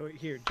passed my toy.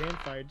 Here,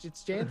 Janfire.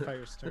 It's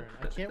Janfire's turn.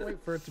 I can't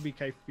wait for it to be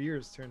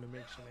Kyphere's turn to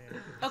make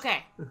shenanigans.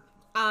 Okay.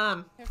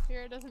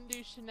 Kyphere doesn't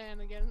do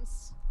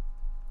shenanigans.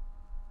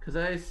 Because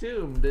I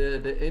assume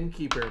the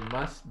innkeeper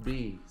must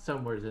be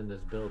somewhere in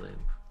this building.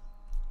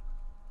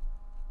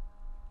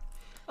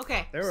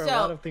 Okay. There are so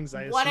a lot of things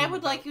I what I assume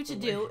would like about you to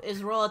the do way-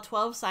 is roll a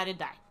 12-sided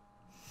die.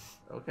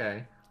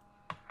 Okay.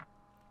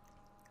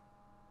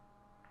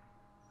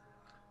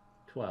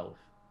 12.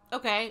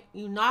 Okay.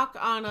 You knock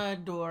on a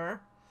door,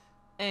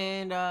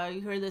 and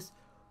you hear this.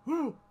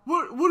 What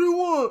do you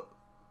want?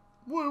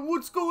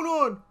 What's going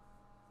on?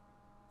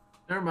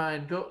 Never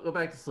mind. Go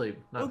back to sleep.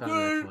 Knock on the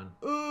next one.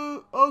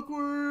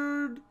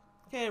 Awkward.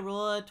 Okay,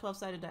 roll a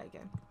 12-sided die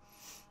again.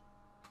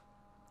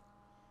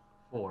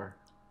 4.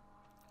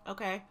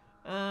 Okay.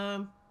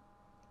 Hello,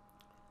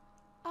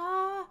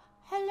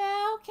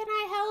 can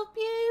I help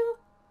you?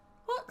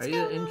 What's Are you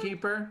going the on?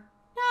 innkeeper?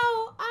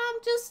 No, I'm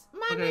just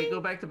minding. Okay, go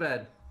back to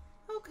bed.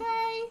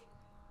 Okay.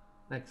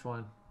 Next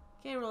one.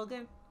 Okay, roll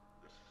again.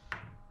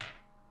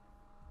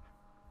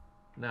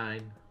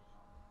 9.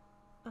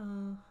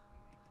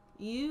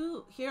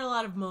 You hear a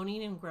lot of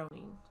moaning and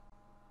groaning.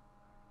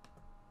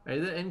 Are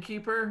you the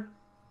innkeeper?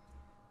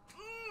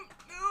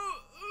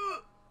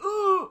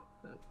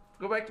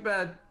 Go back to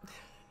bed.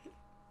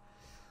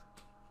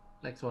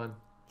 Next one.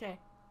 Okay.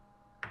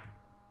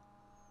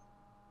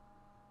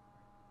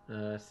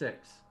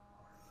 6.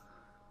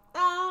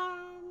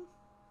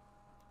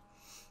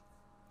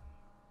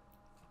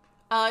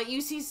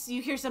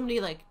 You hear somebody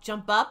like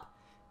jump up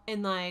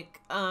and like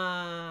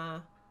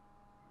kind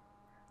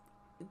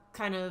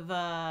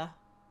of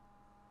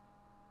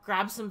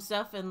grab some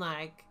stuff and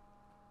like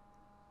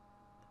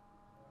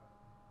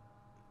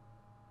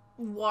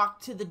walk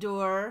to the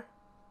door,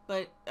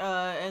 but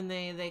and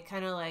they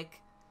kind of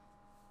like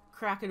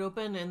crack it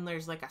open, and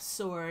there's like a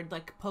sword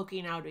like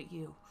poking out at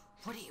you.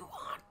 What do you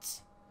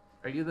want?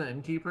 Are you the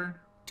innkeeper?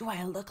 Do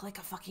I look like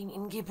a fucking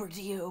innkeeper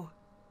to you?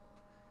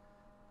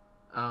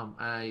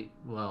 I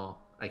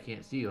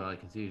can't see you. All I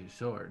can see is your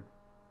sword.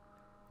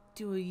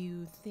 Do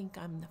you think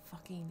I'm the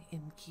fucking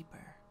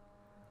innkeeper?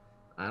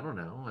 I don't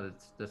know.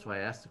 That's why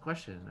I asked the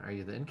question. Are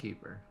you the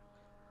innkeeper?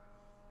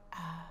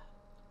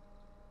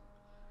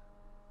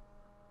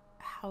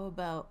 How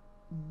about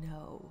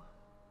no?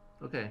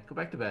 Okay, go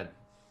back to bed.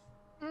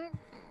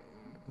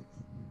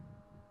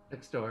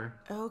 Next door.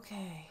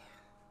 Okay.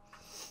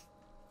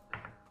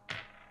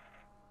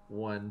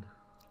 1.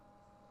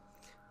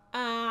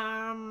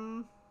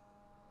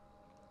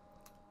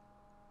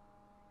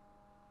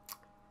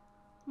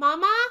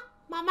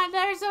 Mama,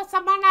 there's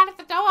someone out at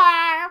the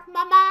door.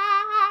 Mama.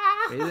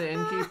 Are you the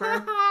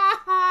innkeeper?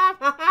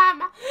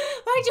 Mama,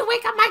 why'd you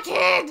wake up my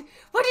kid?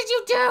 What did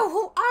you do?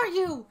 Who are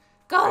you?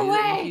 Go Are you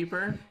away. the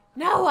innkeeper?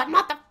 No, I'm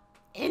not the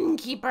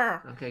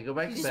innkeeper. Okay, go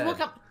back You to just bed. woke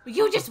up.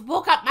 You just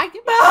woke up my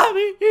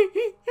mommy.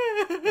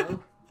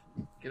 Well,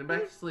 get him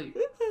back to sleep.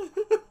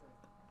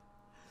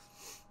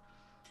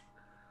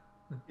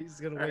 He's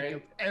gonna All wake right.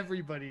 up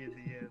everybody in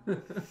the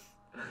end.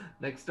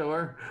 Next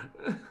door.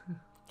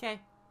 Okay.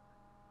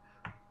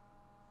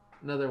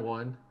 Another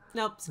 1.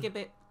 Nope. Skip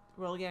it.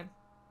 Roll again.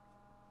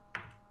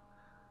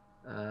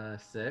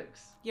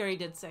 6. You already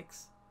did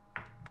 6.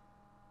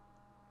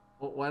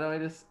 Well, why don't I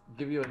just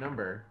give you a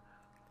number?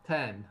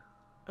 10.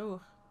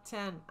 Oh,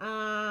 10.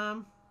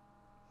 I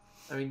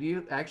mean, do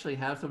you actually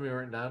have something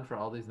written down for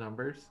all these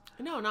numbers?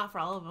 No, not for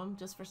all of them.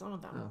 Just for some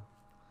of them.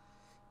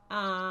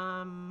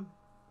 Oh.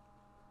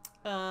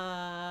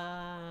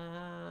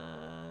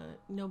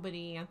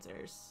 Nobody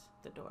answers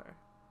the door.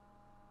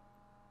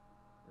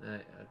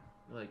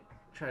 I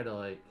try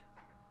to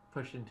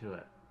push into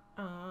it.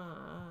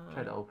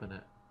 Try to open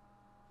it.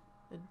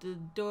 The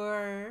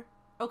door.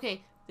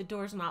 Okay, the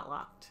door's not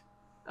locked.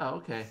 Oh,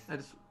 okay. I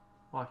just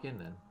walk in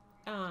then.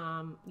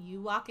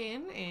 You walk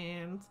in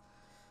and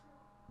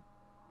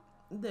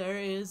there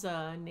is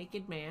a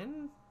naked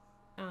man.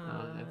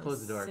 And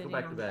close the door. Go sitting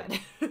back to on bed.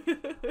 the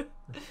bed.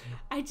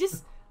 I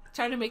just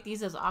try to make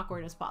these as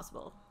awkward as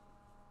possible.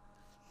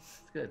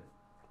 It's good.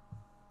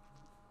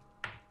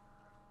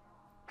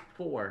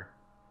 4.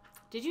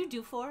 Did you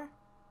do 4?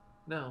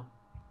 No.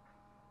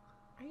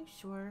 Are you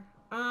sure?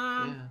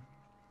 Yeah.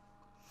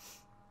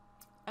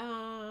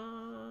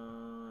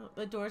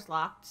 The door's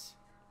locked.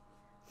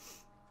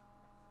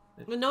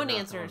 Knock No one on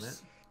answers.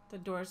 it. The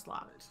door's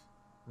locked.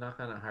 Knock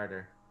on it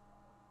harder.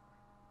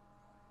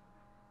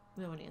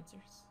 No one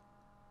answers.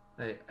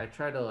 I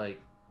try to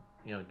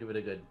give it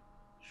a good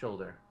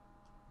shoulder.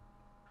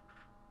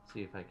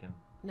 See if I can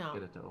No.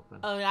 get it to open.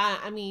 Oh,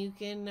 I mean, you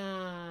can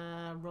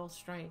roll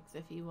strength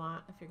if you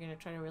want. If you're gonna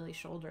try to really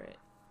shoulder it.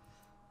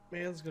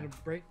 Man's gonna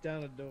break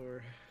down a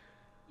door.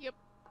 Yep.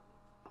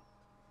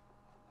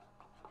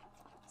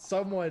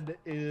 Someone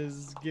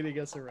is getting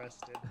us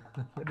arrested,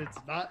 and it's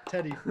not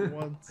Teddy for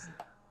once.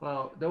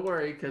 Well, don't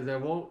worry, because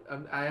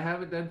I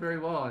haven't done very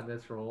well on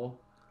this roll.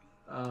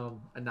 A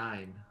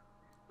 9.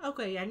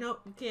 Okay, yeah, no,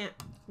 you can't.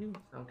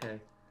 Okay.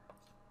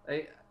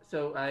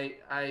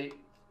 I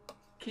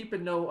keep a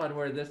note on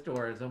where this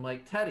door is. I'm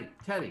like, Teddy,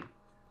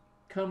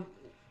 come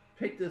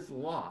pick this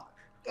lock.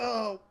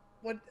 Oh,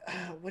 what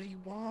do you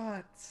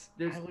want?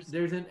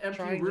 There's an empty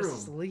trying room. to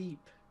sleep.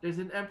 There's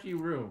an empty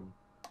room.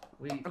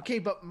 Okay,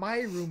 but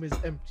my room is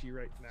empty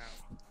right now.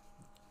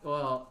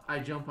 Well, I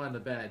jump on the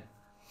bed.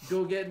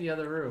 Go get in the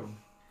other room.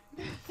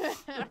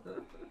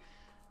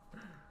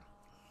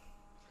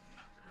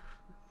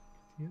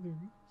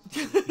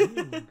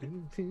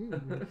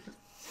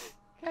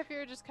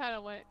 Kefir just kind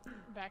of went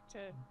back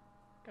to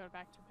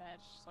bed.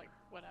 Just like,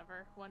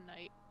 whatever. One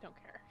night. Don't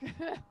care.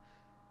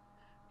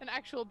 An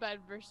actual bed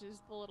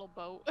versus the little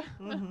boat.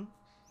 Mm-hmm.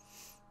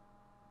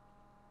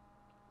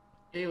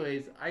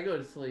 Anyways, I go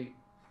to sleep.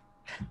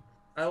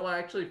 Well,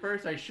 actually,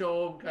 first I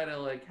show him, kind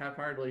of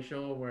half-heartedly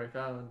show him where I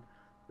found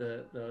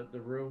the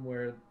room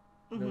where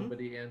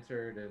nobody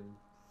answered and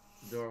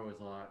the door was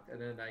locked.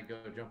 And then I go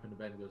jump into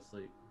bed and go to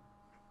sleep.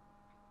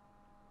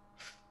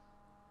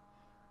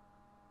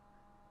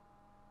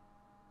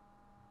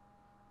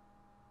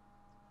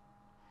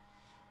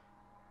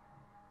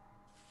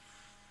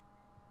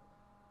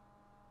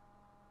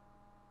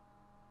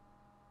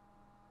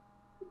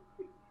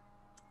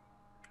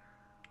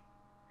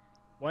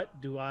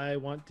 What do I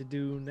want to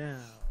do now?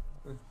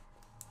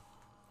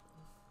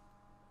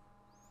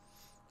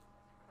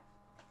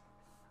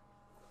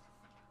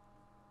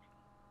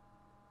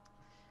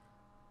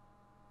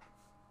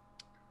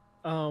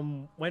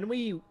 When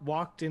we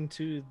walked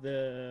into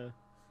the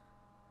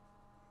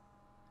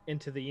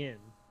inn,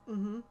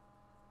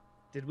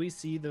 did we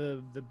see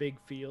the big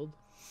field?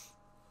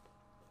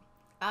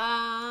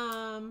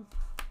 Yeah,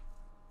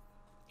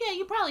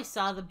 you probably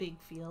saw the big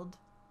field.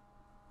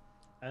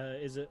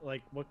 Is it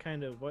like what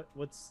kind of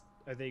what's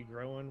are they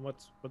growing?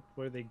 What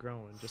are they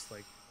growing? Just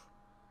like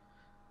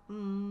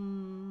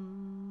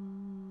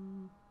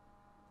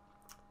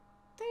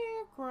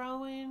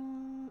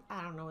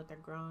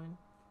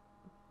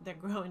they're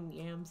growing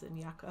yams and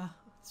yucca,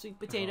 sweet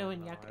potato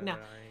and yucca. No,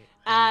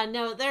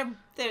 no, they're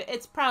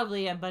it's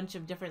probably a bunch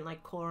of different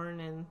like corn,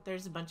 and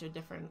there's a bunch of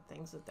different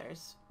things that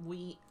there's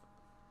wheat,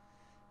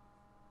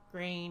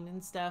 grain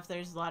and stuff.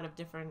 There's a lot of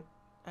different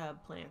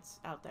plants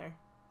out there.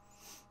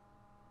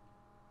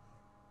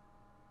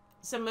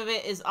 Some of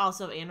it is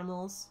also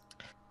animals.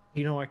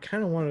 You know, I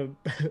kind of want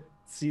to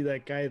see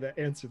that guy that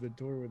answered the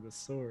door with a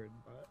sword,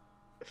 but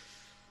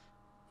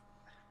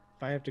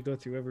if I have to go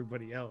through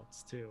everybody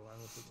else too, I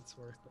don't think it's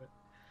worth it.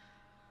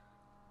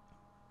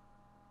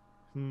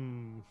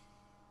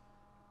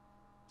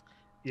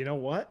 You know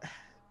what?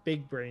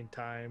 Big brain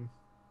time.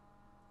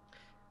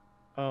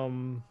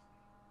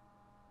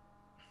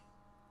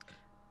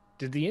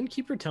 Did the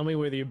innkeeper tell me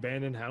where the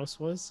abandoned house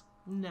was?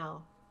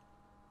 No.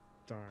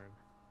 Darn.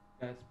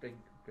 That's big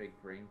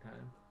brain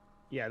time.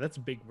 Yeah, that's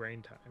big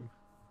brain time.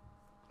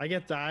 I'd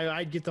get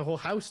the whole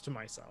house to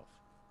myself.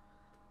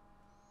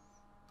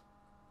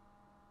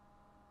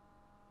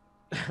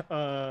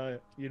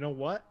 You know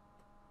what?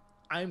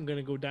 I'm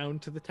gonna go down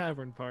to the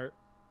tavern part.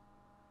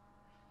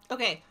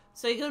 Okay,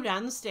 so you go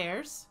down the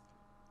stairs,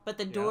 but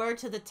the door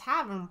to the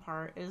tavern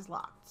part is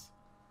locked.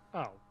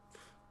 Oh.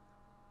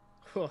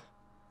 Huh.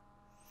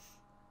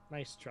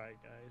 Nice try,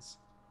 guys.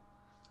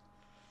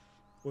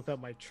 Whip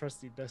out my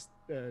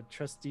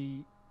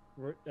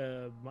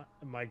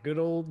my good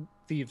old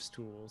thieves'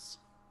 tools.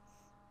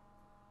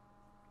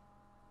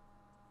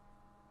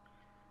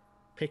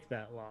 Pick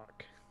that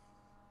lock.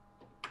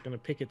 Gonna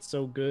pick it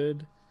so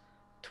good.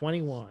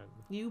 21.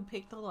 You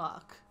pick the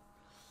lock.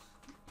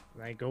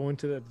 And I go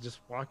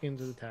just walk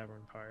into the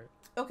tavern part.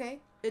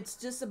 Okay, it's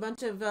just a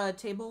bunch of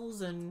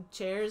tables and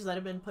chairs that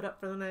have been put up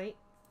for the night.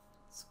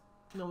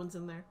 No one's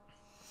in there.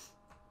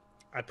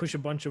 I push a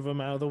bunch of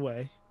them out of the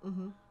way.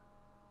 Mm-hmm.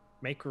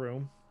 Make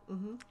room.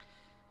 Mm-hmm.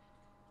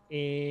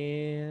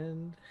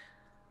 And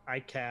I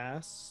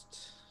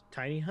cast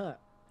Tiny Hut.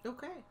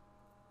 Okay.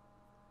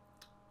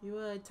 You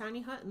a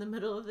tiny hut in the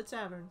middle of the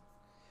tavern.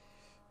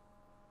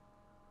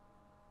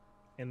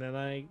 And then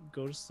I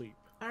go to sleep.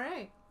 All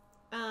right.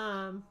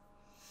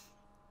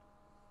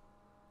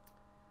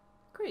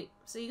 Great.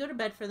 So you go to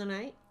bed for the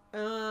night.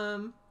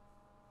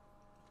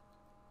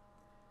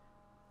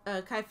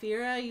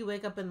 Kyphira, you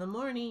wake up in the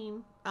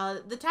morning.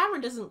 The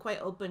tavern doesn't quite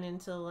open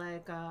until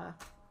like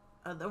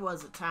there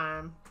was a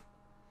time.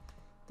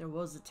 There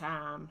was a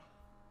time.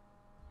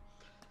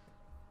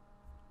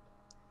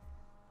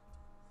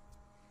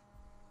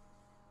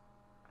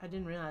 I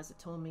didn't realize it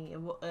told me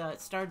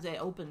it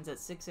opens at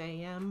 6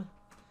 a.m.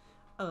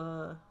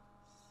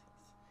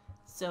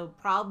 So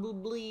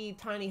probably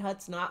Tiny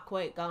Hut's not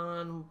quite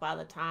gone by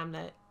the time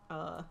that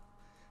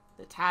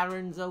the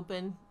tavern's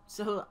open.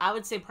 So I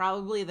would say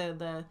probably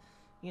the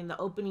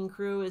opening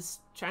crew is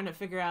trying to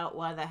figure out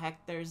why the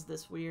heck there's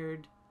this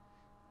weird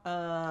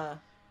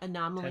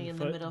anomaly in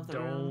the middle of the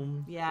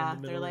room. Yeah,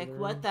 they're like,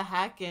 what the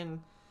heck?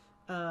 And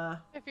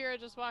Kyphira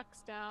just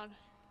walks down.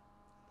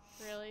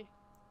 Really?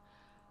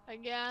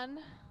 Again?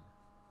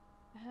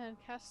 And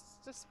casts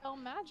Dispel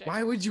Magic.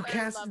 Why would you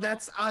cast?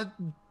 That's a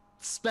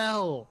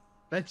spell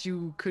that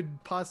you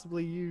could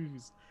possibly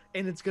use,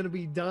 and it's gonna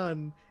be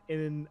done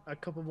in a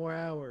couple more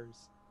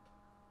hours.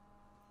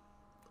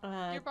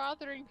 You're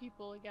bothering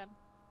people again.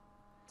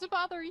 To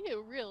bother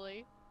you,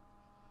 really.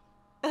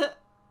 The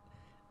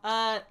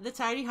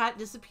tiny hut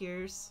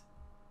disappears.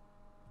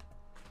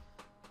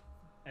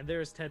 And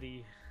there's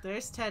Teddy.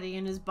 There's Teddy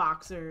in his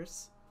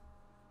boxers.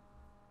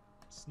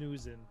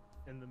 Snoozing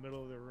in the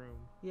middle of the room.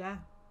 Yeah.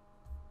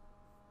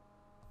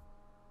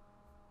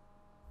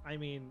 I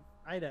mean,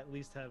 I'd at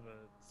least have a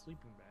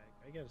sleeping bag.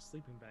 I got a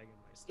sleeping bag in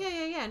my stuff.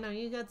 Yeah. No,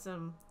 you got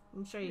some.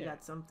 I'm sure you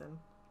got something.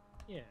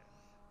 Yeah.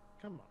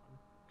 Come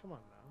on now.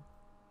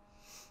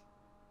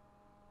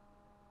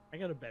 I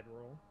got a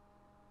bedroll.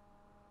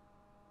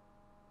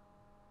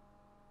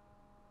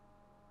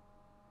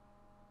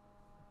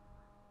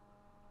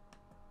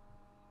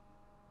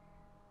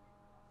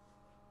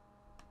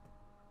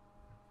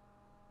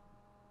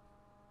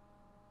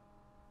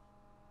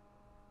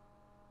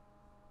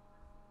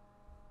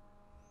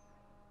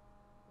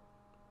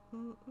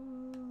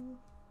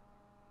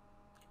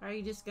 Are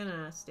you just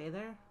gonna stay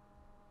there?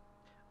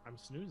 I'm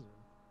snoozing.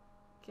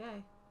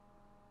 Okay.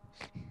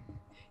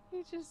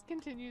 He just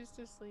continues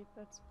to sleep.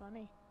 That's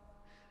funny.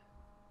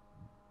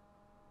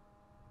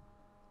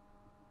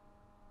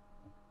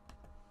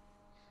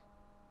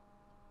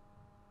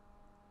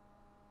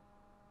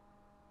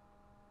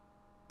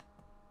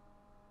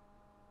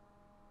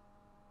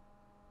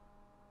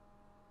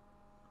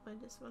 I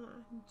just wanna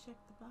check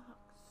the box.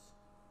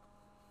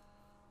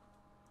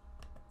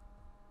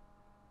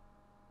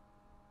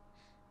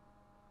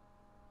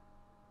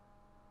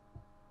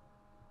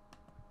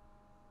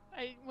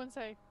 Once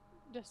I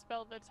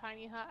dispel the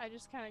tiny hut, I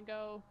just kind of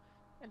go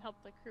and help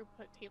the crew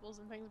put tables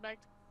and things back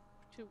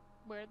to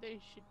where they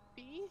should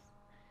be.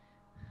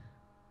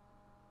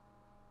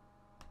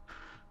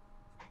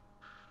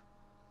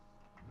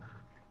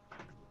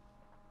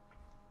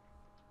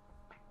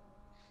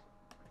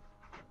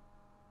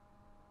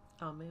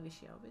 Oh, maybe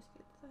she always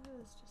gets that.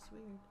 It's just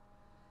weird.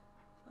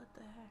 What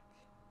the heck?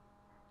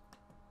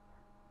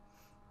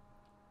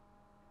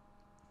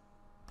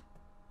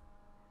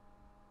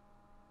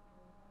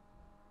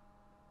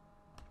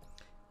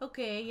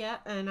 Okay, yeah,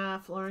 and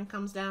Florin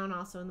comes down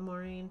also in the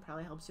morning,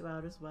 probably helps you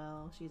out as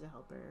well. She's a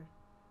helper.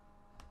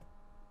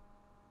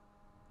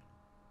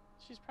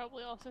 She's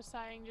probably also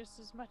sighing just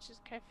as much as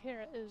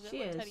Kyphera is at She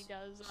what is. Teddy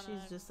does on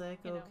She's a just like,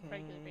 you know, okay.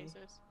 regular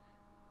basis.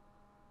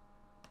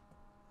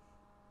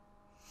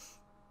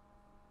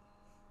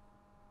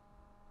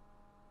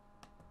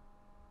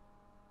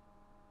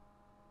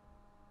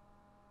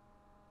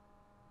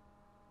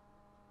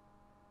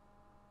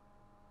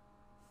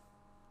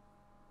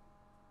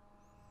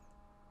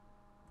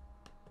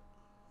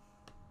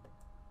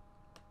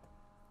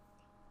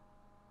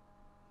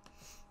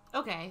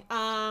 Okay,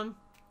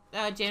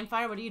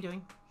 Janfire, what are you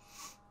doing?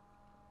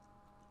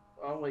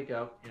 I'll wake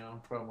up,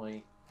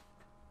 probably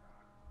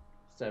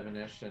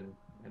 7-ish and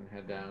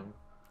head down,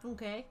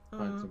 Okay,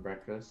 find some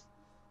breakfast.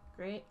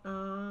 great,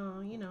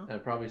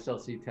 I'd probably still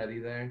see Teddy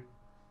there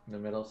in the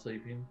middle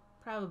sleeping.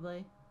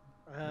 probably.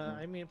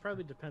 I mean, it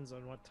probably depends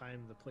on what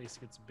time the place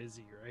gets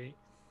busy, right?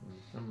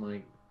 I'm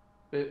like,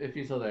 if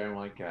he's still there, I'm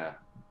like,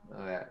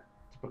 that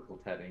typical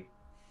Teddy.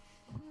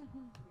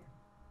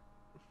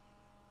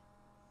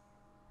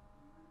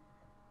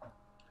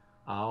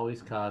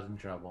 Always causing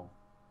trouble.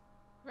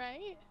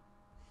 Right?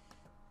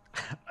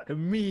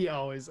 Me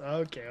always.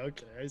 Okay,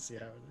 I see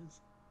how it is.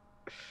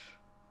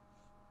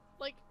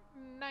 Like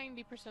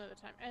 90% of the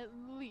time, at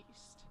least.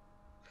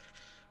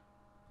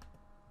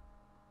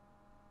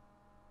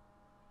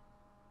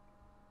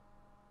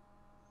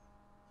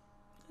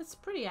 It's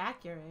pretty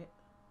accurate.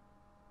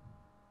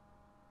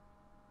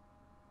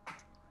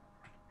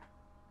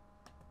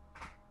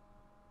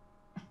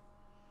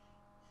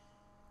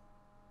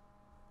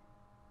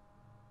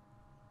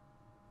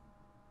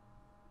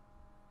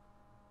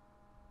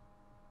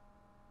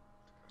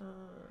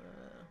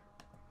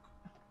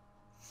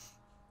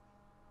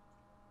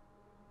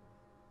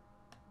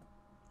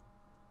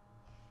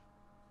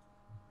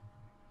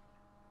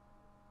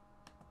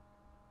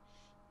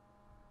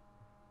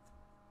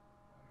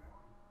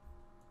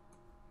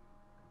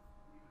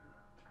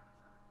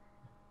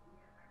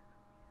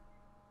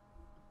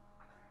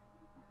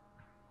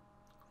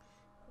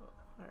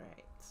 All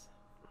right.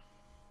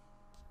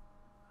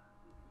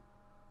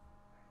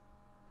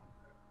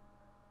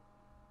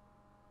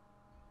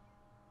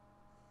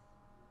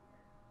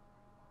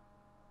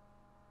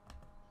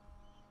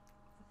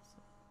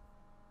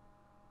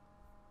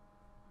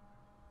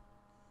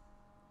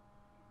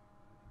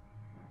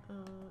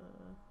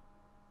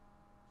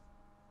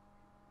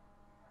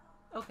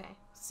 Okay,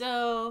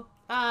 so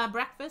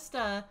breakfast.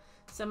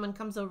 Someone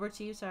comes over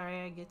to you.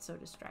 Sorry, I get so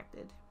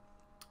distracted.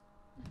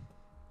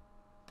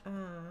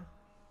 Nah.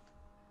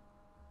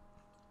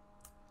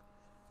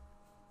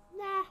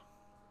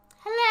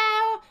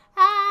 Hello.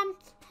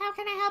 How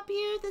can I help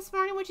you this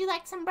morning? Would you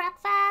like some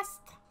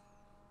breakfast?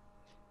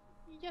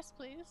 Yes,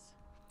 please.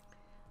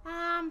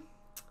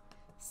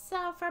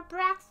 So for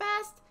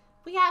breakfast,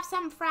 we have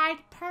some fried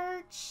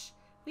perch.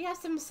 We have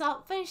some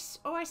saltfish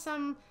or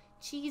some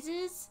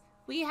cheeses.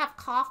 We have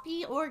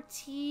coffee or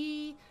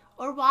tea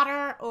or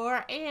water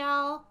or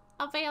ale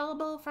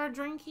available for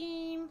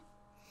drinking.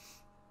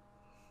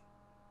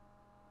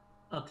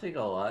 I'll take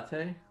a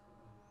latte.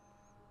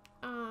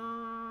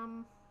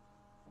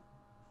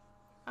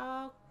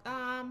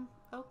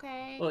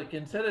 Okay. Look,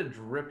 instead of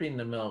dripping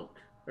the milk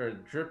or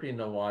dripping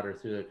the water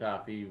through the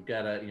coffee, you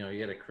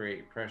gotta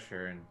create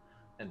pressure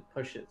and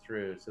push it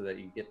through so that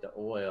you get the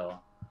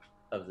oil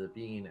of the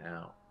bean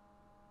out.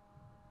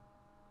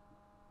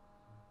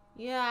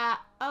 Yeah.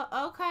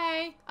 Oh,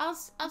 okay. I'll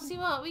see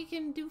what we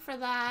can do for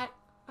that.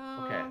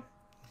 Okay.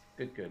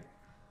 Good.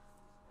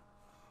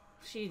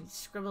 She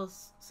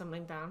scribbles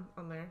something down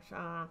on there.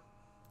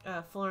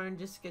 Florin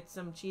just gets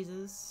some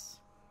cheeses.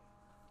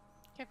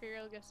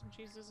 Kyphera will get some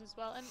cheeses as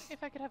well, and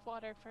if I could have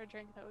water for a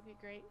drink, that would be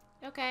great.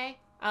 Okay.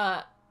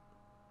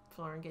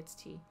 Florin gets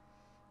tea.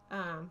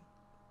 And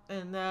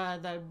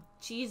the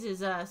cheese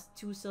is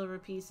 2 silver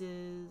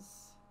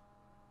pieces.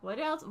 What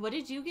else? What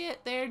did you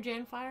get there,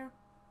 Janfire?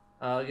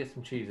 I'll get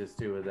some cheeses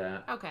too with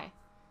that. Okay.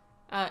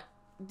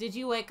 Did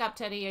you wake up,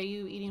 Teddy? Are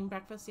you eating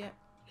breakfast yet?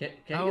 Can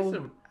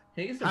you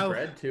get some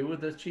bread too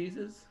with those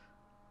cheeses?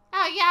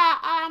 Oh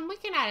yeah. We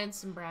can add in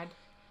some bread.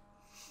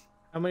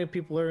 How many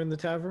people are in the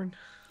tavern?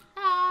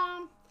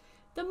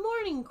 The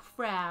morning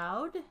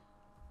crowd.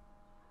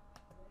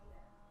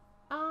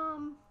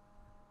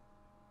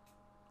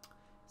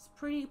 It's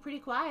pretty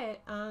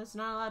quiet. There's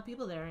not a lot of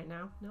people there right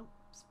now. Nope,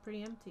 it's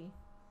pretty empty.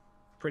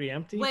 Pretty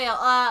empty?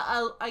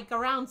 Well, like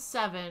around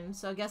 7,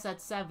 so I guess at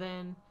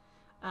 7,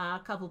 a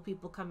couple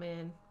people come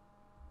in.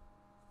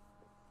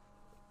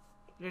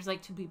 There's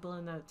like 2 people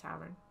in the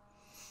tavern.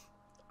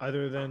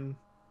 Other than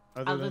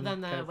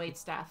the wait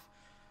staff.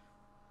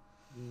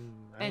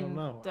 I don't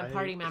know. The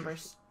party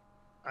members.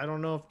 I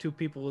don't know if 2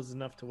 people is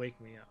enough to wake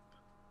me up.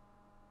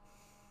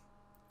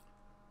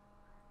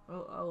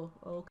 Oh,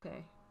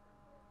 okay.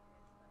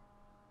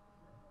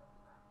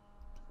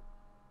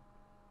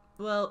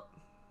 Well,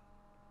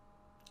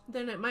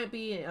 Then it might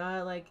be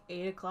like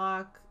 8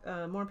 o'clock.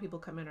 More people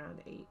come in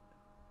around 8.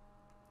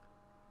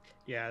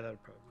 Yeah, that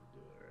would probably do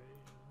it, right?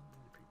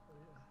 More people,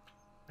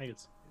 yeah. I could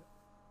see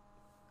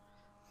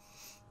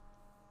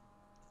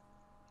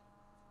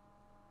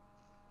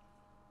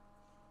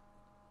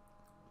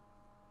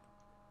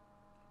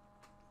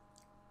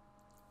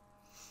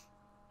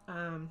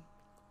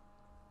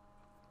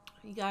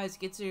You guys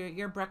get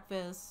your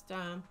breakfast.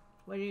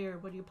 What are your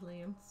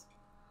plans?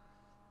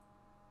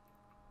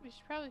 We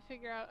should probably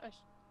figure out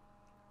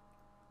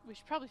we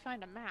should probably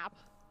find a map.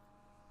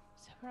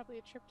 So probably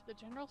a trip to the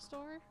general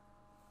store.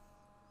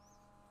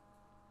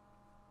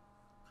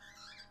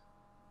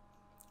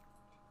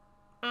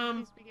 In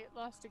case we get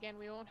lost again,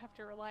 we won't have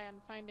to rely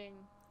on finding,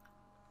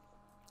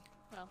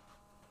 well,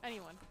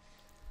 anyone.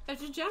 At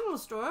the general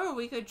store,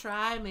 we could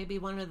try maybe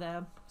one of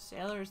the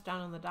sailors down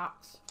on the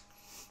docks.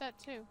 That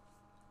too.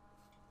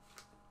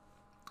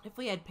 If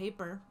we had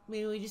paper,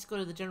 maybe we just go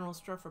to the general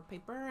store for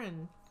paper,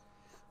 and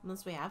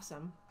unless we have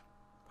some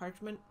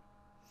parchment.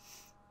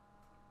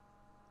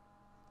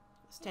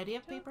 Steady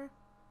of paper?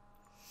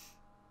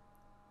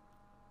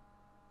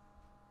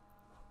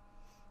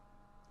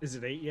 Is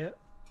it 8 yet?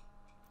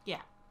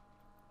 Yeah.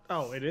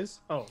 Oh, it is?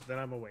 Oh, then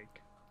I'm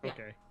awake. Yeah.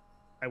 Okay.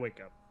 I wake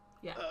up.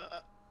 Yeah.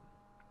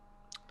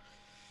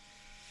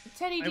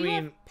 Teddy, do you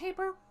have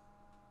paper?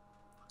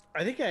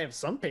 I think I have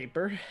some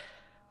paper.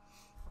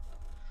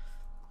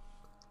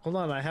 Hold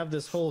on, I have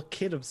this whole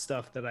kit of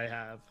stuff that I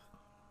have.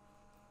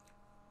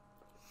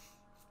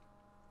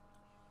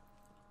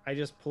 I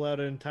just pull out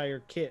an entire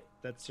kit.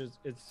 That's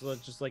it's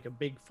just like a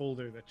big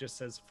folder that just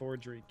says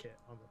forgery kit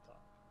on the top.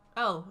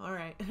 Oh, all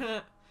right.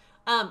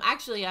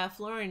 Actually,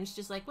 Floren's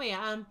just like, wait,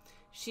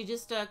 she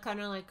just kind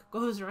of like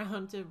goes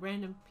around to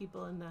random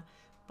people in the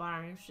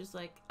bar, and she's just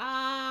like,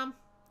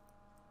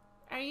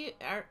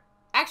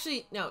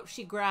 actually, no,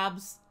 she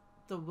grabs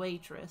the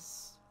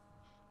waitress.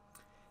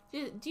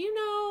 Do you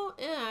know,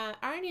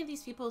 are any of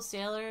these people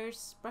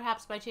sailors,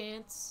 perhaps by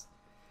chance?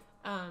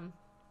 And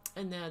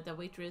the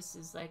waitress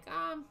is like,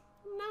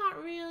 not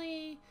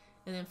really.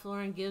 And then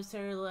Florin gives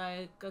her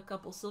like a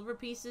couple silver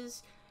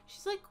pieces.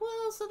 She's like,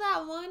 well, so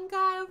that one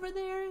guy over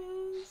there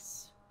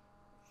is.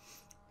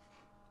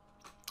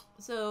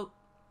 So,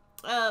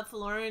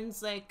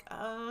 Florin's like,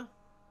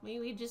 maybe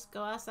we just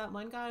go ask that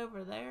one guy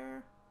over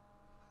there.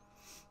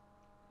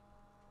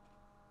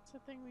 It's a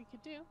thing we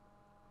could do.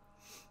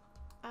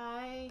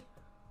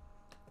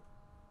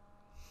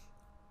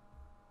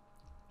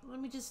 Let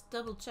me just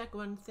double check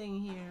one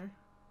thing here.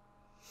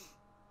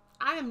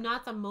 I am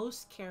not the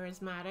most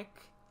charismatic,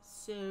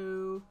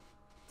 so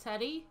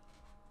Teddy?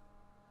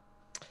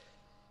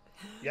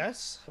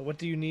 Yes? What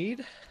do you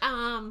need?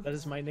 That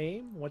is my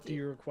name. What do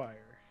you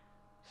require?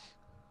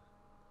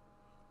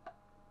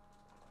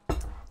 Do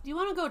you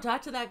want to go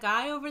talk to that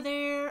guy over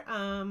there?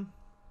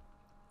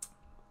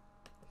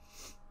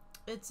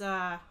 It's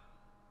the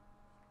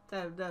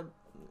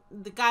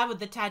guy with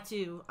the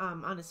tattoo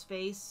on his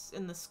face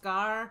and the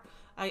scar.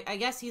 I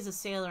guess he's a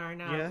sailor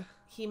now. Yeah.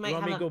 He might you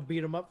want have me to go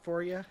beat him up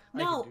for you?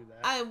 No, I can do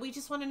that. we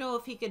just want to know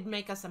if he could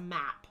make us a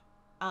map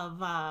of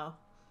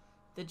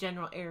the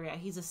general area.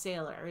 He's a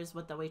sailor, is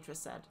what the waitress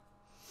said.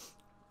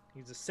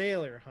 He's a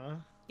sailor, huh?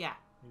 Yeah.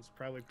 He's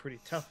probably pretty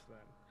tough then.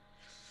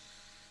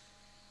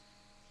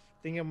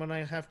 Think I'm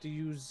gonna have to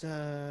use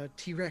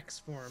T-Rex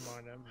form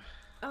on him.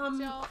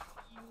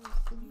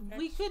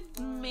 We could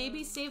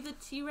maybe save the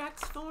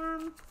T-Rex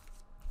form.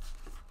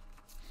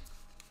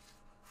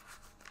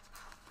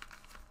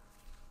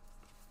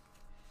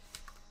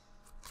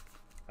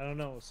 I don't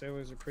know.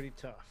 Sailors are pretty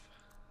tough.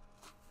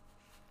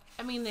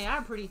 I mean, they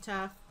are pretty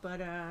tough,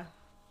 but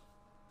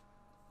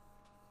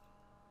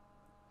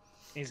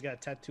he's got a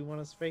tattoo on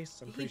his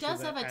face. He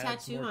does have a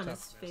tattoo on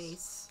his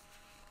face.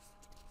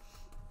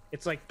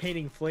 It's like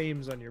painting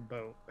flames on your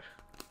boat.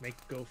 Make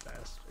it go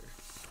faster.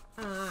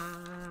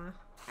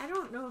 I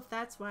don't know if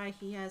that's why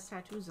he has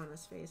tattoos on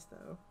his face,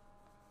 though.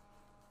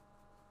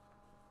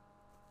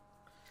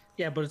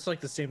 Yeah, but it's like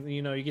the same.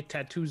 You know, you get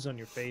tattoos on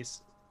your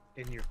face,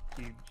 and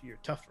you're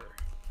tougher.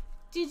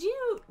 Did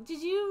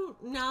you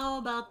know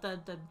about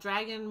the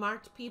dragon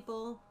marked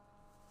people?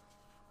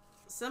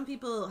 Some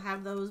people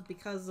have those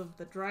because of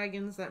the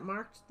dragons that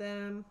marked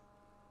them.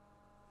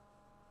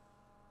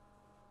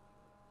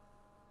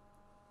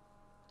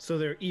 So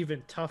they're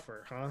even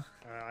tougher, huh?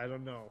 I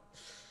don't know.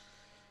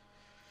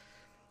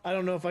 I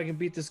don't know if I can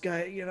beat this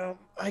guy. You know,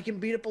 I can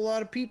beat up a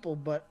lot of people,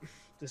 but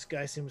this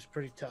guy seems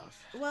pretty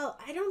tough. Well,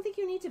 I don't think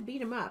you need to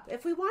beat him up.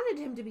 If we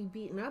wanted him to be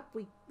beaten up,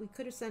 we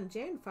could have sent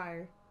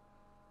Janfire.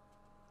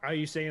 Are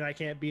you saying I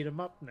can't beat him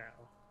up now?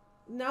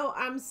 No,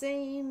 I'm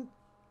saying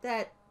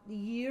that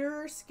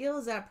your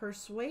skills at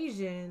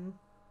persuasion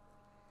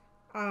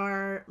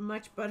are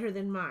much better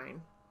than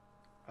mine.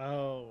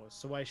 Oh,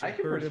 so I should I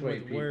can hurt him with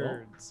persuade people.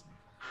 words.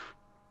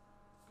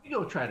 You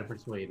go try to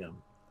persuade him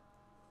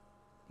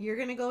You're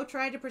gonna go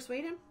try to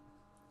persuade him?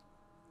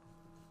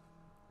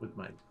 with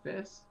my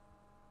fist.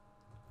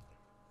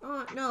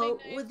 No,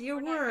 Thing is, with your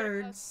we're not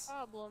gonna cause words.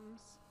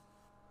 Problems.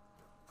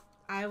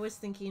 I was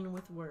thinking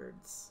with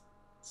words.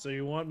 So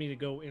you want me to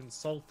go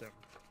insult him?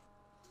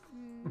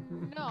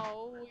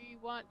 No, we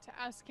want to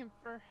ask him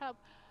for help.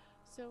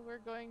 So we're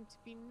going to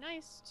be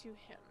nice to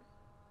him.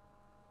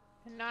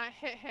 And not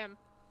hit him.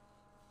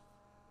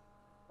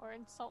 Or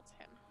insult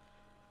him.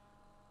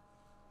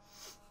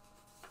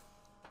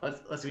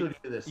 Let's go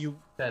do this.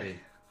 Teddy.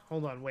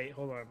 Hold on, wait,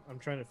 hold on. I'm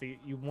trying to figure.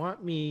 You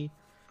want me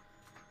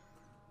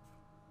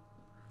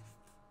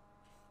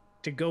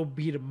to go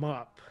beat him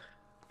up,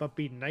 but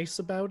be nice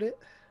about it?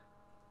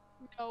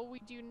 No, we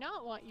do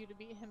not want you to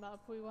beat him up.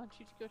 We want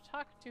you to go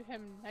talk to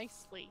him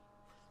nicely.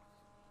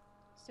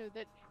 So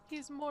that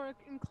he's more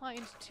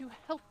inclined to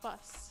help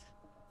us.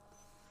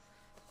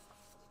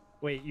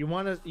 Wait, you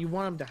want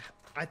him to?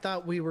 I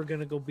thought we were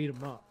gonna go beat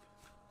him up.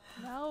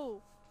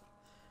 No.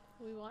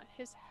 We want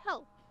his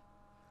help.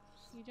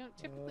 You don't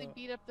typically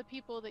beat up the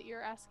people that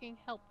you're asking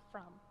help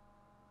from.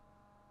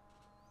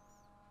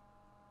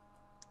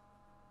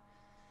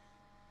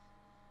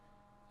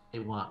 They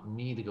want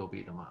me to go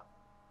beat him up.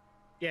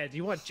 Yeah, do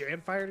you want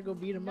Janfire to go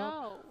beat him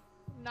up?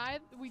 No.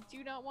 We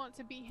do not want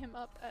to beat him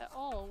up at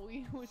all.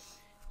 We would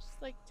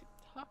just like to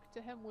talk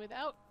to him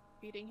without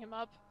beating him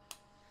up.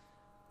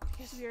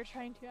 Because we are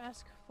trying to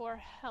ask for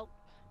help.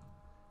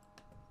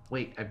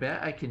 Wait, I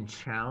bet I can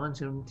challenge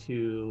him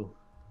to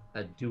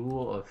a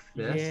duel of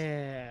fists.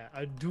 Yeah,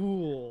 a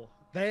duel.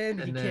 Then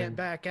he can't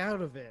back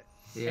out of it.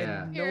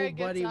 Yeah. And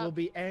nobody will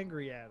be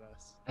angry at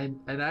us. And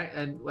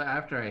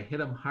after I hit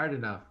him hard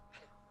enough,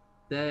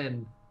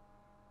 then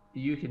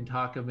you can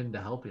talk him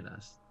into helping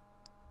us.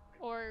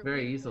 Or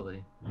very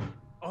easily.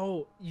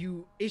 Oh,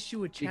 you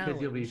issue a challenge.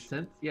 Because you'll be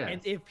sent. Yes.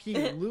 And if he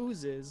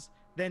loses,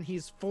 then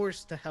he's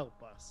forced to help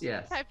us.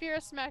 Yes.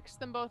 Piers smacks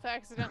them both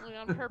accidentally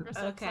on purpose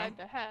upside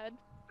the head.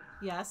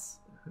 Yes.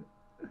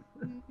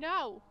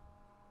 No.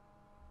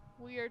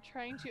 We are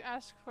trying to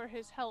ask for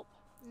his help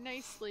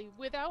nicely,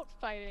 without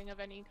fighting of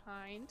any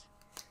kind.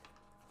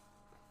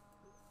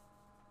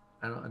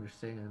 I don't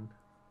understand.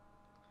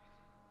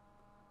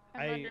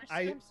 I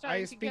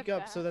speak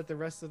up so that the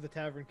rest of the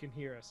tavern can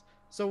hear us.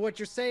 So what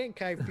you're saying,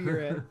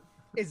 Kyphira,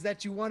 is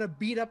that you want to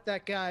beat up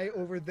that guy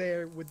over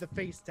there with the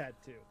face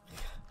tattoo.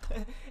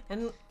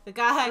 And the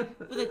guy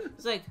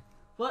was like,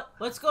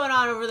 what's going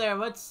on over there?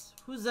 What's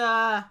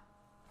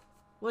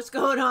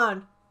going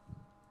on?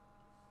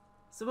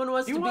 Someone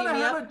wants to beat me up. You want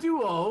to have a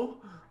duo?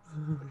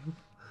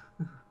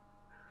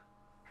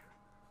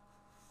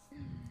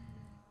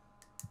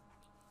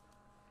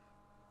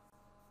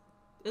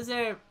 Is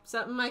there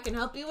something I can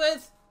help you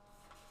with?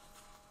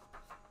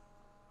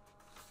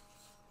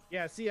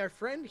 Yeah, see, our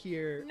friend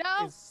here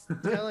is No.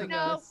 telling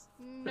us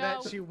No.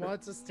 that she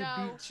wants us to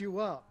beat you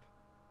up.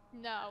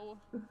 No.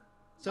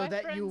 So My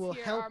that you will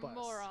friends here help are us.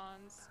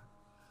 Morons.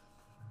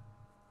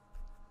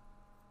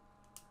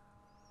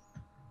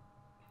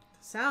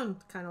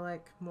 Sound kind of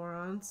like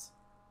morons.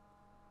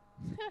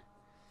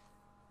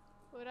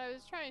 What I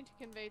was trying to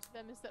convey to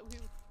them is that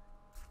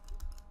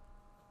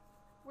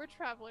we're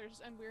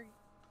travelers and we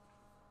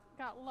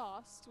got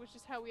lost, which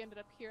is how we ended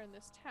up here in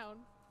this town.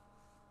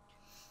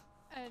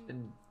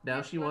 And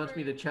now she wants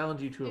me to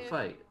challenge you to a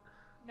fight.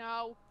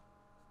 No.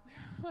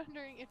 We're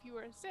wondering if you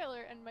were a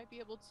sailor and might be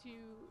able to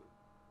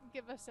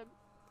give us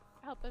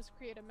help us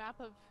create a map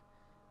of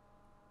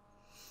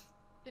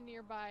the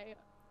nearby,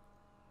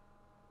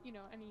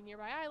 any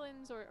nearby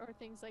islands or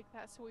things like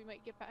that, so we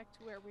might get back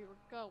to where we were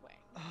going.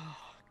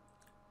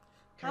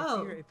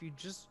 Kyphira,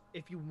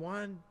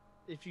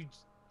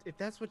 if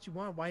that's what you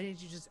want, why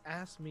didn't you just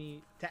ask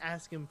me to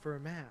ask him for a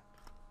map?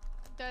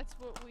 That's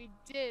what we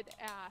did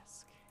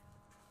ask.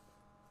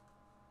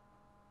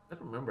 I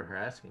don't remember her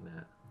asking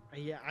that.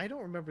 Yeah, I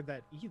don't remember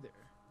that either.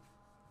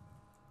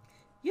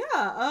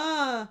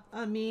 Yeah,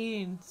 I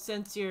mean,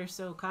 since you're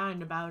so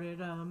kind about it,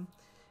 you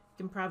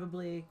can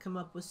probably come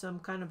up with some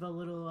kind of a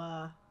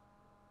little,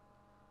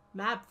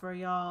 map for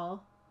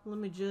y'all. Let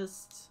me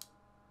just...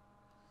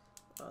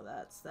 Oh,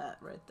 that's that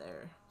right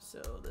there.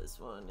 So this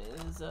one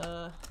is,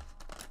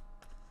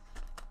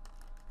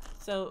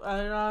 So,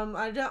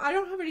 I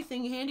don't have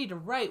anything handy to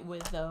write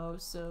with, though,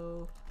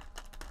 so...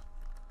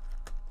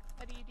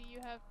 Eddie, do you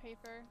have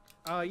paper?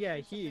 Oh, yeah,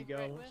 here you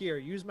go. Here,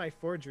 use my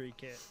forgery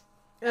kit.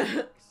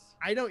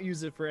 I don't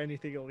use it for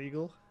anything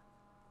illegal.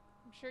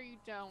 I'm sure you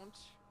don't.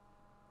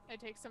 I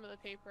take some of the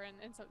paper and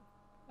some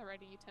a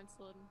writing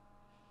utensil and...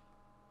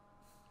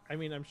 I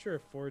mean, I'm sure a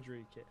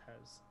forgery kit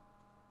has.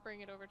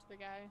 Bring it over to the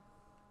guy.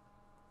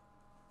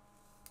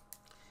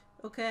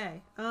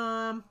 Okay,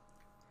 I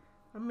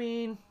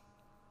mean...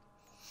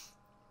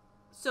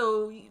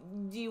 So,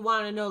 do you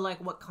want to know, like,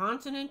 what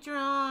continent you're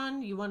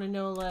on? You want to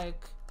know,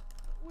 like...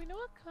 We know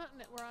what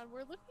continent we're on. We're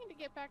looking to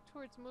get back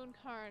towards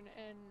Mooncarn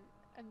and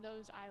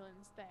those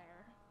islands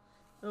there.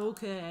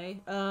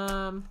 Okay,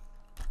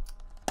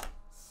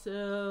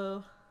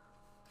 so...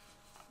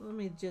 Let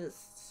me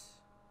just...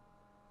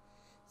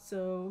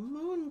 So,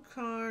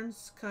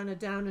 Mooncarn's kind of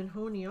down in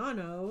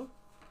Honiano.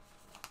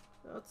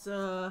 That's,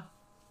 let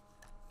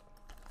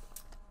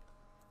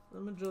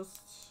me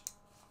just...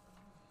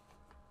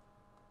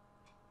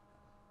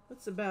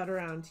 That's about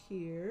around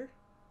here.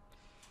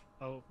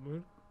 Oh,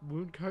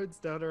 moon cards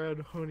down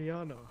around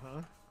Honiano,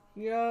 huh?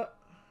 Yeah.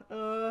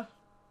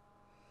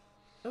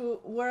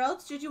 Where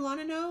else did you want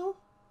to know?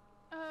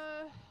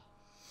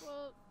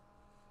 Well,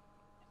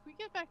 if we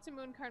get back to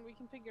Mooncarn, we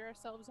can figure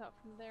ourselves out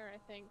from there, I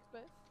think,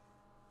 but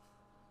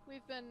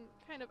we've been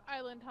kind of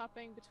island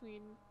hopping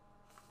between,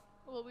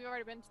 well, we've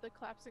already been to the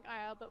Collapsing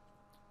Isle, but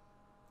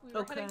we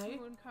were heading to Okay.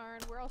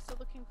 Mooncarn. We're also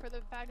looking for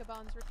the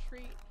Vagabond's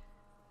Retreat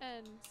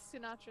and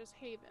Sinatra's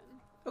Haven.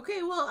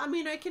 Okay, well, I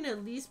mean, I can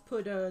at least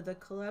put the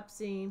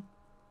collapsing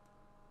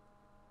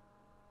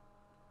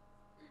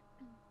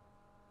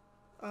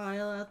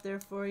Isle out there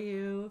for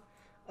you.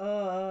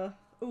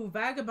 Ooh,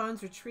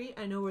 Vagabond's Retreat.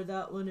 I know where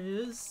that one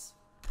is.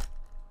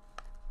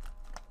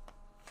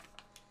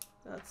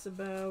 That's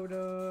about,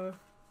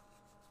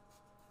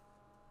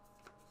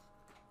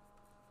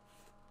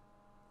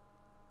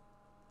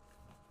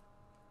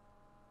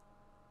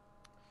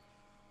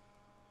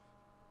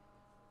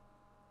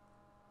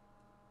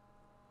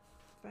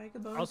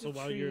 Vagabond's Also, Retreat.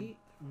 while you're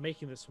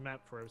making this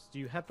map for us, do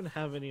you happen to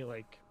have any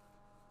like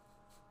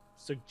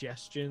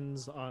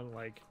suggestions on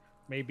like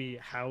maybe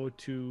how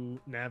to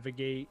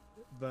navigate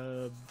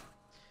the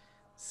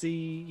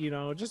sea? You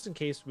know, just in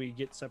case we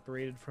get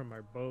separated from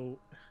our boat.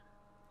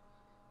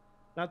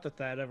 Not that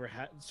that ever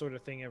sort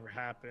of thing ever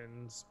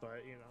happens,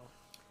 but you know,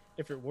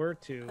 if it were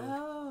to,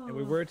 Oh. and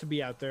we were to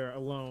be out there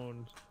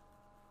alone.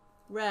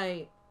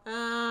 Right.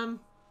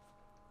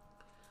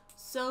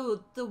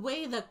 So the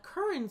way the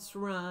currents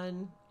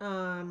run,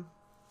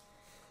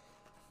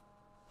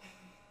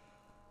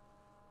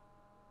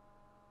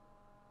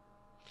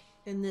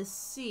 in this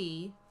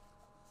sea,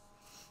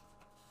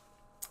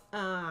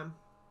 the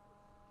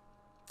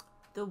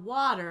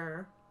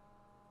water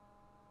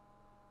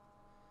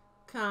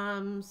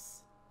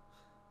comes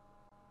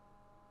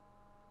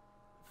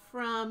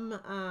from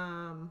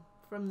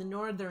the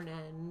northern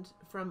end,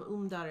 from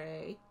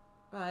Umdare.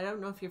 I don't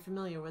know if you're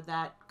familiar with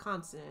that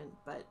consonant,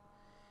 but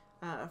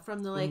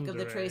from the Lake of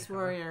the Umdare, Trace huh?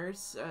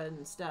 Warriors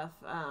and stuff,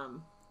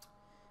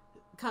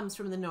 comes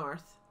from the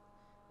north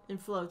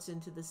and floats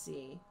into the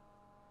sea.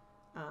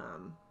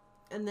 And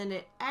then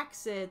it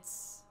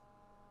exits.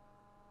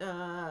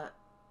 Well,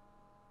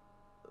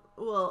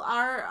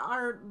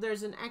 our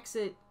there's an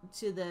exit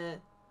to the.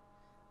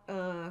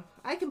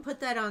 I can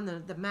put that on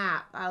the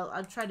map.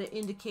 I'll try to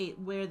indicate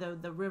where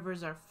the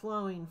rivers are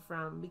flowing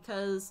from,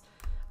 because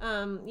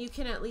you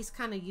can at least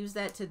kind of use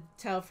that to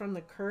tell from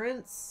the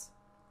currents.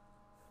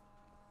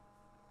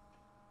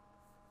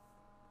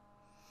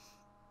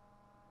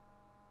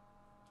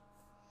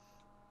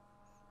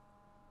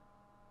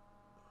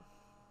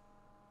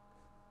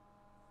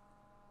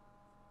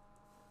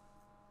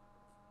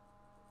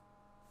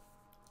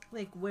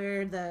 Like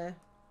where the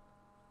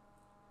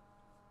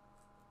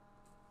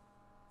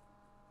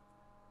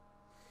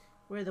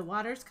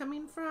water's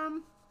coming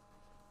from.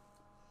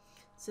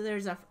 So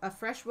there's a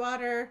fresh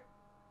water,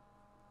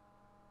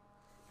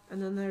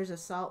 and then there's a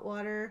salt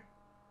water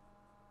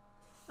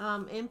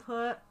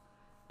input.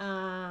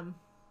 Well,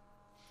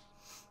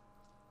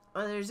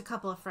 there's a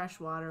couple of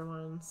freshwater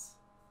ones.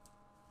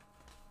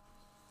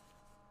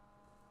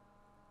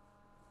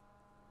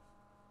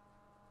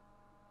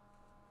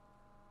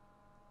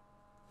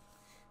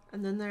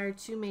 And then there are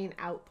two main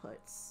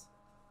outputs.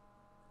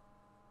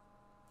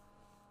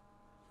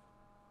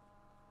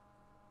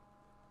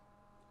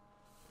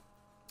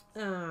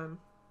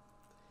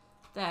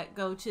 That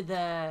go to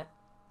the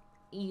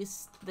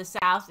east, the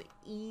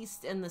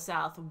southeast, and the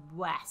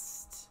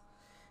southwest.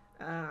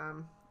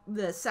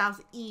 The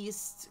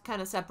southeast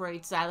kind of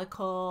separates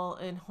Xylocal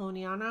and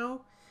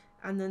Honiano,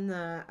 and then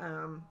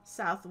the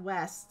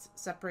southwest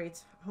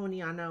separates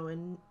Honiano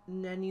and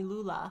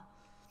Nenilula.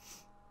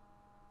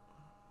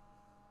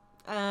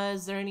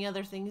 Is there any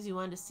other things you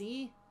want to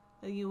see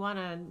that you want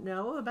to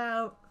know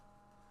about?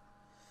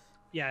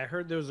 Yeah, I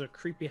heard there was a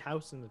creepy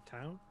house in the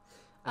town.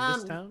 In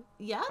this town?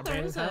 Yeah,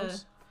 Abandoned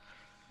house?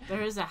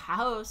 there is a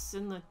house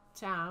in the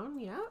town.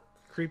 Yeah.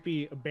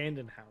 Creepy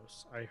abandoned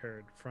house, I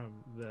heard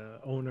from the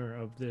owner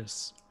of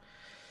this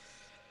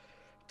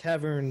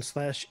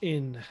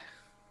tavern/inn.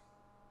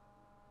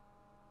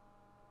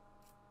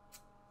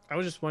 I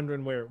was just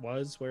wondering where it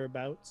was,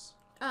 whereabouts.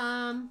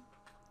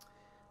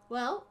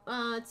 Well,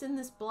 it's in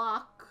this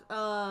block.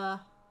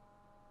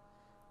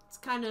 It's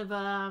kind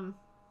of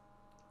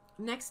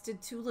next to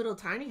two little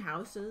tiny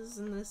houses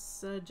in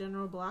this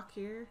general block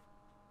here.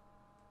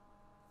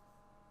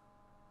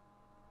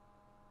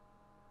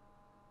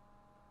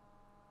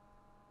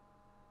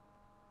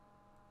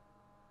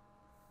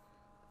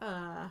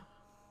 A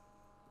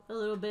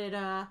little bit,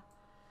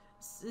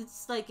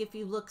 it's like if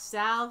you look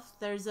south,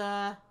 there's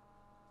a,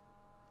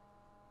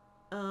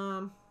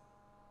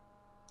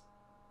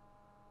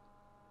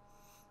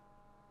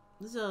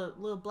 there's a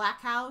little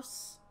black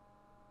house.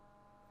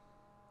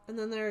 And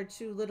then there are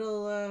two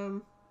little,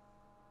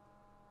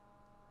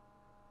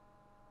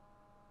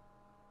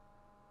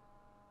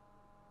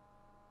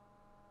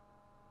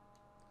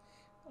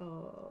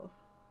 oh,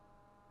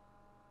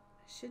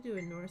 I should do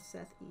a north,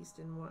 south, east,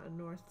 and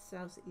north,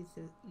 south,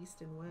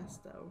 east, and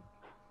west, though.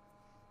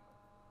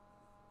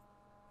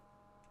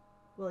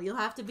 Well, you'll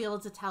have to be able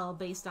to tell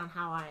based on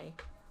how I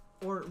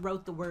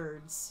wrote the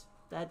words.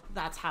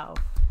 That's how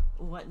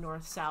what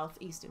north, south,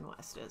 east, and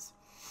west is.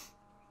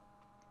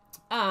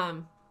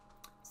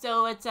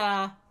 So it's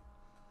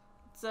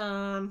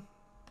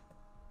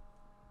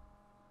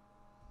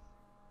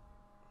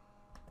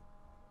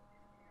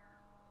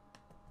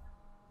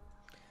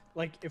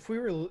Like if we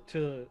were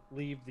to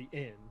leave the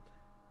inn,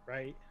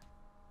 right?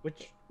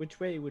 Which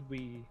way would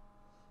we?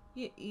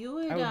 you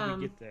would How would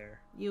we get there?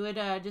 you would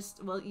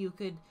you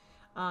could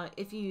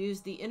if you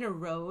use the inner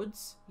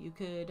roads, you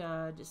could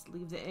just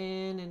leave the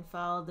inn and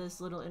follow this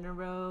little inner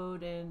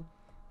road and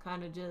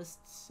kind of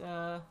just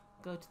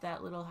go to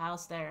that little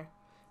house there.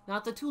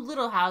 Not the two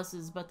little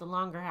houses, but the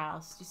longer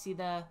house. You see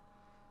the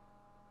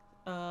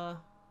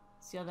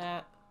see how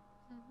that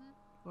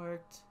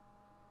worked?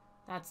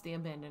 That's the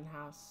abandoned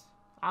house.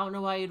 I don't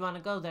know why you'd want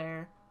to go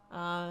there.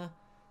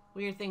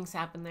 Weird things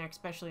happen there,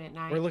 especially at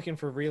night. We're looking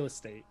for real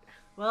estate.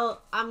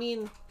 Well, I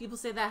mean, people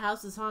say that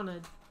house is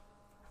haunted.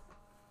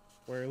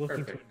 We're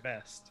looking to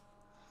invest.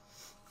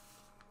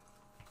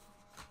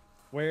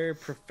 We're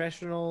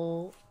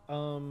professional.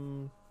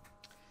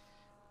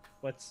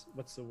 What's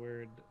the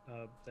word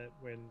that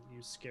when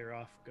you scare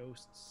off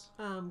ghosts?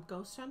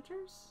 Ghost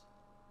hunters?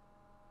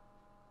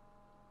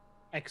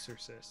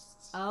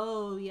 Exorcists.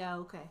 Oh, yeah,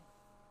 okay.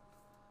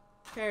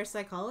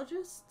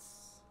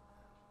 Parapsychologists?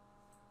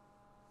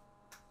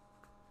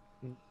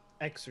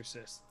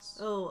 Exorcists.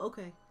 Oh,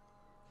 okay.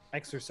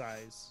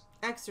 Exercise.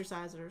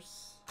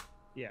 Exercisers.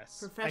 Yes.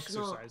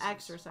 Professional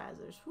exercisers.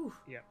 exercisers. Whew.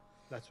 Yep.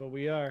 That's what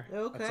we are.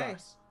 Okay. That's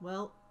us.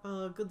 Well,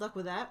 good luck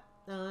with that.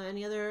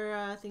 Any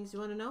other things you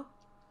want to know?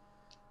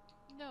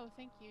 No,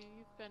 thank you.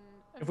 You've been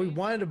If we amazing.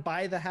 wanted to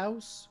buy the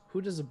house,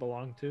 who does it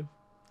belong to?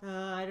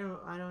 I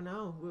don't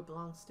know who it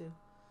belongs to.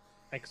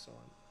 Excellent.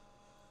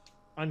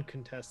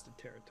 Uncontested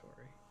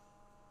territory.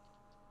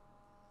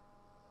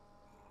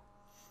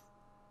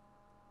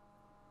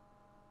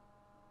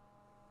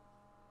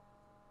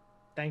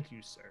 Thank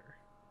you, sir.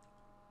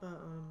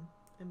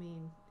 I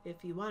mean,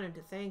 if you wanted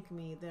to thank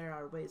me, there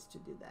are ways to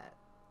do that.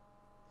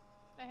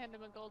 I hand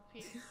him a gold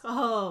piece.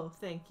 Oh,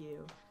 thank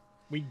you.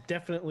 We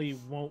definitely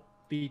won't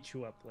beat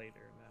you up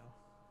later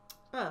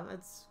now. Oh,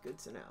 that's good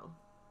to know.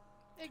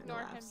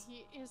 Ignore him. laughs.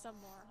 He is a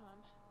moron.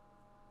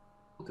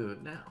 We'll do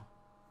it now.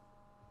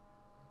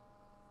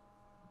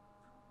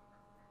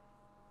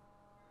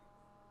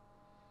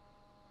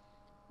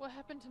 What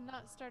happened to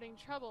not starting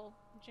trouble,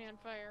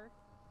 Janfire?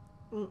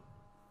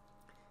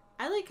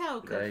 I like how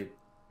Could I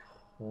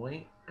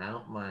point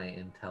out my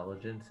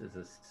intelligence is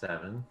a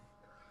 7?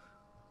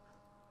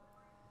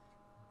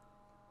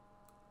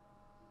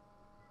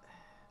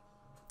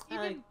 I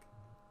like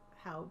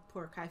how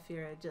poor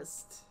Kyphira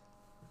just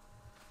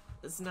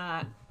is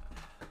not.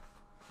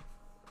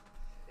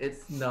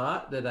 It's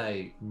not that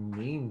I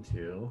mean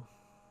to,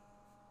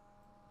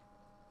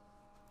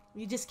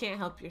 You just can't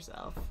help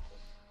yourself.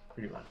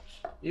 pretty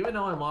much. Even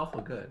though I'm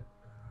awful good.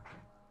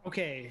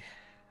 Okay,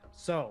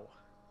 so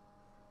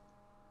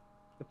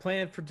the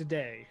plan for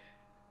today: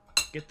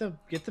 get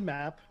the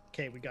map.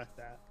 Okay, we got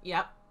that.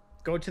 Yep.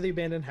 Go to the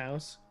abandoned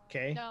house.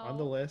 Okay, on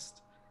the No.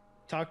 list.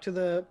 Talk to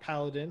the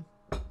paladin,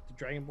 the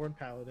dragonborn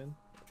paladin.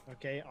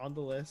 Okay, on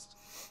the list.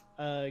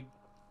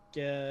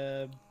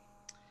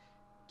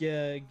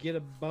 Get a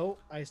boat,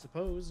 I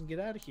suppose, and get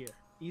out of here.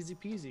 Easy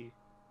peasy.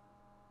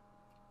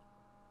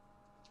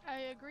 I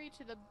agree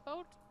to the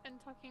boat and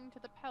talking to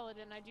the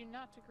paladin. I do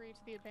not agree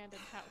to the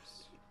abandoned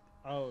house.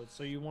 Oh,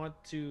 so you want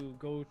to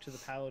go to the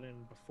paladin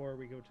before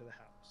we go to the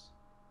house?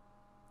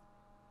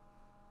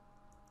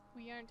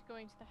 We aren't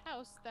going to the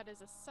house. That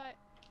is a side.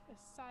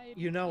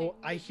 You know, thing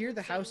I that hear you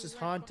the said house we is weren't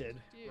going haunted,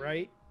 to do.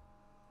 right?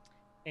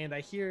 And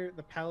I hear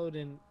the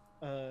paladin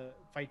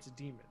fights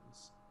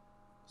demons.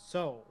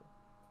 So,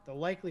 the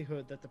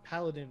likelihood that the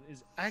paladin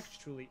is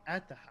actually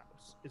at the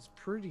house is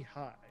pretty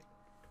high,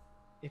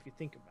 if you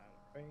think about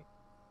it, right?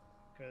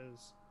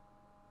 Because,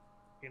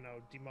 you know,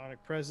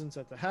 demonic presence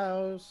at the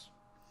house,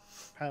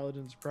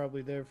 paladin's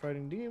probably there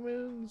fighting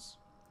demons.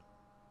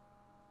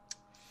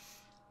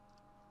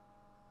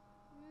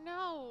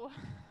 No,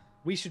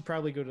 We should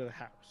probably go to the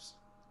house.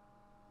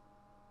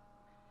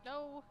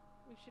 no,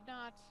 we should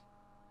not.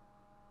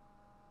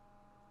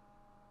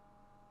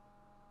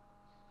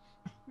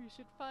 We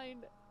should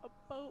find a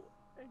boat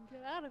and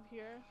get out of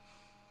here.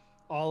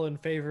 All in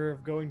favor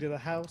of going to the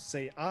house,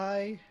 say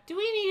aye. Do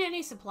we need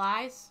any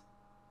supplies?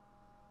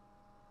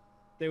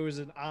 There was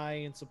an aye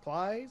in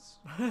supplies.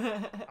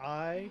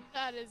 Aye.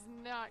 That does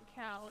not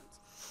count.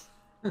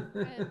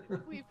 And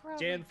we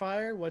probably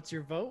Janfire, what's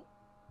your vote?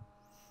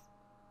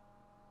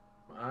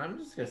 I'm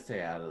just gonna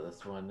stay out of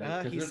this one.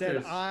 He if said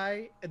there's-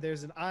 aye.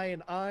 There's an aye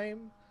and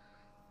I'm.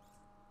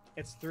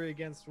 It's 3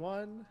 against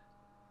 1.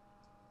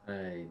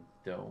 I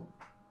don't.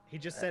 He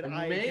just said It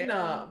aye may again.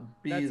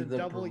 not be That's a the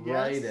double yes.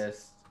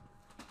 brightest,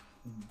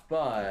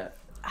 but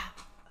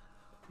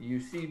you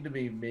seem to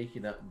be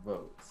making up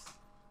votes.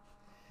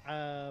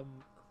 No,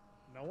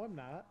 I'm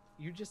not.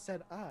 You just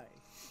said aye.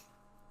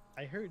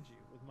 I heard you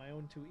with my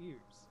own 2 ears.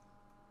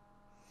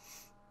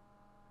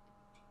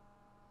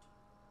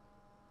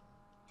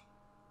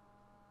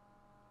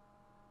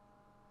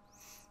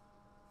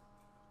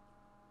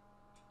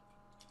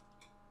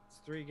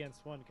 it's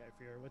 3-1,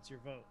 Kypher. What's your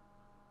vote?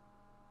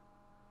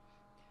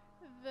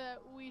 That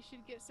we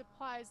should get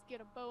supplies,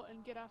 get a boat,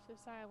 and get off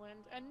this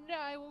island. And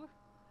I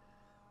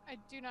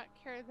do not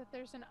care that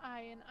there's an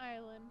I in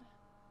island.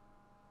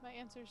 My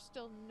answer is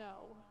still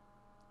no.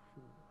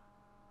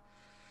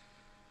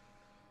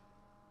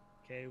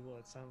 Okay, well,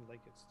 it sounded like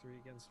it's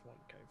 3-1,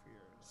 Kypher.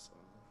 So.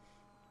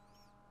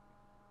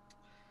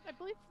 I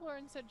believe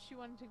Lauren said she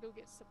wanted to go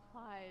get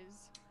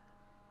supplies.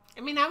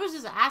 I mean, I was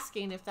just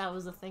asking if that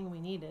was a thing we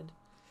needed.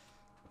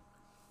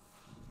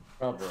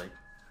 Probably.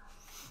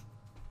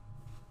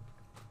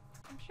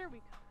 I'm sure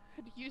we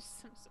could use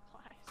some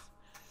supplies.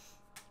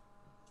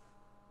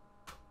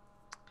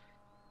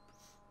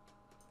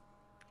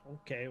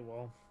 Okay,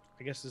 well,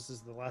 I guess this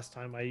is the last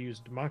time I use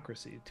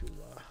democracy to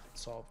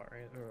solve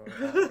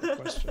our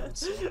questions.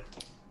 So.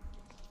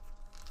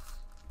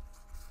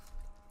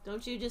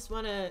 Don't you just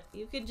want to...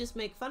 You could just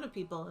make fun of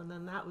people, and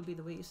then that would be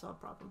the way you solve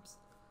problems.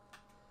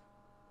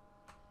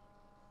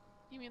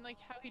 You mean like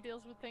how he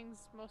deals with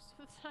things most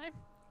of the time?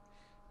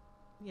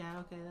 Yeah,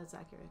 okay, that's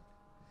accurate.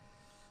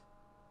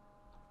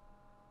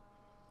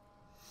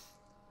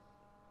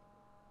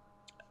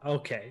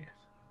 Okay.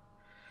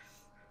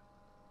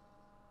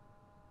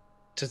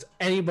 Does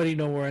anybody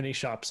know where any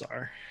shops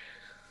are?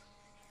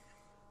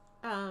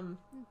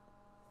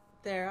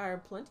 There are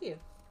plenty of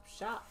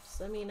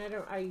shops. I mean, I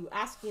don't... Are you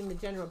asking the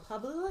general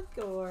public,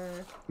 or...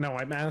 No,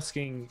 I'm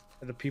asking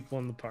the people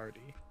in the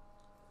party.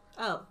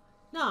 Oh,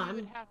 no, We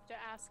would I'm... have to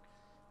ask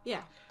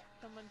Yeah.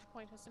 someone to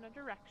point us in a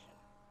direction.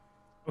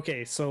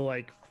 Okay, so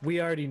like we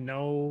already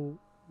know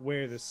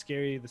where the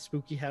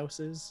spooky house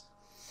is,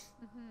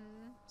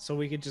 Mm-hmm. so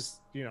we could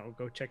just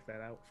go check that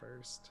out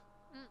first.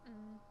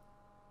 Mm-mm.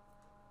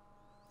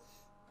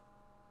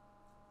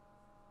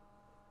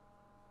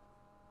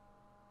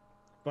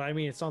 But I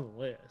mean, it's on the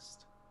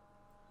list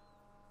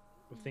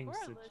of things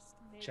Or a to list,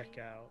 maybe, check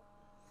out.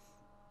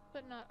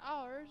 but not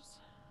ours.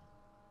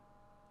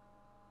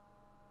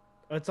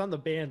 Oh, it's on the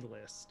band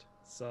list,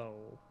 so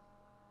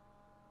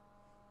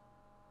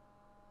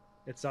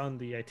it's on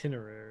the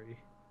itinerary.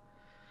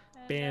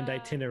 And, Band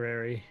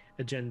itinerary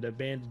agenda.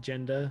 Band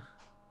agenda.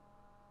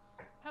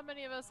 How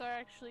many of us are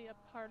actually a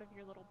part of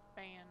your little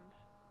band?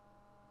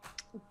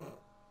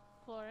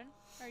 Lauren,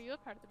 are you a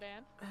part of the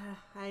band?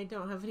 I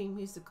don't have any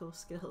musical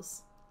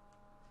skills.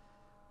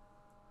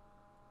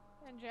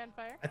 And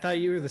Janfire? I thought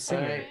you were the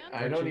singer.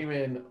 I don't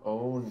even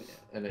own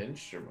an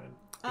instrument.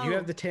 Oh, You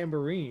have the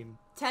tambourine.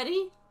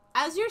 Teddy,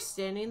 as you're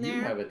standing You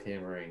there have a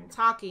tambourine.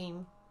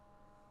 talking,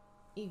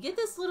 you get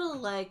this little,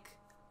 like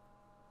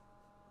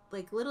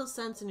little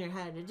sense in your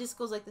head. It just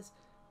goes like this.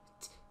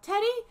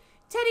 Teddy,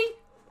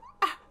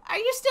 are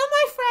you still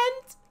my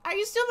friend? Are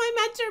you still my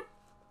mentor?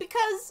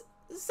 Because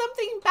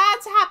something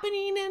bad's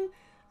happening and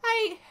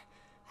I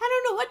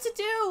don't know what to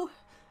do.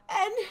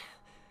 And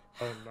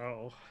Oh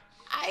no.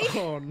 I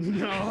Oh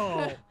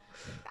no.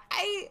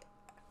 I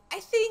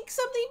think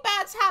something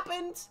bad's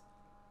happened.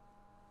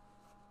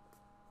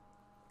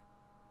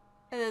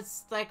 And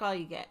that's like all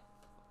you get.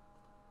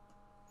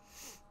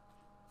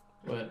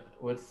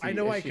 What's the I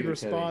know I issue, can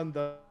respond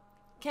though.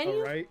 Can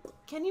you Right?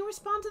 can you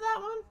respond to that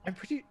one? I'm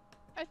pretty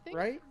I think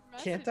right.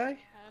 for Can't message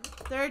I?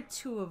 can. There are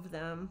two of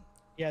them.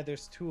 Yeah,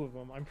 there's 2 of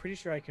them. I'm pretty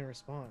sure I can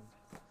respond.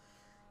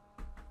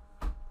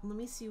 Let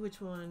me see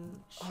which one.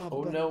 Oh,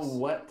 Oh no,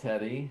 what,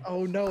 Teddy?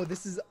 Oh no,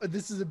 this is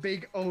a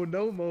big oh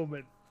no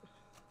moment.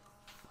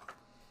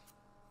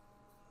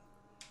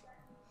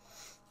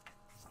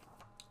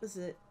 Is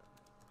it?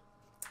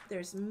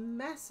 There's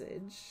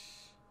message.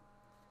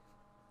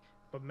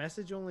 But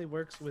message only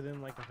works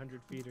within like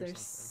 100 feet or There's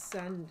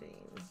something.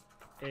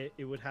 sending.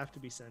 It would have to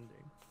be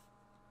sending.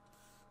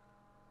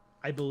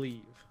 I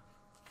believe.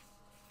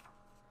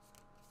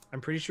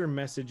 I'm pretty sure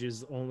message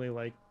is only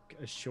like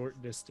a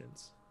short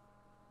distance.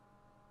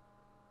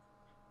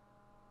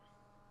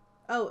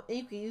 Oh,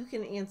 you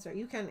can answer.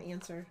 You can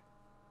answer.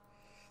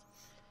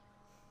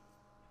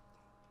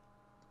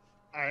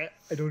 I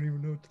don't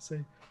even know what to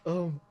say.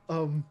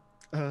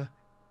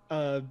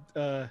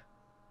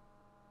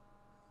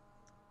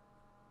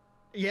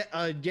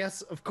 Yeah,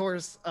 yes, of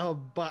course.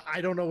 But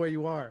I don't know where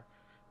you are.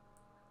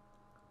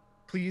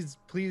 Please,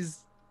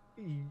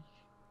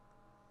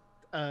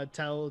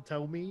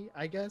 tell me,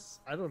 I guess.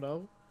 I don't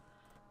know.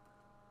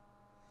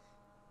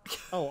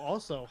 Oh,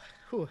 also,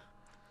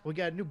 we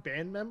got new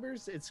band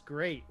members. It's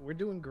great. We're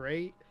doing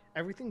great.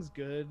 Everything's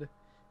good.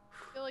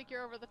 I feel like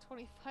you're over the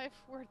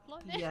 25-word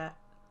limit. Yeah.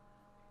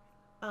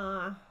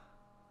 Let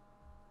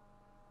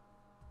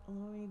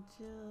me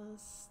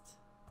just.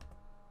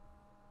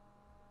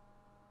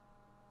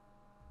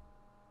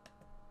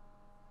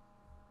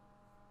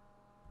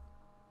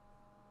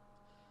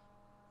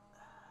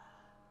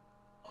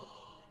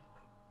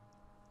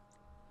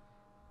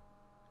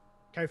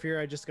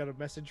 Kypher, I just got a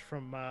message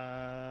from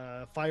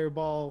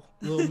Fireball,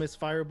 Little Miss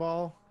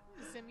Fireball.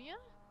 Zimia?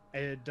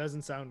 It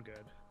doesn't sound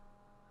good.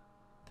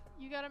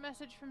 You got a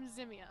message from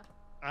Zimia.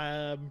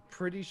 I'm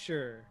pretty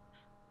sure.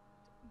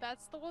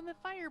 That's the one that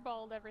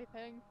fireballed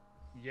everything.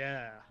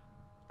 Yeah,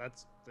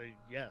 that's the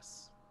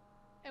yes.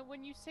 And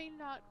when you say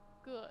not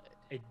good?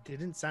 It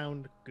didn't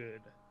sound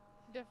good.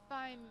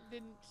 Define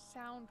didn't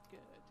sound good.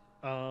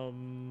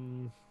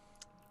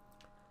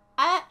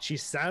 I She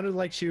sounded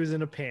like she was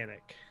in a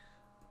panic.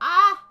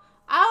 I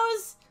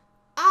was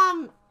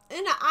in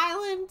an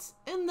island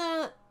in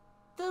the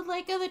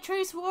Lake of the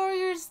Trace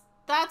Warriors.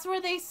 That's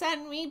where they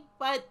sent me,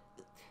 but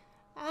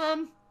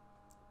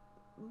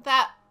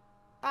that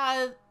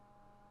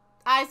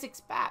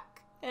Isaac's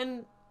back,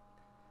 and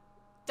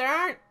there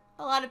aren't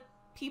a lot of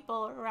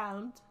people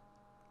around,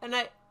 and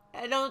I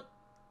don't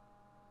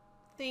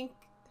think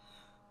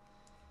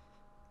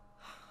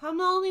I'm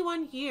the only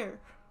one here.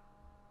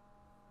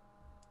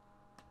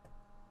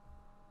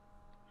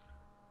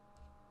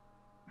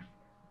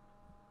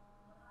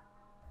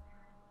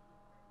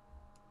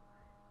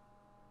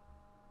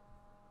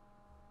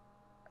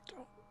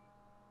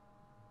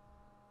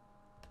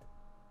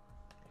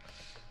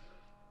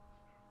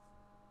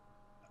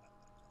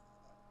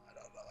 I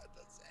don't know what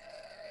to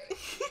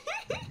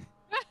say.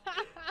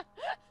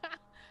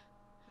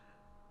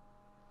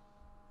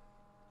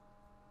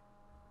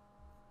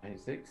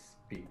 Isaac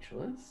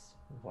speechless?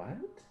 What?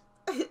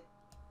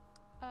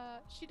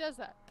 She does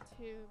that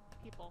to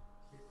people.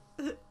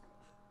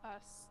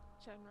 Us,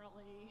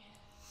 generally.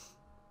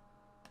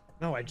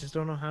 No, I just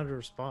don't know how to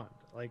respond.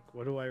 Like,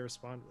 what do I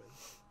respond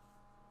with?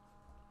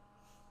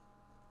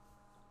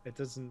 It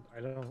doesn't.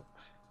 I don't.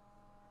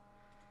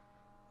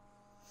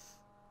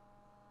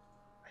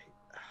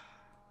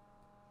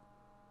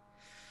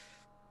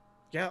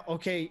 Yeah.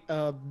 Okay.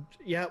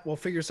 Yeah. We'll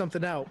figure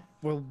something out.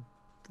 We'll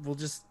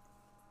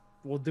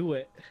do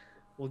it.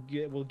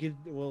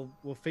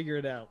 We'll figure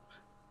it out.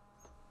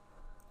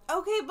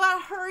 Okay,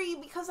 but hurry,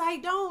 because I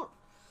don't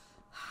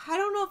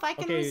know if I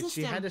can Okay. resist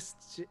She him. had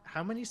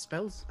how many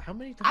spells? How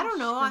many times? I don't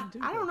know. She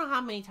I don't know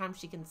how many times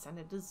she can send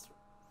it.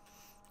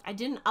 I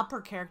didn't up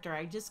her character.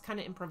 I just kind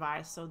of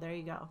improvised. So there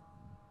you go.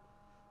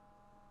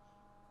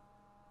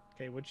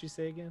 Okay. What'd she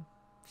say again?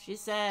 She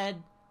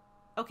said,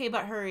 "Okay,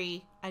 but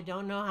hurry. I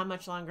don't know how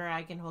much longer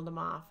I can hold him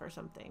off or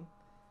something.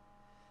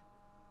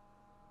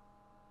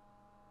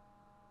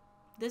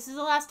 This is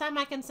the last time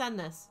I can send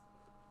this.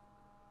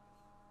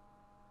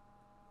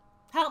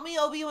 Help me,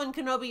 Obi-Wan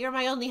Kenobi. You're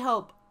my only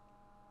hope."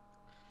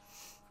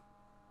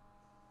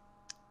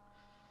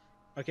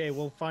 Okay.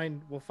 We'll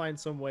find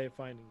some way of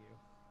finding you.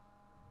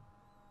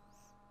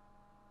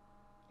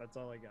 That's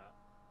all I got.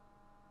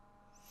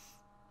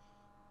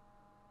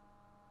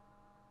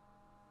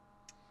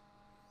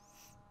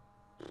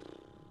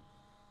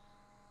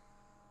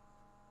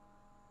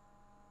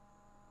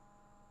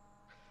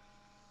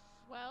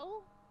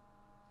 Well,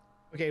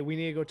 Okay, we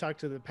need to go talk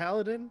to the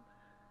paladin,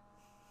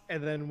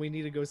 and then we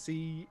need to go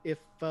see if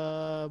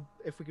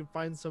we can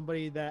find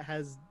somebody that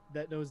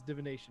knows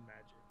divination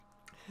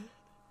magic.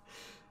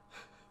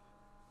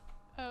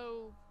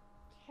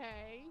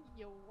 okay.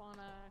 You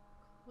wanna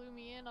clue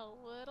me in a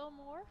little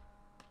more?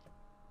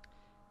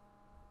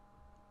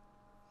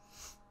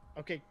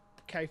 Okay,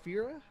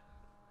 Kyphira,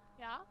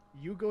 Yeah?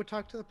 you go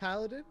talk to the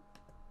paladin.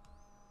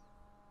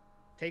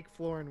 Take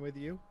Florin with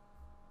you,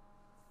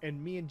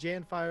 and me and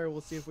Janfire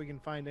will see if we can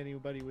find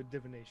anybody with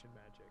divination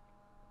magic.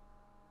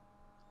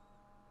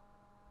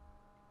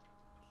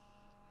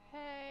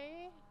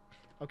 Hey.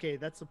 Okay,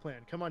 that's the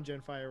plan. Come on,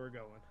 Janfire, we're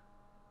going.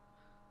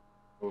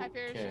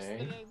 Piers just Okay.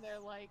 sitting there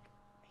like,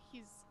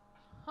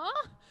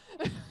 huh?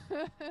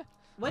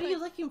 What are you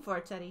looking for,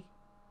 Teddy?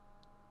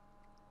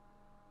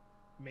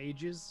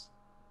 Mages.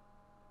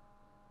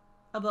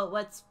 About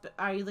what?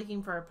 Are you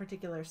looking for a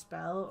particular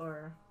spell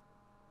or?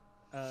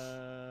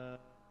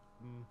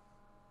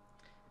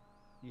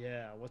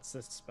 Yeah, what's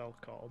this spell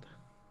called?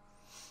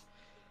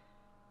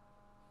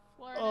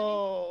 Lauren,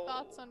 Oh. any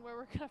thoughts on where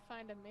we're gonna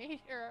find a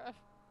mate or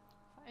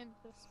find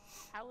this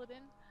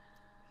paladin?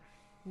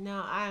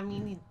 No, I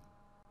mean,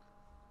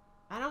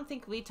 I don't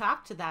think we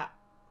talked to that.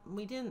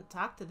 We didn't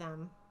talk to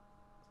them.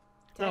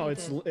 No,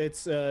 Teddy did.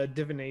 it's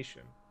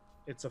divination.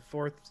 It's a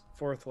fourth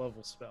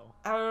level spell.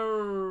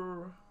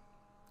 Oh.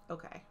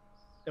 Okay.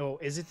 Oh,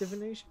 is it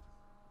divination?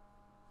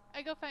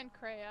 I go find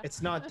Kreia.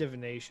 It's not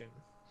divination.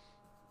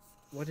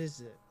 What is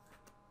it?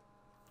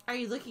 Are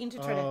you looking to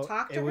try to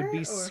talk to it her? would be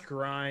or?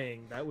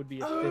 scrying. That would be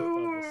a 5th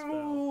level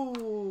spell.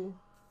 Oh.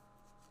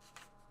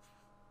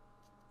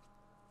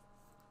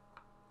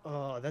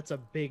 Oh, that's a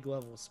big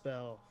level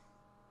spell.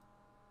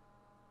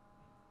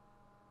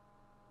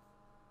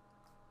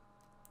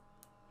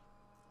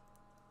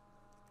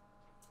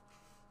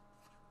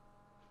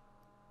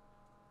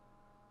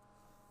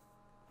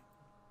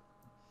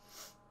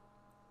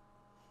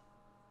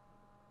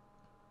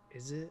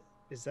 Is it?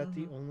 Is that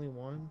the only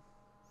one?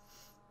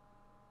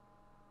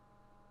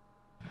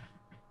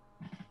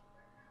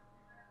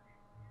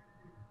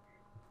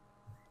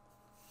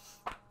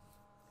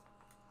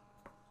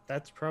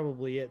 That's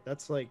probably it.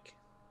 That's like...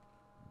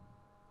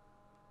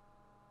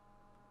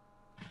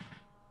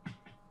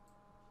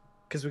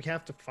 Because we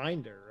have to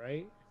find her,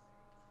 right?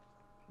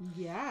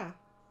 Yeah.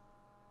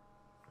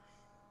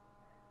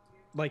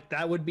 Like,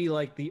 that would be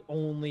like the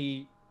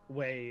only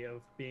way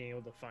of being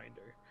able to find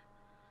her.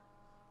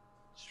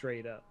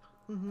 Straight up.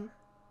 Mm-hmm.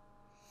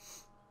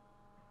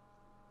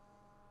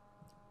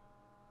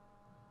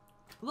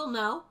 Well,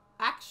 no.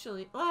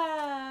 Actually,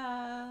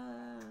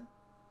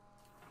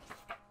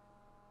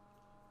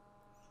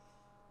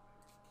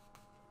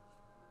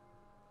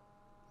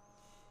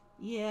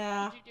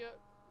 yeah. Did you do it?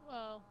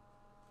 Well,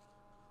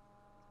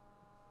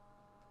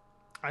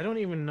 I don't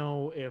even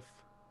know if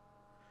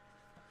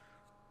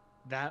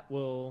that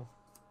will.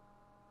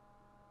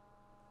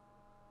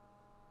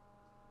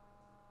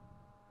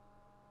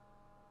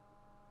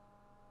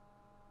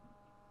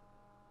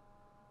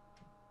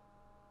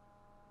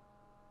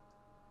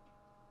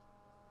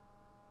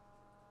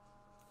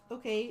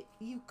 Okay,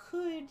 you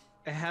could.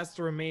 It has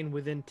to remain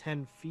within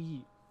 10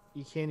 feet.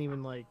 You can't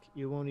even, like,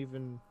 you won't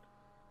even.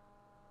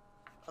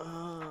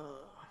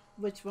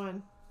 Which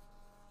one?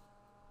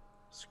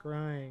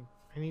 Scrying.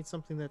 I need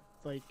something that,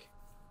 like.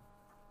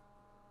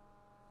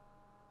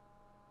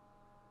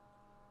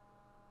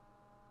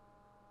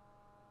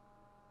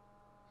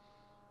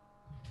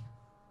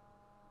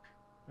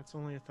 That's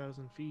only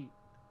 1,000 feet.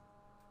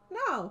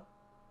 No.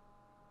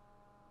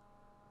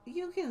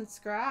 You can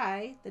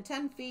scry. The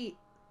 10 feet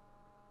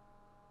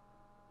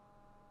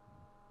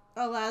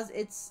allows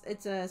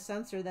it's a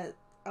sensor that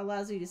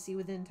allows you to see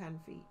within 10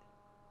 feet.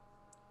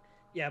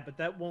 Yeah, but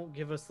that won't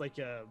give us like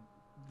a.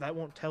 That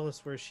won't tell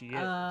us where she is.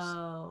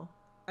 Oh.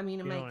 I mean,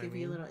 it You know might what I give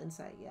you a mean? little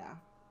insight, yeah.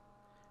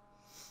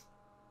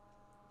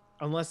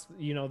 Unless,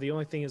 you know, the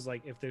only thing is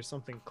like if there's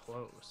something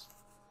close.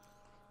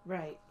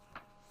 Right.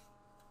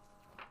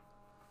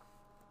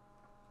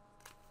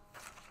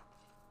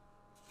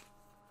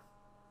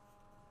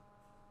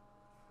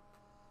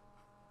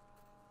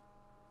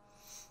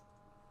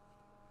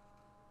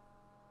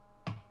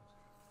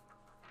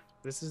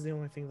 This is the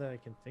only thing that I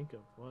can think of.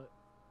 What?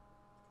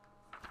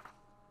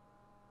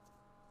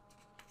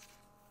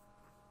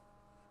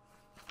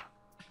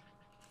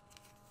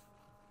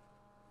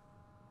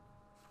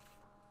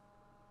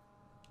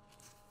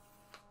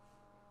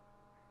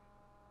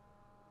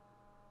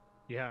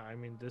 Yeah, I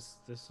mean this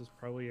is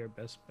probably our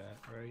best bet,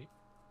 right?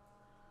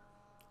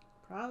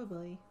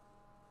 Probably.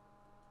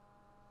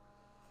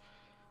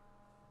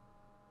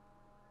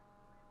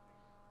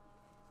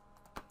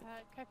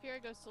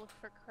 Kyphera goes to look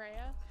for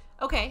Kreia.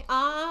 Okay,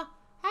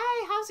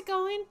 hey, how's it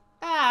going?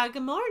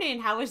 Good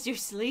morning. How was your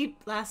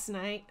sleep last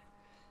night?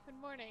 Good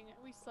morning.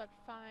 We slept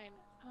fine.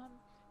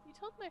 You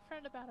told my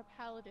friend about a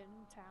paladin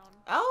in town.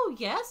 Oh,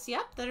 yes,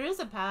 yep, there is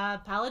a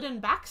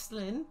paladin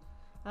Baxlin.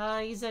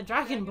 He's a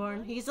dragonborn.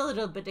 Dragonborn? He's a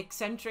little bit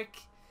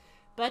eccentric.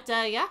 But,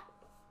 yeah.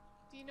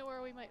 Do you know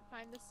where we might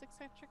find this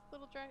eccentric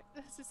little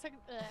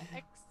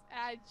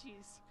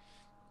jeez.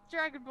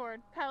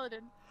 Dragonborn,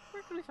 paladin.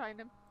 Where can we find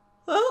him?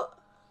 Well,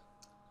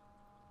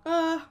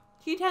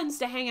 he tends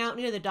to hang out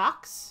near the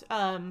docks.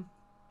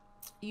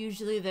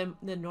 Usually the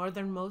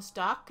northernmost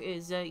dock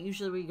is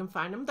usually where you can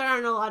find him. There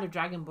aren't a lot of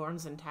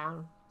dragonborns in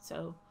town,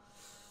 so.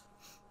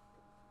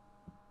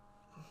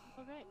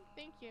 Okay,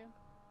 thank you.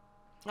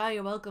 Oh,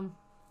 you're welcome.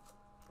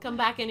 Come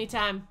back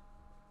anytime.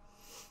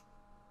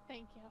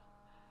 Thank you.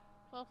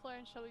 Well,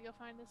 Florence, shall we go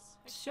find this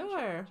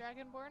Sure.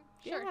 dragonborn?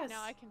 Sure, Yes.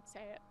 now I can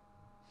say it.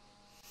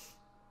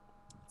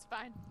 It's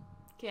fine.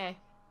 Okay.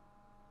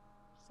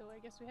 So I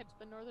guess we head to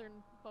the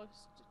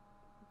northernmost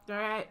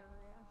Alright.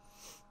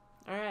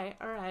 area.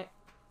 Alright.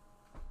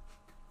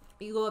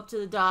 You go up to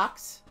the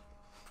docks.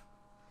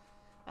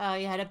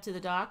 You head up to the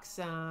docks.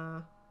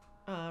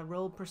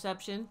 Roll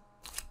perception.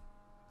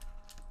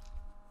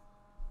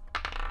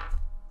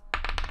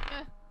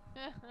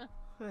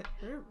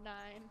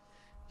 9.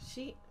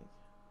 She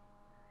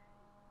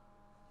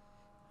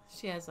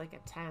has like a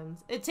 10.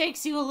 It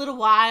takes you a little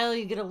while.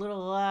 You get a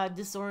little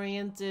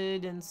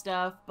disoriented and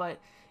stuff,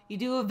 but you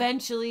do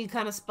eventually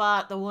kind of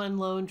spot the one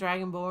lone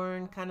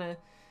dragonborn kind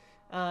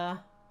of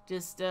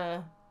just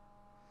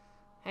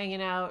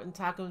hanging out and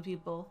talking with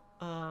people.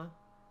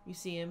 You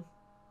see him.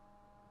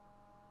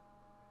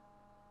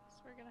 So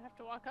we're gonna have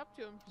to walk up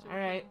to him so we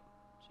Alright.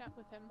 can chat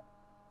with him.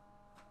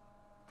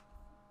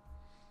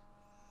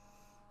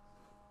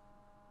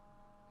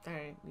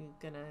 Alright, you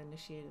gonna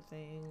initiate a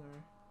thing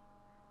or?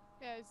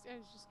 Yeah, I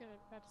was just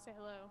about to say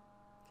hello.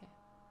 Okay.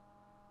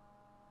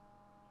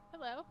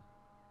 Hello.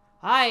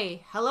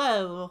 Hi,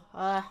 hello.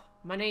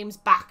 My name's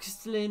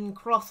Baxlin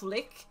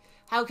Crothlick.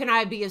 How can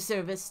I be of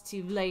service to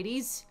you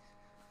ladies?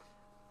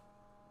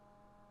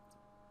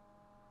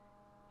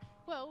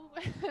 Well,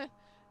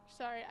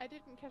 sorry, I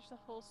didn't catch the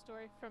whole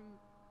story from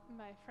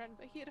my friend,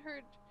 but he had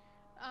heard,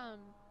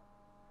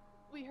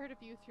 we heard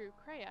of you through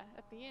Kreia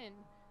at the inn,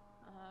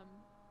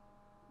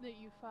 that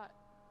you fight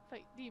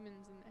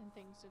demons and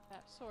things of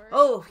that sort.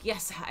 Oh,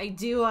 yes, I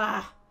do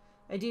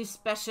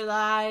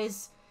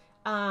specialize,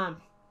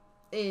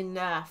 in,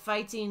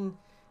 fighting,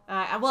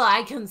 well,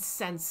 I can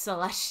sense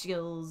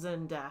celestials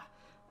and,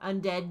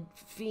 undead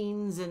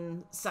fiends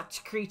and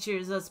such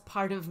creatures as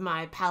part of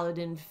my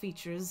paladin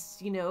features.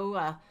 You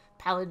know,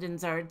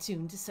 paladins are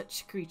attuned to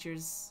such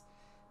creatures.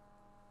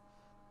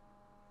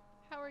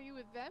 How are you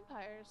with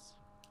vampires?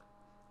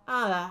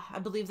 I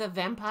believe that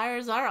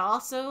vampires are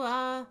also,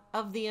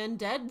 of the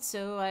undead,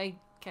 so I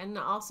can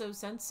also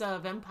sense,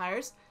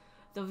 vampires.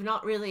 Though I've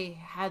not really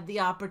had the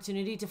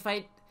opportunity to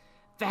fight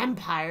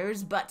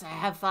vampires, but I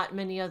have fought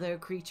many other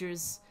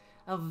creatures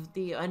of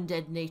the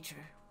undead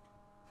nature.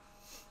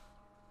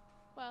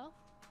 Well,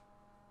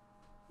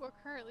 we're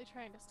currently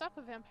trying to stop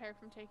a vampire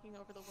from taking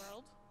over the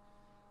world.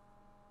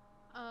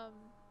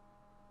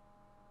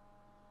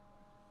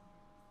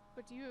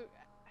 But do you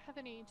have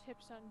any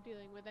tips on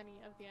dealing with any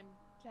of the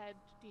undead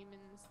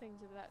demons,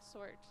 things of that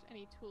sort?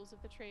 Any tools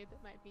of the trade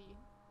that might be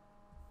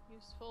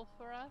useful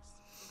for us?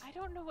 I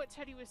don't know what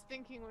Teddy was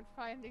thinking when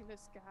finding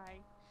this guy.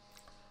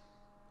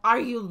 Are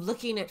you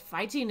looking at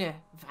fighting a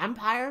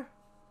vampire?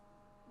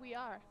 We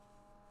are.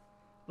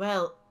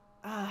 Well,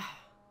 I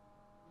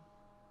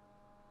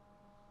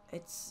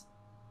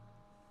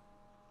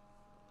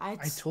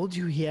told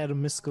you he had a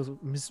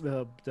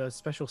the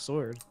special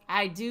sword.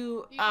 I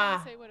do. You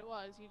didn't say what it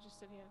was. You just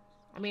said he had.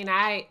 I mean,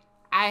 I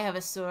have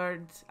a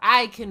sword.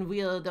 I can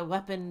wield a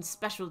weapon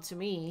special to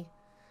me,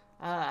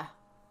 to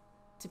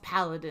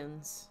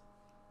paladins.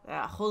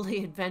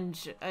 Holy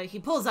Avenger. He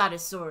pulls out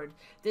his sword.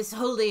 This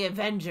Holy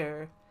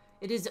Avenger.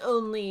 It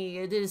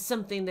is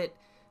something that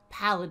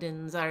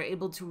paladins are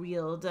able to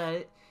wield.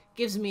 It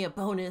gives me a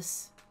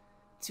bonus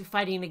to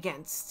fighting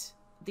against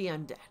the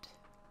undead.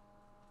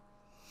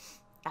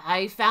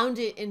 I found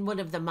it in one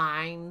of the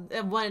mines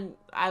when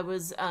I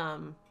was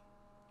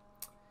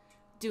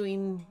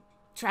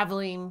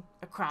traveling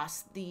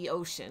across the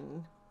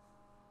ocean,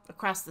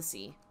 across the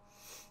sea.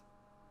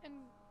 And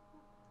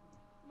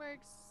where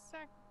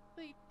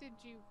exactly did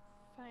you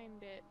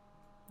find it?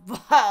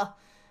 Well,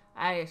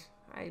 I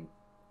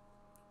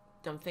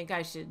don't think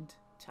I should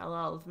tell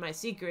all of my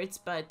secrets,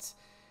 but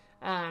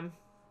it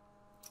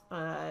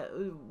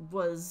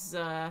was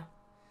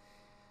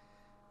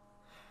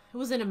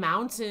in a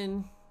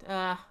mountain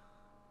where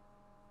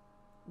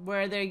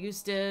where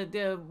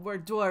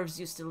dwarves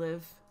used to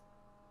live,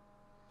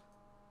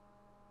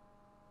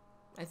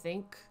 I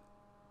think.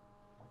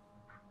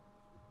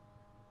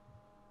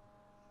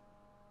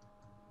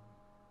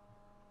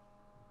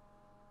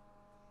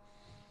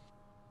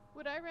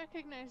 Would I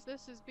recognize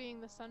this as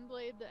being the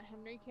sunblade that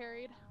Henry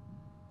carried?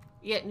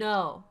 Yet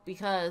no,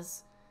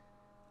 because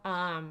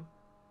the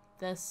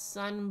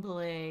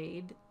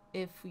sunblade,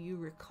 if you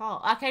recall,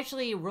 I can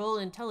actually roll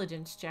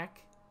intelligence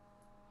check.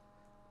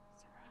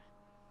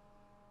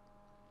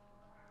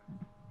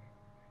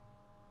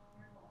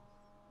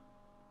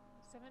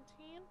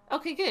 17?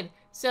 Okay, good.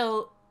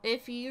 So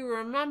if you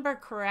remember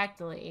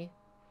correctly,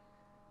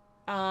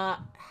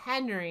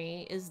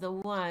 Henry is the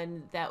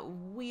one that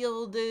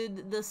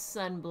wielded the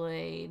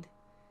sunblade,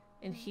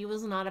 and he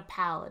was not a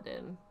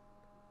paladin.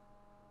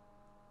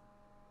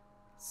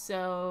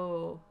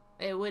 So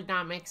it would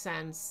not make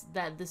sense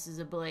that this is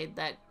a blade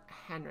that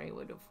Henry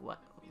would have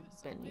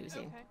been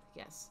using. Okay.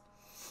 Yes.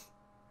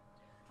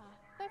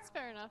 That's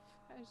fair enough.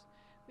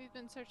 We've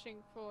been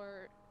searching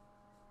for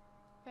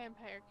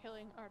vampire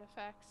killing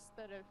artifacts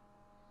that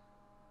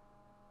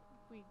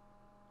we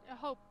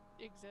hope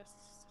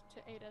exists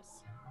to aid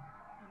us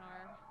in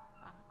our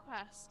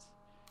quest.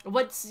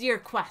 What's your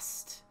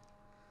quest?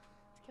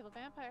 To kill a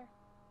vampire.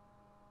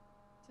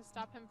 To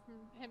stop him from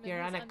him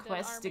You're and on his a undead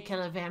quest army. to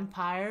kill a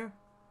vampire?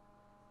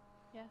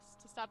 Yes,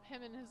 to stop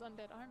him and his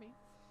undead army.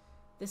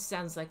 This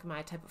sounds like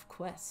my type of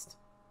quest.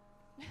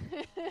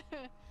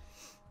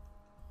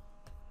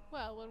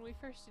 Well, when we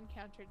first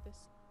encountered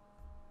this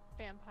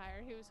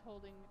vampire, he was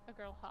holding a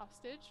girl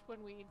hostage.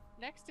 When we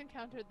next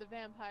encountered the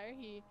vampire,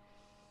 he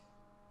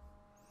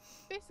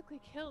basically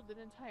killed an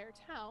entire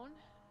town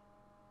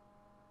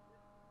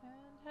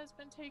and has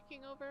been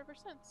taking over ever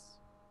since.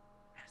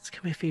 Ask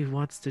him if he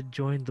wants to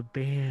join the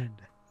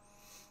band.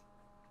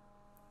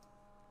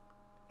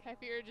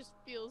 Kypher just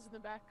feels in the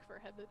back of her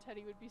head that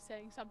Teddy would be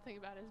saying something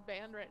about his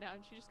band right now,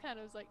 and she just kind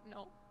of was like,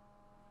 no,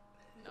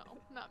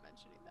 not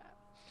mentioning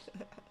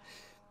that.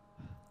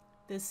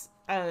 This,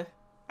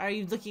 are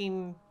you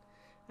looking,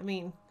 I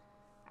mean,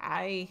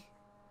 I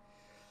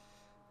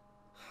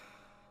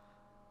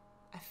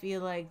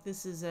feel like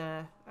this is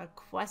a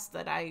quest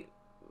that I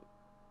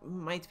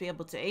might be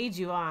able to aid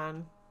you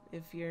on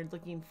if you're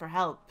looking for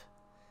help.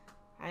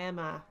 I am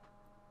a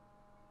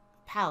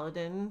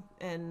paladin,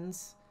 and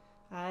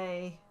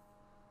I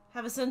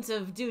have a sense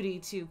of duty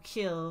to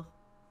kill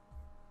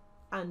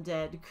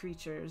undead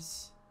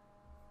creatures.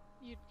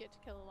 You'd get to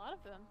kill a lot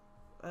of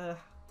them.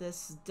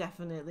 This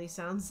definitely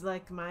sounds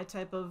like my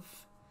type of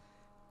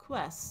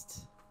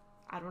quest.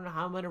 I don't know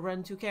how I'm gonna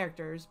run two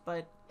characters,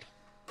 but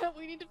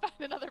we need to find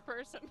another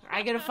person.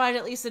 I gotta find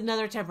at least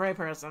another temporary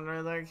person,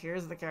 or like,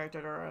 here's the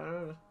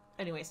character.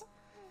 Anyways.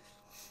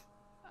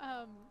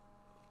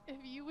 If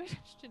you wish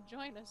to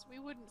join us, we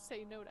wouldn't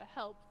say no to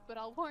help, but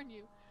I'll warn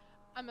you,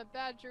 I'm a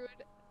bad druid.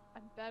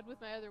 I'm bad with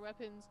my other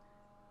weapons.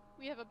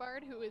 We have a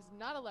bard who is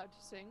not allowed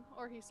to sing,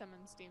 or he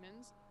summons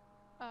demons.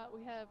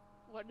 We have,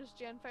 what is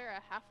Janfire,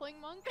 a halfling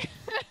monk?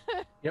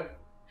 Yep.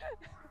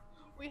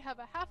 We have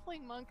a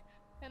halfling monk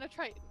and a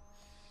triton.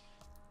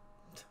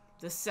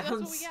 This That's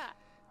what we sounds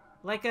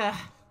got.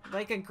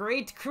 like a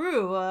great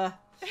crew.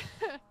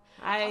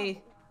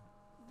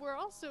 We're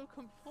also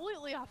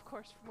completely off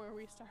course from where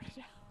we started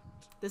out.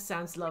 This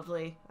sounds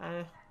lovely.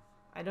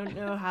 I don't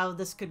know how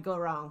this could go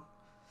wrong.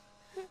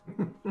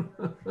 Don't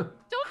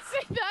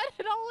say that.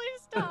 It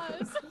always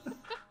does.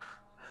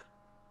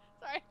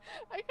 Sorry,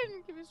 I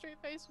couldn't keep a straight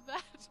face with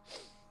that.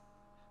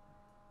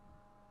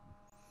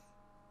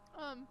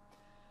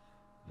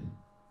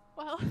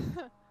 Well,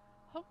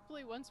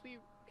 hopefully once we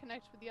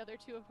connect with the other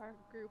two of our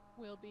group,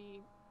 we'll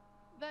be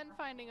then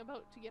finding a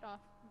boat to get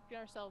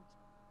ourselves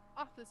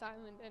off this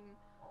island and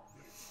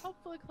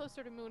hopefully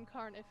closer to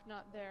Mooncarn, if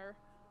not there.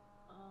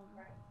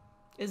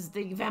 Is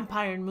the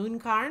vampire in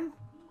Mooncarn?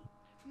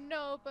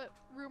 No, but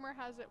rumor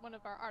has it one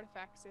of our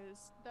artifacts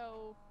is,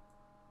 though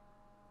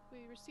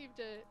we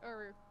received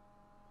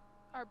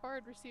our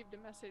bard received a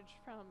message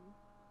from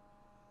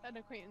an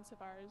acquaintance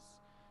of ours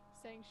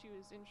saying she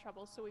was in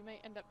trouble, so we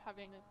might end up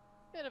having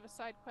a bit of a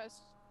side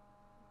quest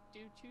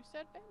due to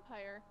said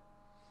vampire.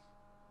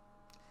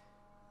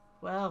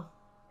 Well,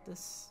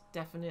 this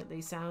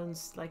definitely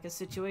sounds like a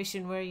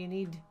situation where you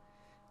need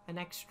an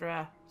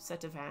extra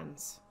set of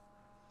hands.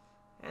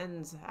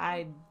 And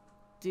I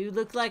do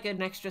look like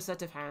an extra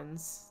set of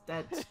hands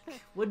that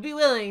would be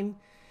willing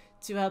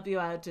to help you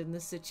out in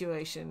this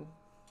situation.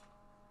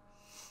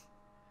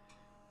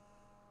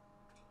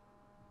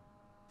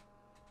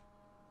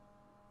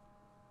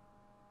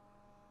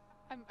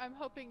 I'm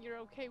hoping you're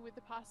okay with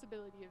the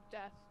possibility of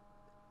death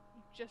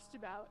just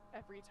about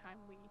every time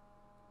we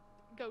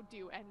go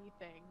do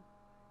anything,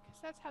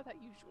 because that's how that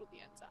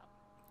usually ends up.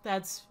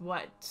 That's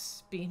what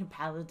being a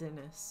paladin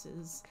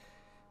is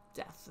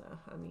death, though.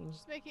 I mean,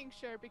 just making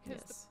sure, because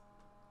the yes.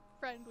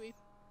 friend we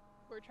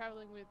were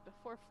traveling with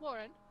before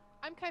Florin,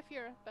 I'm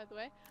Kyphira, by the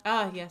way.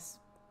 Ah, yes.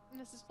 And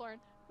this is Florin.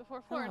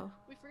 Before Florin, Oh.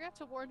 we forgot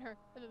to warn her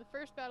that in the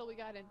first battle we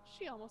got in,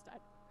 she almost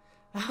died.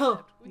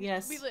 Oh,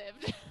 yes. We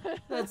lived.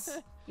 That's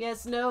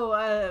yes.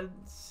 No.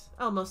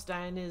 Almost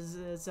dying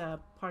is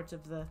part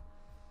of the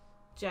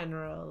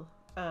general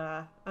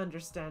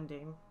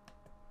understanding.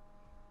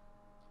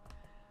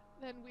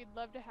 Then we'd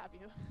love to have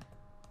you.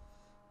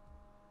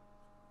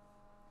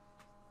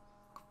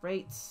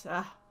 Great.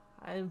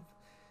 I've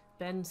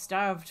been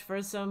starved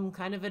for some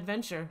kind of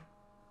adventure.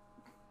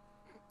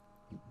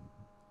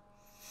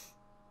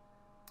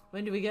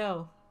 When do we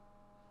go?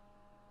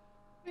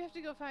 We have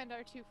to go find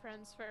our two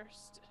friends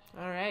first.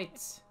 All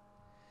right.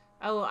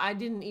 Oh, I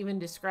didn't even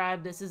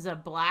describe. This is a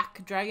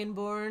black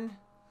dragonborn.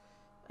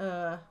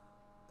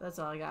 That's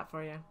all I got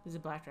for you. He's a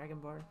black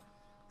dragonborn.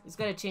 He's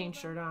got a chain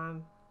shirt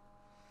on.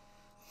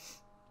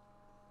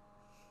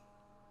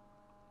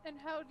 And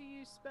how do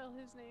you spell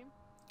his name?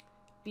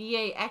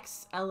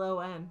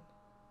 Baxlon.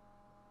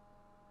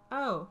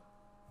 Oh.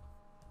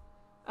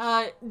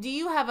 Do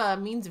you have a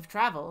means of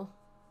travel?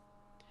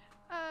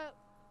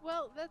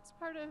 Well, that's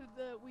part of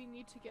we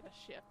need to get a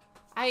ship.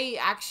 I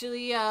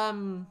actually,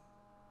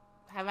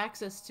 have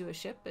access to a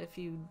ship if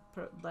you'd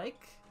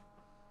like.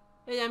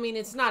 I mean,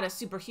 it's not a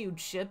super huge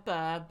ship,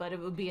 but it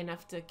would be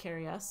enough to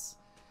carry us.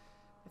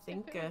 I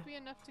think. If it would be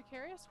enough to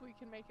carry us, we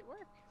can make it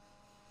work.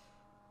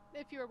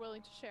 If you are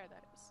willing to share,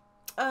 that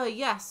is.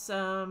 Yes,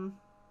 I'm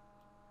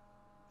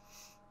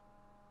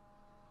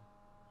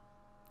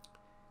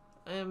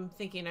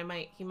thinking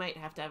he might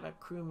have to have a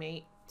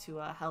crewmate to,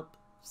 help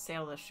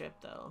sail the ship,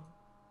 though.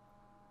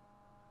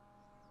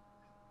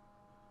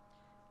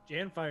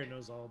 Janfire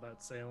knows all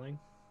about sailing.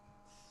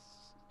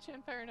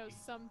 Janfire knows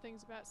some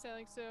things about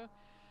sailing, so...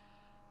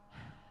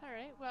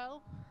 Alright,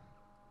 well...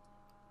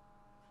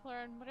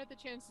 Florin, what are the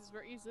chances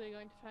we're easily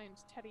going to find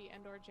Teddy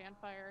and or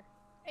Janfire?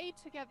 A,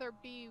 together,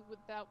 B,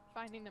 without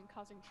finding them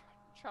causing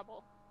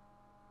trouble.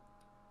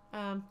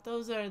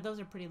 Those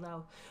are pretty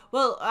low.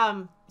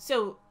 Well,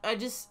 so I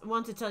just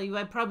want to tell you,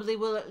 I probably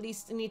will at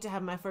least need to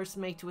have my first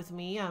mate with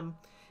me.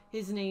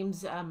 His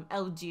name's,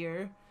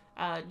 Elgier.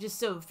 Just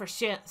so for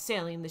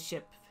sailing the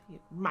ship,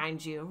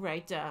 mind you,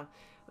 right?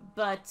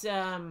 But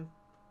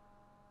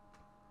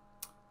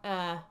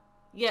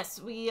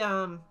yes, we,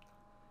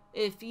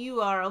 if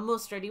you are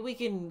almost ready, we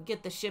can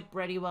get the ship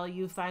ready while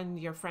you find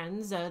your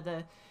friends.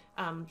 The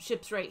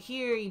ship's right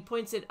here. He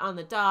points it on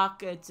the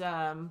dock. It's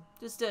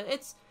just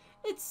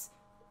it's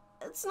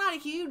not a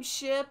huge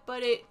ship,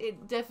 but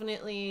it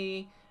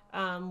definitely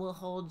will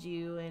hold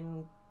you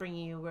and bring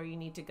you where you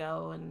need to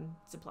go and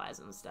supplies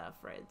and stuff,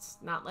 right?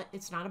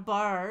 It's not a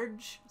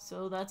barge,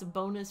 so that's a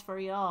bonus for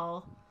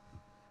y'all.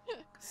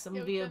 Some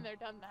yeah, of we've you, been there,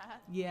 done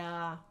that.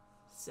 yeah.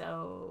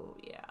 So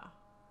yeah,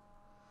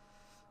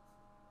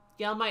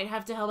 y'all might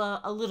have to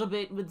help a little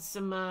bit with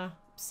some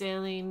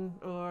sailing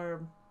or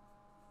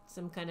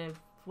some kind of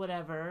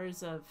whatever.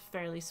 It's a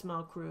fairly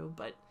small crew,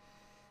 but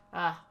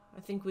I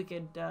think we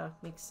could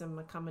make some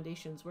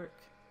accommodations work.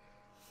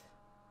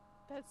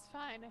 That's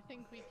fine. I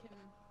think we can.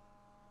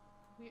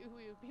 We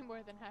would be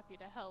more than happy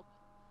to help.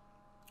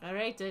 All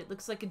right, it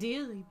looks like a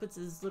deal. He puts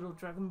his little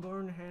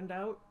dragonborn hand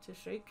out to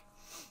shake.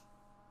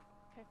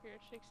 Kyphira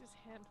shakes his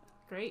hand.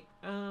 Great.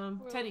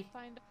 We'll Teddy.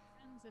 find our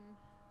friends and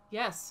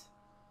Yes.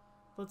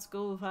 Let's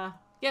go.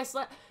 Yes,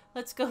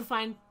 let's go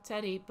find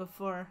Teddy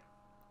before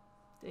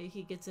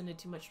he gets into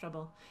too much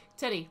trouble.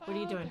 Teddy, what are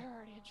you doing? They're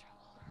already in trouble.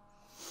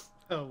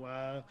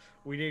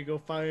 we need to go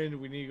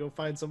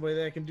find somebody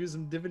that can do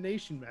some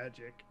divination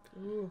magic.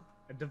 Ooh.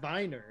 A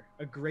diviner,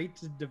 a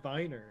great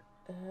diviner.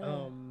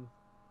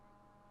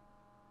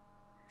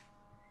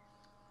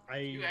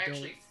 You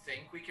actually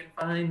think we can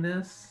find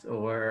this,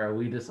 or are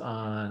we just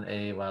on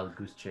a wild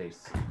goose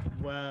chase?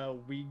 Well,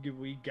 we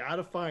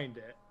gotta find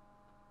it.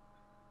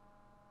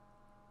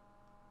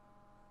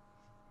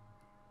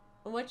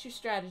 What's your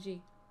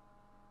strategy?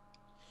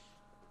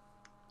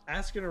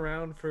 Asking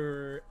around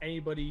for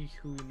anybody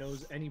who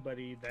knows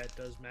anybody that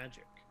does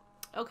magic.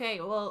 Okay,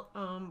 well,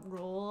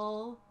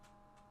 roll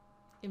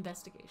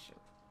investigation.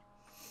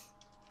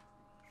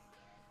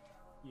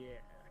 Yeah,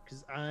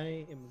 because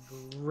I am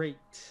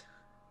great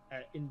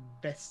at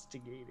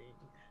investigating.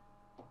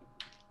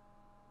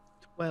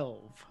 12.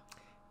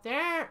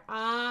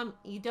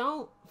 You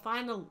don't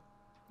find a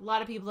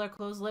lot of people are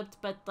close-lipped,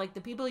 but like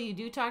the people you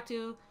do talk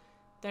to,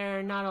 there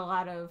are not a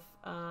lot of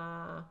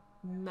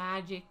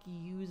magic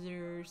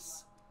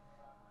users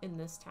in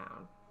this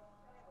town.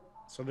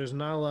 So there's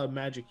not a lot of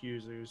magic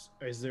users.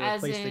 Is there a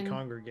As place they in-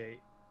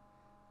 congregate?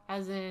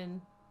 As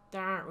in,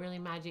 there aren't really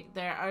magic.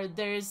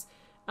 There's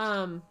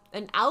an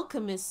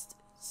alchemist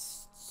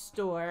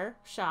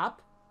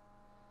shop.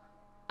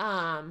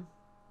 But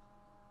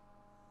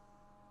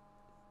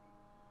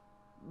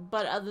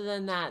other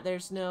than that,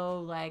 there's no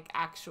like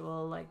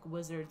actual like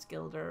Wizards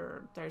Guild,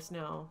 or there's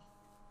no.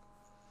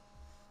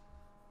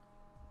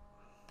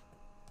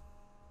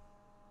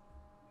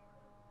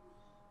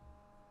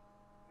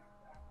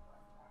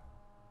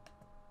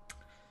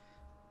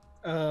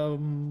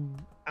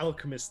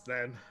 Alchemist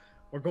then.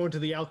 We're going to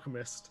the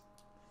alchemist.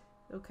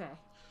 Okay.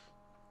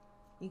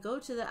 You go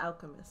to the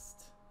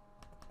alchemist.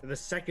 The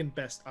second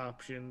best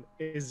option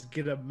is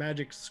get a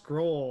magic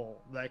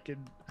scroll that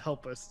can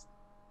help us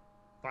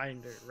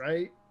find her,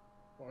 right?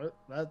 What?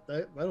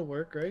 That'll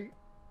work, right?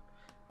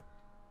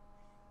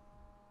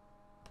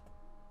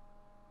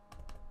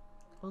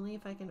 Only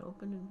if I can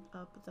open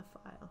up the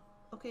file.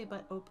 Okay,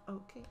 but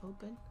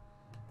open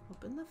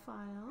the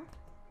file.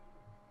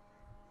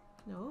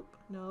 Nope.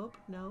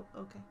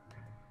 Okay.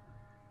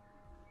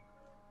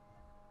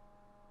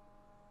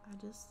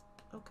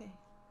 Okay.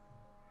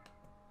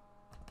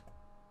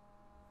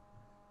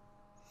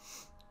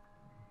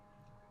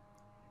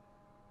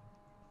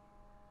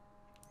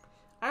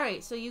 All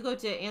right, so you go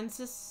to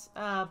Ansys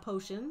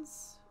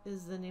Potions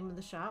is the name of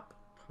the shop.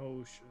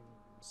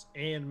 Potions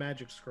and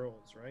magic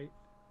scrolls, right?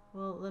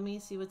 Well, let me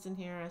see what's in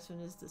here as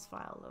soon as this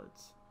file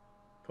loads.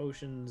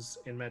 Potions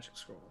and magic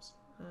scrolls.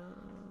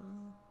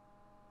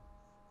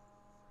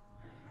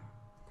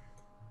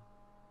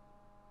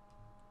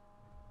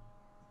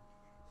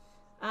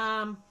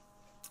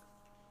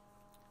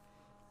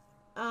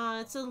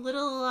 It's a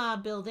little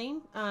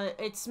building.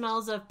 It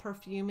smells of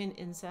perfume and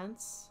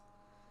incense.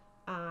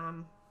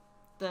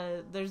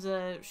 There's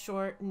a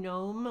short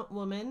gnome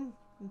woman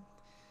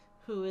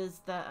who is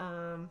the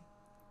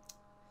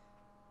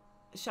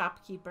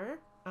shopkeeper.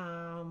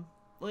 Well,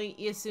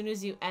 as soon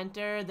as you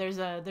enter, there's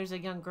a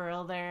young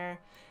girl there,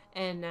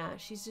 and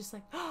she's just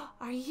like, oh,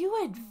 "Are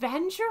you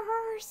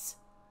adventurers?"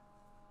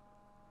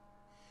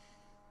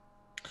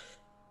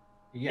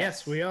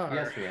 Yes, we are.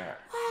 Yes, we are.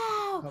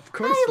 Wow, Of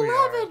course we I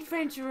are. love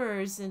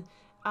adventurers. And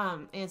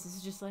Ansys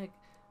is just like,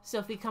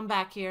 Sophie, come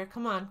back here.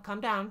 Come on,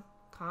 calm down.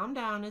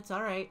 It's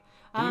all right.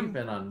 We've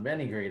been on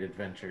many great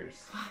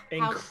adventures.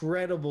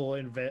 Incredible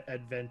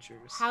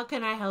adventures. How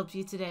can I help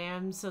you today?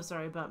 I'm so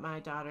sorry about my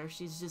daughter.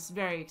 She's just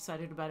very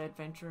excited about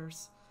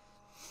adventurers.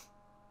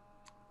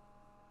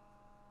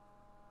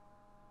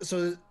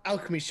 So,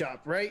 alchemy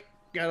shop, right?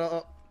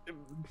 Got a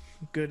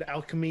good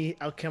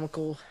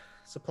alchemical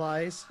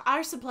supplies.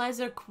 Our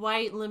supplies are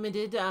quite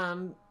limited.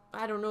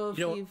 I don't know if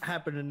You you've... don't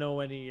happen to know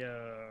any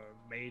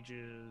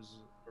mages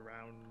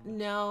around?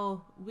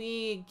 No,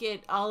 we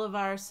get all of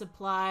our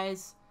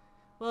supplies.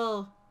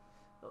 Well,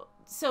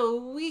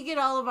 so we get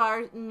all of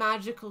our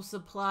magical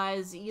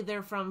supplies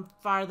either from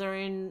farther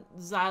in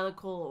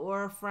Xylocal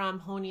or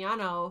from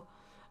Honiano.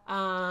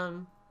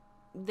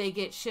 They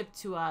get shipped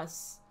to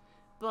us.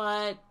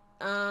 But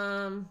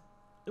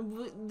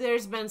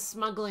there's been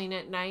smuggling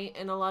at night,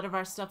 and a lot of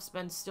our stuff's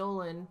been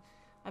stolen.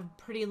 I'm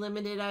pretty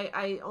limited.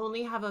 I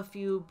only have a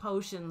few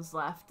potions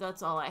left.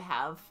 That's all I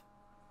have.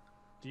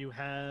 Do you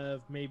have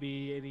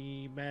maybe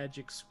any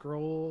magic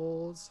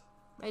scrolls?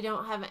 I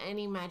don't have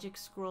any magic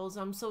scrolls.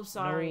 I'm so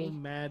sorry. No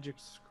magic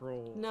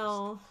scrolls.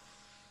 No.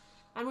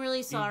 I'm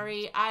really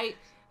sorry. I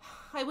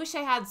wish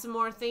I had some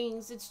more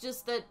things. It's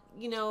just that,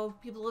 you know,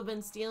 people have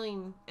been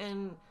stealing,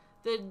 and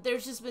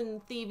there's just been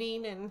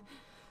thieving, and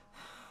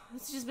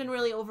it's just been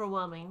really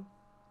overwhelming.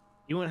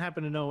 You wouldn't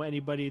happen to know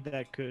anybody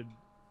that could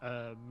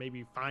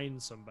maybe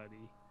find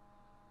somebody?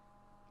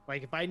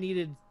 Like, if I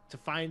needed to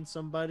find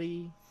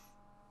somebody,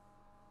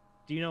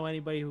 do you know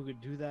anybody who could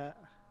do that?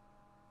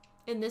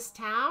 In this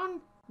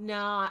town?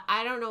 No,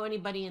 I don't know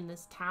anybody in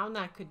this town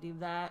that could do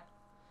that.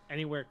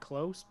 Anywhere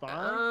close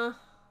by?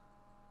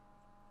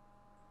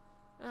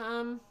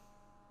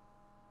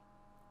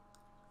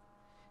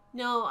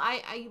 No,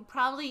 I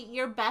probably,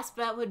 your best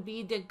bet would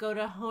be to go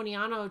to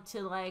Honiano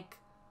to, like,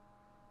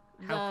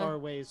 How far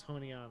away is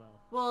Honiano?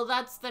 Well,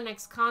 that's the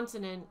next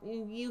continent.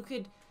 You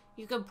could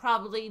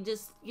probably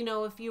just, you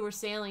know, if you were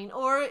sailing,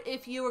 or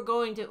if you were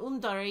going to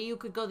Undare, you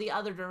could go the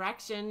other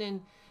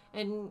direction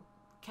and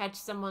catch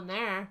someone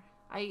there.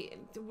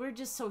 We're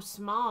just so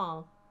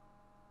small.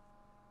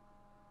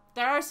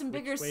 There are some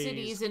bigger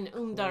cities in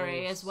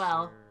Undare as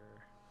well.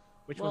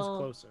 Which one's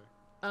closer?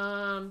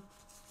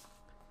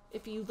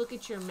 If you look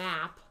at your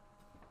map.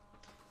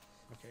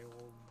 Okay,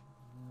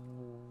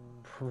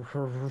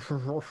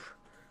 well,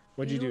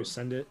 what'd you do?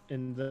 Send it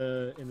in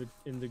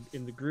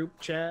the group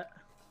chat?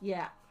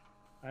 Yeah.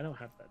 I don't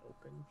have that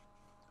open.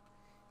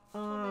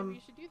 Well, maybe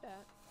you should do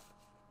that.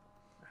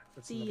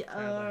 That's another tab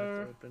I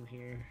have to open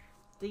here.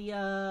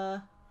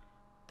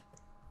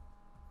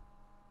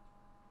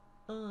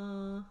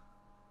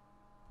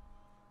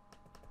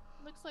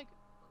 Looks like.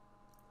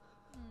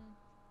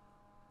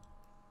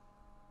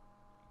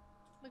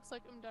 Looks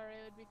like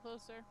Umdare would be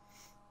closer.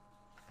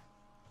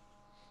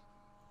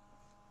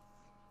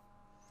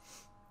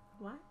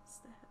 Why is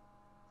that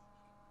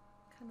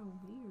kind of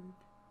weird?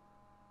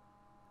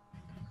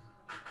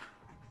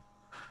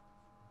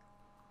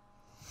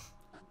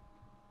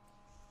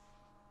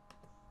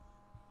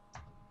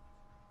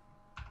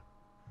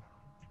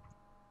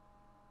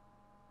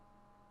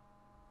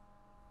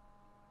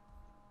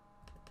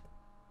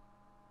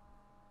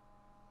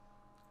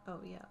 Oh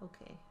yeah,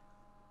 okay.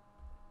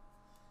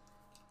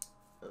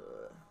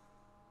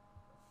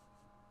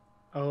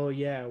 Oh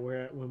yeah, we're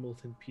at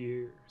Wimbledon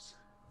Piers.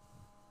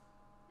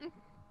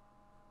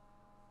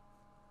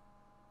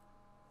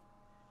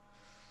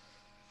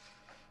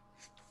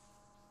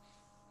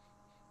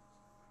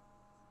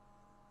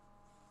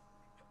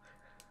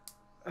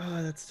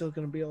 Oh, that's still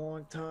gonna be a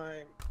long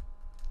time.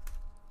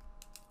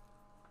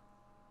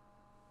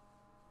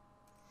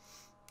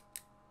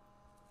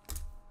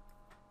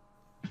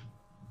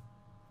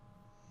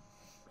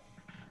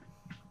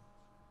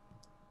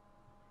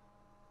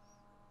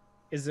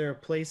 Is there a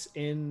place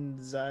in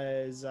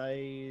Zyziko?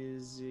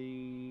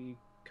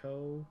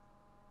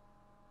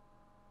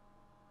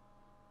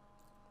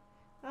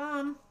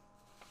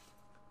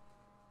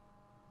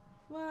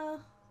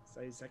 Well,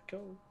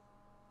 Zyziko?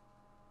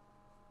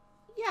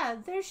 yeah,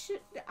 there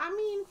should. I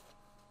mean,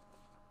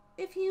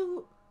 if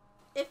you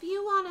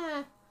want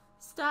to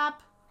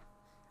stop.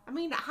 I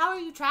mean, how are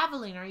you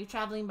traveling? Are you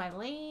traveling by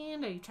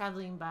land? Are you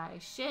traveling by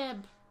ship?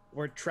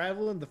 We're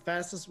traveling the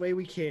fastest way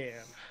we can.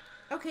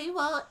 Okay,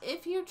 well,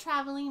 if you're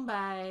traveling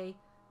by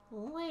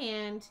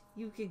land,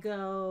 you could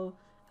go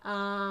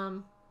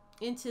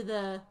into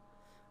the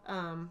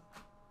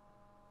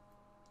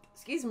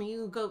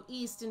you could go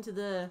east into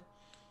the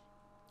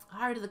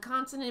heart of the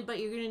continent, but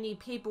you're going to need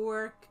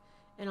paperwork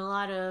and a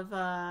lot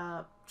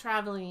of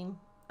traveling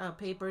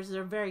papers.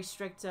 They're very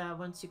strict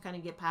once you kind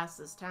of get past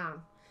this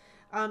town.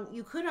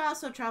 You could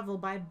also travel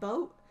by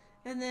boat,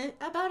 and then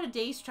about a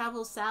day's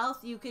travel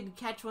south, you could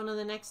catch one of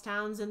the next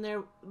towns, and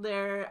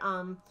there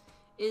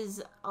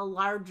is a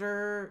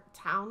larger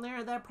town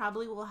there that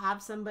probably will have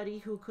somebody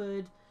who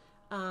could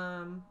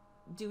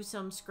do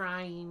some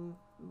scrying,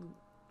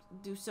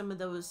 do some of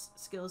those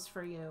skills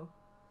for you.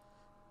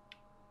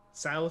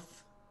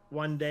 South,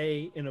 one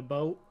day in a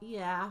boat?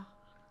 Yeah,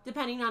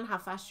 depending on how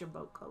fast your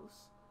boat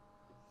goes.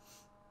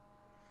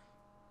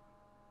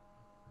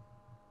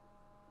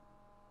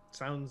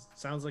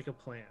 Sounds like a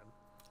plan.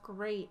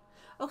 Great.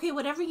 Okay,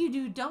 whatever you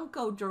do, don't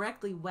go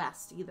directly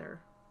west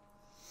either.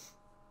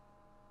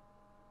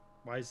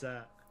 Why is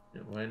that?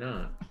 Yeah, why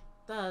not?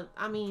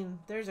 I mean,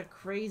 there's a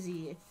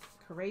crazy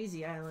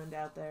island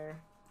out there.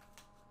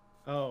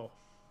 Oh.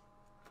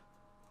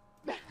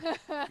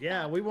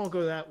 Yeah, we won't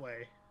go that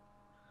way.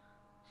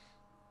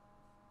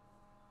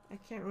 I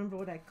can't remember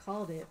what I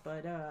called it,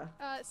 but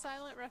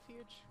Silent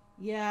Refuge.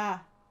 yeah.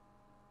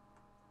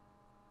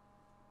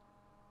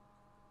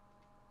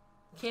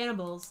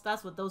 Cannibals,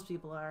 that's what those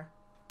people are.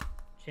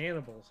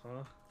 Cannibals,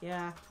 huh?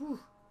 Yeah. Whew.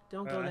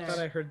 Don't go there. I thought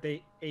I heard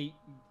they ate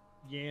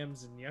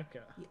yams and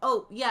yucca.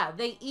 Oh, yeah,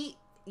 they eat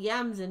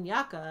yams and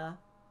yucca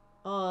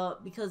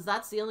because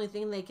that's the only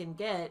thing they can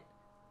get.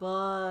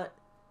 But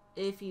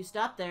if you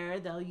stop there,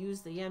 they'll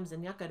use the yams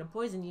and yucca to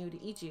poison you,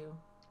 to eat you.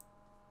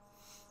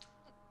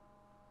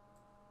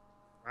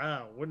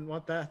 Wow, wouldn't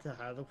want that to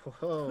happen.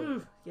 Whoa.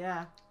 Whew.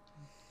 Yeah.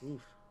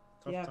 Oof.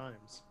 Tough Yeah.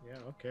 times. Yeah,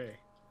 okay.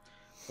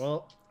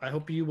 Well, I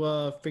hope you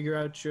figure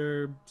out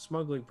your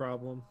smuggling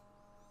problem.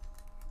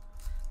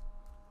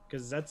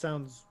 Because that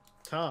sounds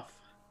tough.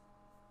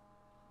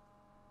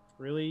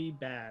 Really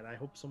bad. I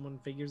hope someone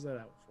figures that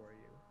out for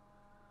you.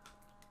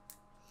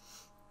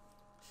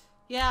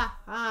 Yeah,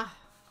 I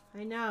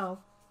know.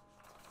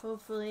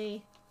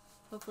 Hopefully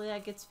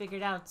that gets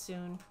figured out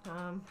soon.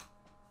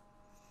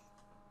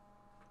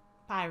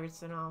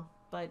 Pirates and all.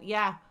 But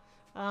yeah,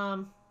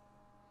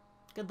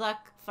 good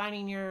luck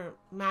finding your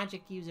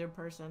magic user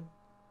person.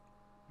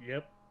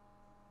 Yep.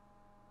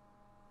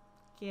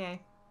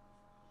 Okay.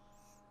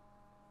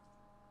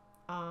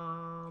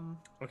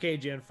 Okay,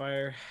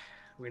 Genfire.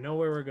 We know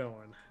where we're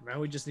going. Now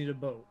we just need a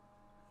boat.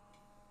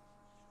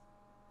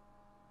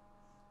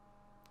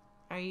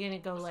 Are you gonna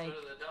go Let's like?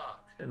 go to the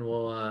dock. And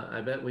we'll,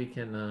 I bet we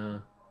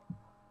can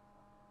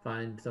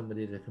find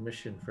somebody to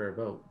commission for a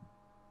boat.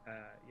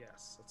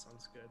 Yes, that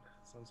sounds good.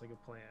 Sounds like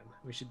a plan.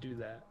 We should do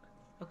that.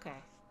 Okay.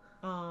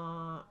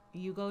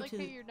 You go Like, to.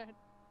 hey, you're not.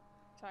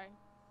 Sorry.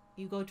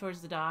 You go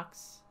towards the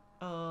docks.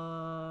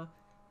 Kyphira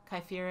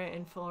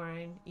and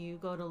Florine, you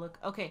go to look.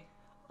 Okay.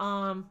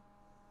 Kyphira.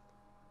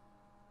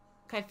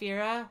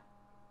 Mhm.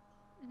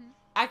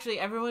 Actually,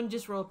 everyone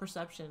just roll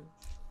perception.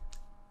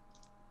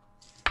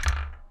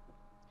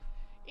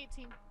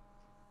 18.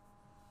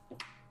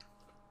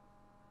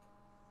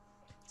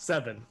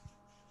 7.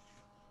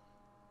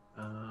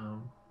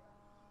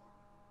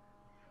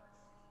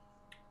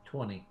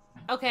 20.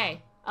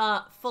 Okay.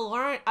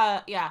 Florine.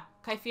 Yeah.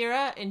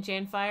 Kyphira and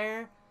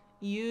Janfire,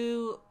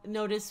 you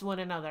notice one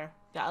another.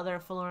 The other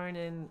Florine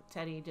and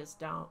Teddy just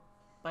don't.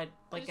 But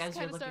like I as just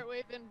you're kind of looking. start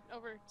waving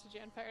over to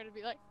Janfire to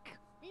be like,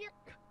 here,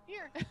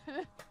 here.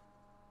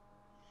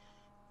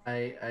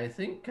 I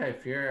think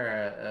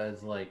Kyphira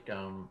is like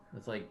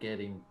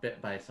getting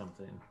bit by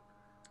something.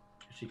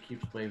 She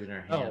keeps waving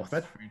her hands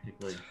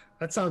frantically.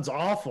 That sounds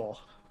awful.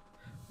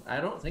 I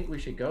don't think we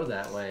should go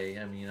that way.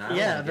 I mean, I don't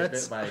Yeah, wanna get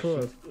that's bit by.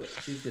 cool.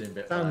 She's getting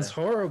bit Sounds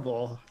by.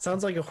 horrible.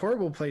 Sounds like a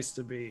horrible place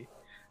to be.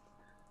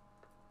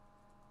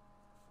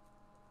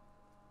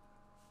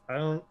 I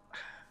don't.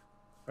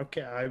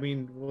 Okay, I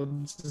mean,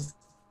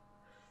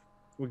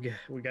 we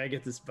gotta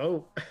get this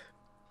boat.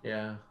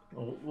 Yeah,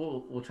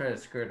 we'll try to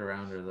skirt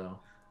around her though.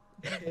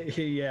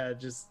 Yeah,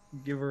 just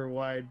give her a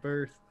wide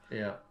berth.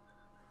 Yeah,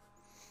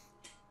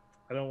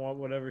 I don't want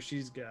whatever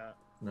she's got.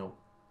 no.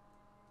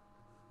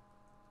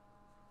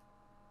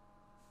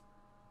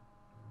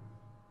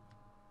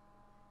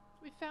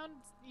 We found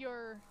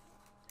your.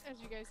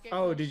 As you guys get.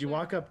 Oh, did you closer-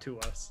 walk up to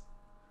us?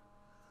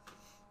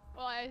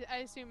 Well, I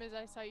assume as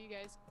I saw you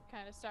guys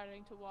kind of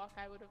starting to walk,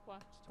 I would have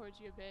walked towards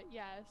you a bit.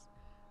 Yes.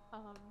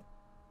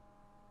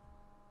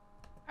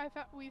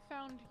 We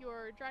found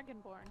your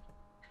dragonborn.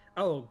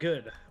 Oh,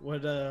 good.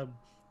 What?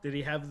 Did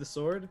he have the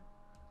sword?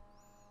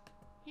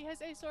 He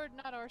has a sword,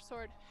 not our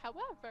sword.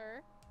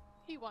 However,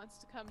 he wants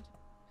to come to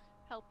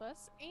help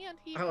us, and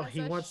he Oh, has he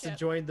a wants ship. to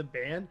join the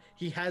band.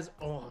 He has.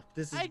 Oh,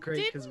 this is I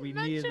great because didn't we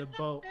needed a mention the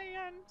boat.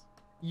 band.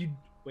 You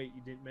wait.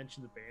 You didn't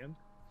mention the band.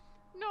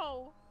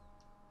 No,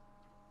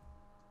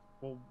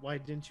 Well, why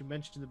didn't you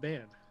mention the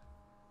band?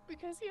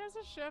 because he has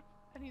a ship,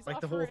 and he's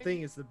Like the whole offering-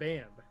 thing is the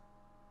band.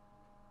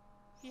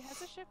 He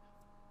has a ship,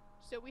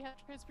 so we have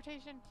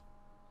transportation.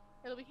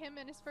 It'll be him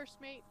and his first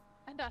mate,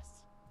 and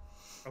us.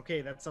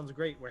 Okay, that sounds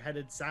great. We're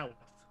headed south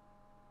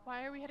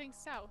Why are we heading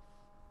south?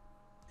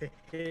 to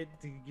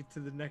get to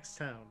the next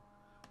town.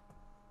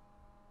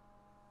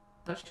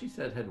 I thought she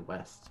said head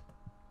west.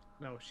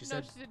 No, she No,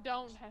 said. she said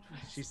don't head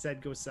west. She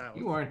said go south.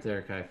 You weren't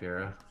there,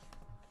 Kyphira.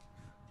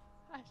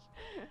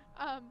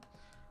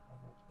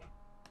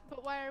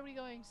 But why are we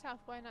going south?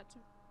 Why not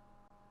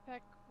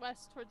back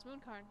west towards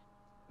Mooncarn?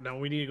 No,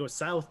 we need to go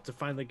south to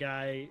find the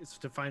guy.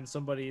 To find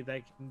somebody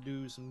that can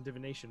do some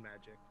divination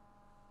magic.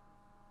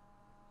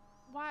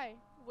 Why?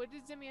 What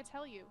did Zimia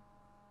tell you?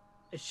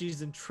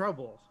 She's in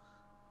trouble.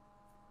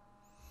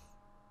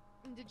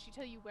 And did she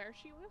tell you where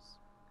she was?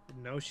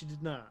 No, she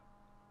did not.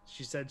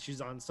 She said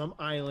she's on some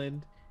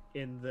island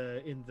in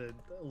the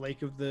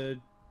lake of the.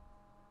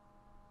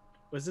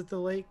 Was it the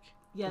lake?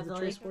 Yeah, Of the the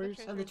Trace lake Warriors?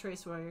 of the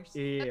Trace Warriors.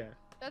 Yeah.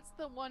 That's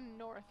the one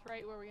north,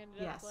 right? Where we ended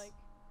Yes. up, like...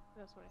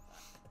 That's what I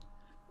thought.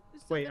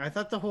 So Wait, then- I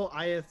thought the whole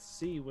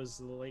IFC was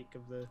the lake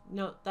of the.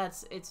 No,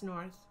 it's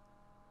north.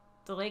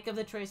 The Lake of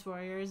the Trace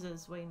Warriors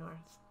is way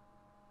north.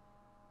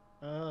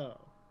 Oh.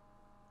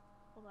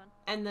 Hold on.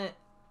 And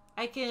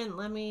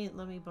let me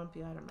bump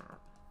you out a map.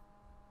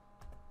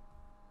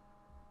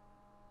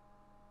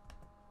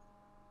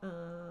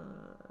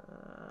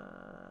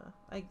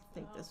 I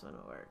think Oh. this one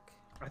will work.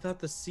 I thought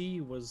the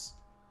sea was.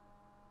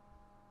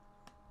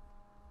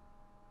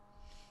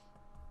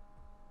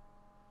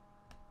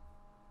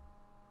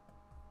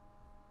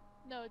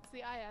 No, it's the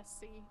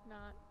ISC,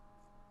 not...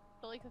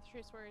 The Lake of the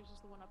Trace Warriors is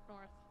the one up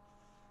north.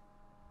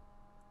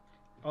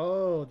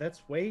 Oh,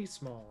 that's way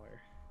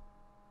smaller.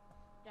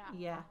 Yeah.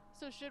 Yeah.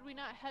 So should we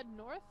not head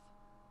north?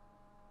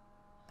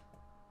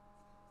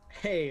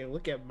 Hey,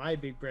 look at my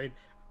big brain.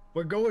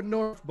 We're going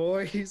north,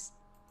 boys.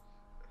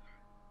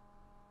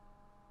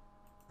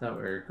 Thought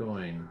we were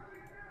going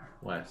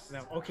west.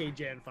 Now, okay,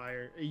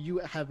 Janfire, you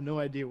have no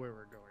idea where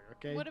we're going,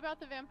 okay? What about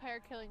the vampire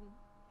killing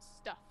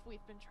stuff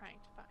we've been trying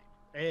to find?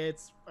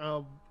 It's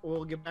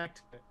we'll get back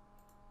to it.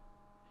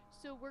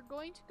 So we're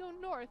going to go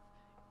north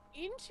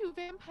into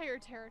vampire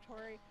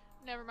territory.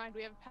 Never mind,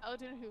 we have a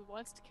paladin who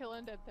wants to kill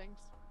undead things.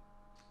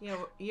 Yeah,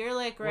 you're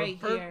like right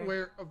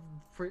here.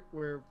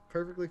 We're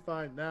perfectly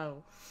fine now.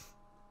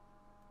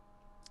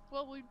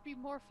 Well, we'd be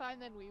more fine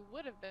than we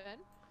would have been.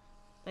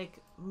 Like,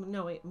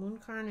 no, wait,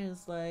 Mooncarn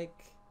is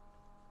like,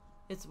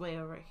 it's way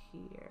over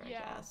here, Yeah.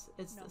 I guess.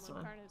 It's No, this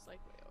one. Mooncarn is like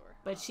way over.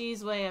 But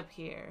she's way up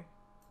here.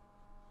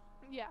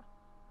 Yeah.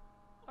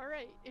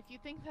 Alright, if you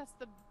think that's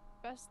the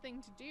best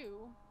thing to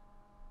do,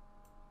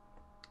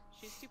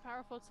 she's too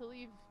powerful to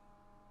leave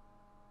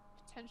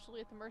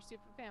potentially at the mercy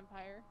of a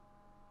vampire.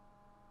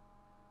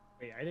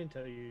 Wait, I didn't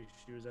tell you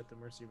she was at the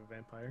mercy of a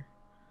vampire.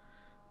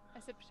 I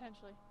said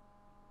potentially.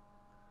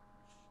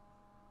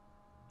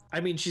 I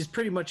mean, she's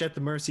pretty much at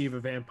the mercy of a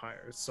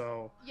vampire,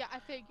 so... Yeah, I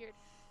figured.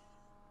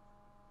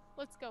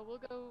 Let's go. We'll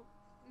go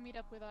meet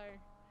up with our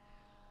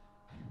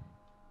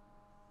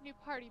new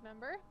party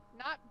member,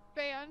 not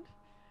band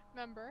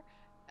member.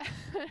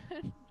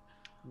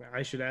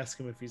 I should ask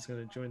him if he's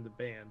going to join the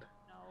band.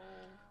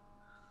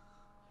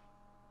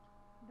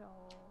 No.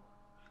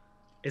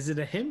 Is it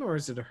a him or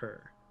is it a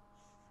her?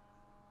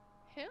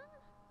 Him?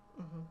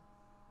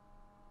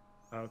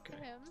 Mm-hmm. Okay.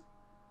 Him.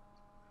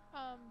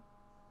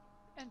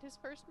 And his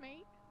first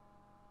mate.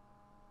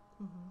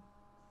 Mm-hmm.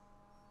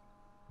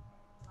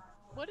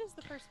 What is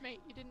the first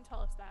mate? You didn't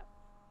tell us that.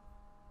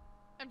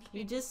 I'm just You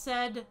being... just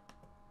said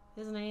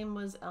his name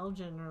was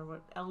Elgin or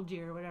what,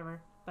 LG or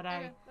whatever. But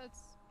Okay,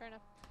 that's fair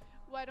enough.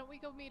 Why don't we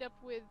go meet up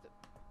with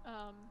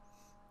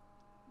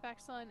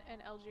Baxlin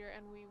and Elgier,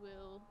 and we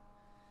will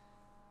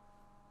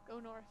go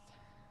north.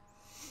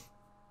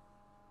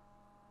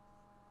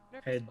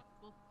 Head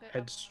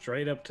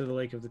straight up to the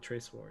Lake of the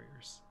Trace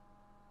Warriors.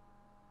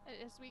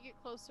 As we get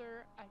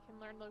closer, I can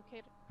learn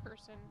locate a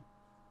person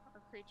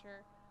or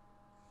creature,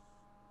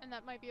 and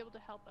that might be able to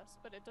help us,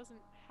 but it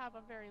doesn't have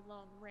a very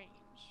long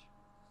range.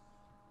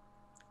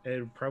 It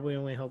would probably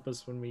only help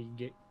us when we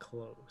get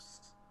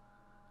close.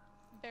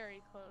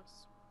 Very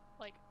close.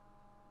 Like,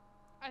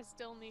 I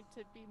still need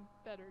to be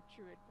better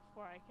druid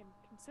before I can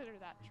consider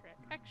that trick.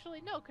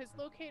 Actually, no, because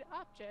locate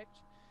object,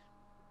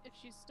 if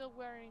she's still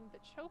wearing the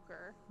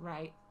choker...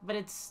 right. But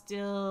it's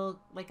still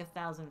like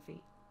 1,000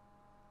 feet.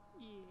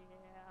 Yeah.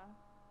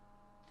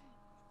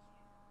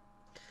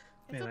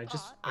 Man,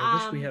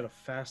 I wish we had a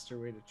faster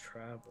way to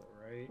travel,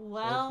 right?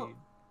 Well,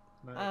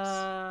 that'd be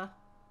nice.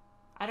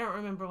 I don't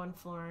remember when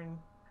Florin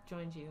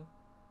joined you.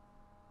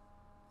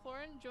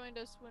 Florin joined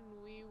us when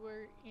we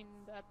were in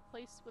that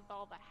place with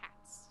all the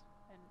hats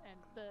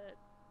and the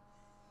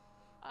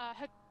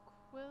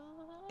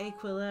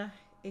Aquila.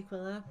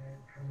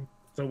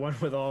 The one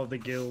with all the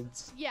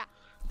guilds. Yeah,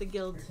 The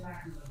guild.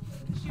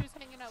 she was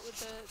hanging out with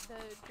the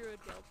druid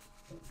guild.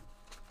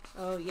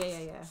 Oh,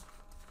 yeah.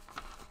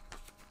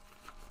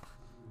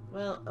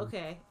 Well,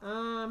 okay.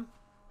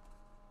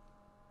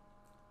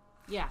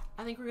 Yeah,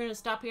 I think we're gonna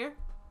stop here.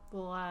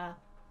 We'll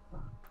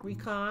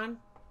recon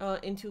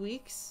in 2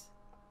 weeks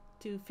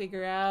to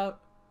figure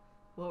out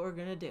what we're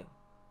gonna do.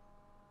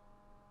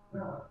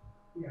 Or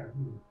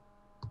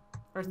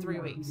 3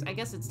 weeks. I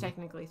guess it's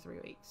technically 3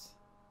 weeks.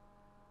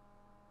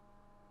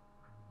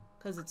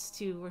 Because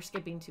it's we're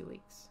skipping 2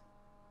 weeks.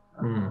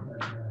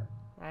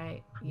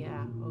 Right?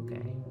 Yeah,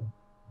 okay.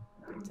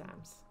 Good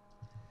times.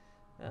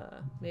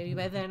 Maybe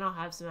by then I'll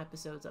have some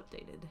episodes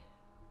updated.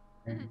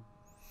 Mm-hmm.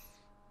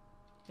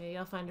 Maybe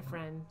I'll find a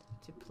friend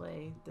to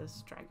play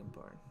this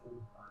Dragonborn.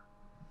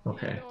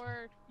 Okay.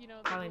 Or, the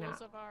Probably rules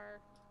not. of our...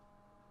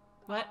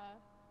 What?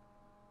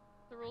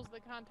 The rules of the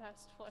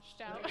contest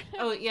fleshed out.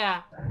 Oh,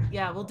 yeah.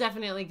 Yeah, we'll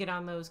definitely get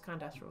on those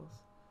contest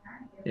rules.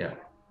 Yeah,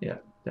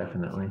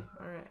 definitely.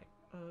 Alright.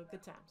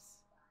 Good times.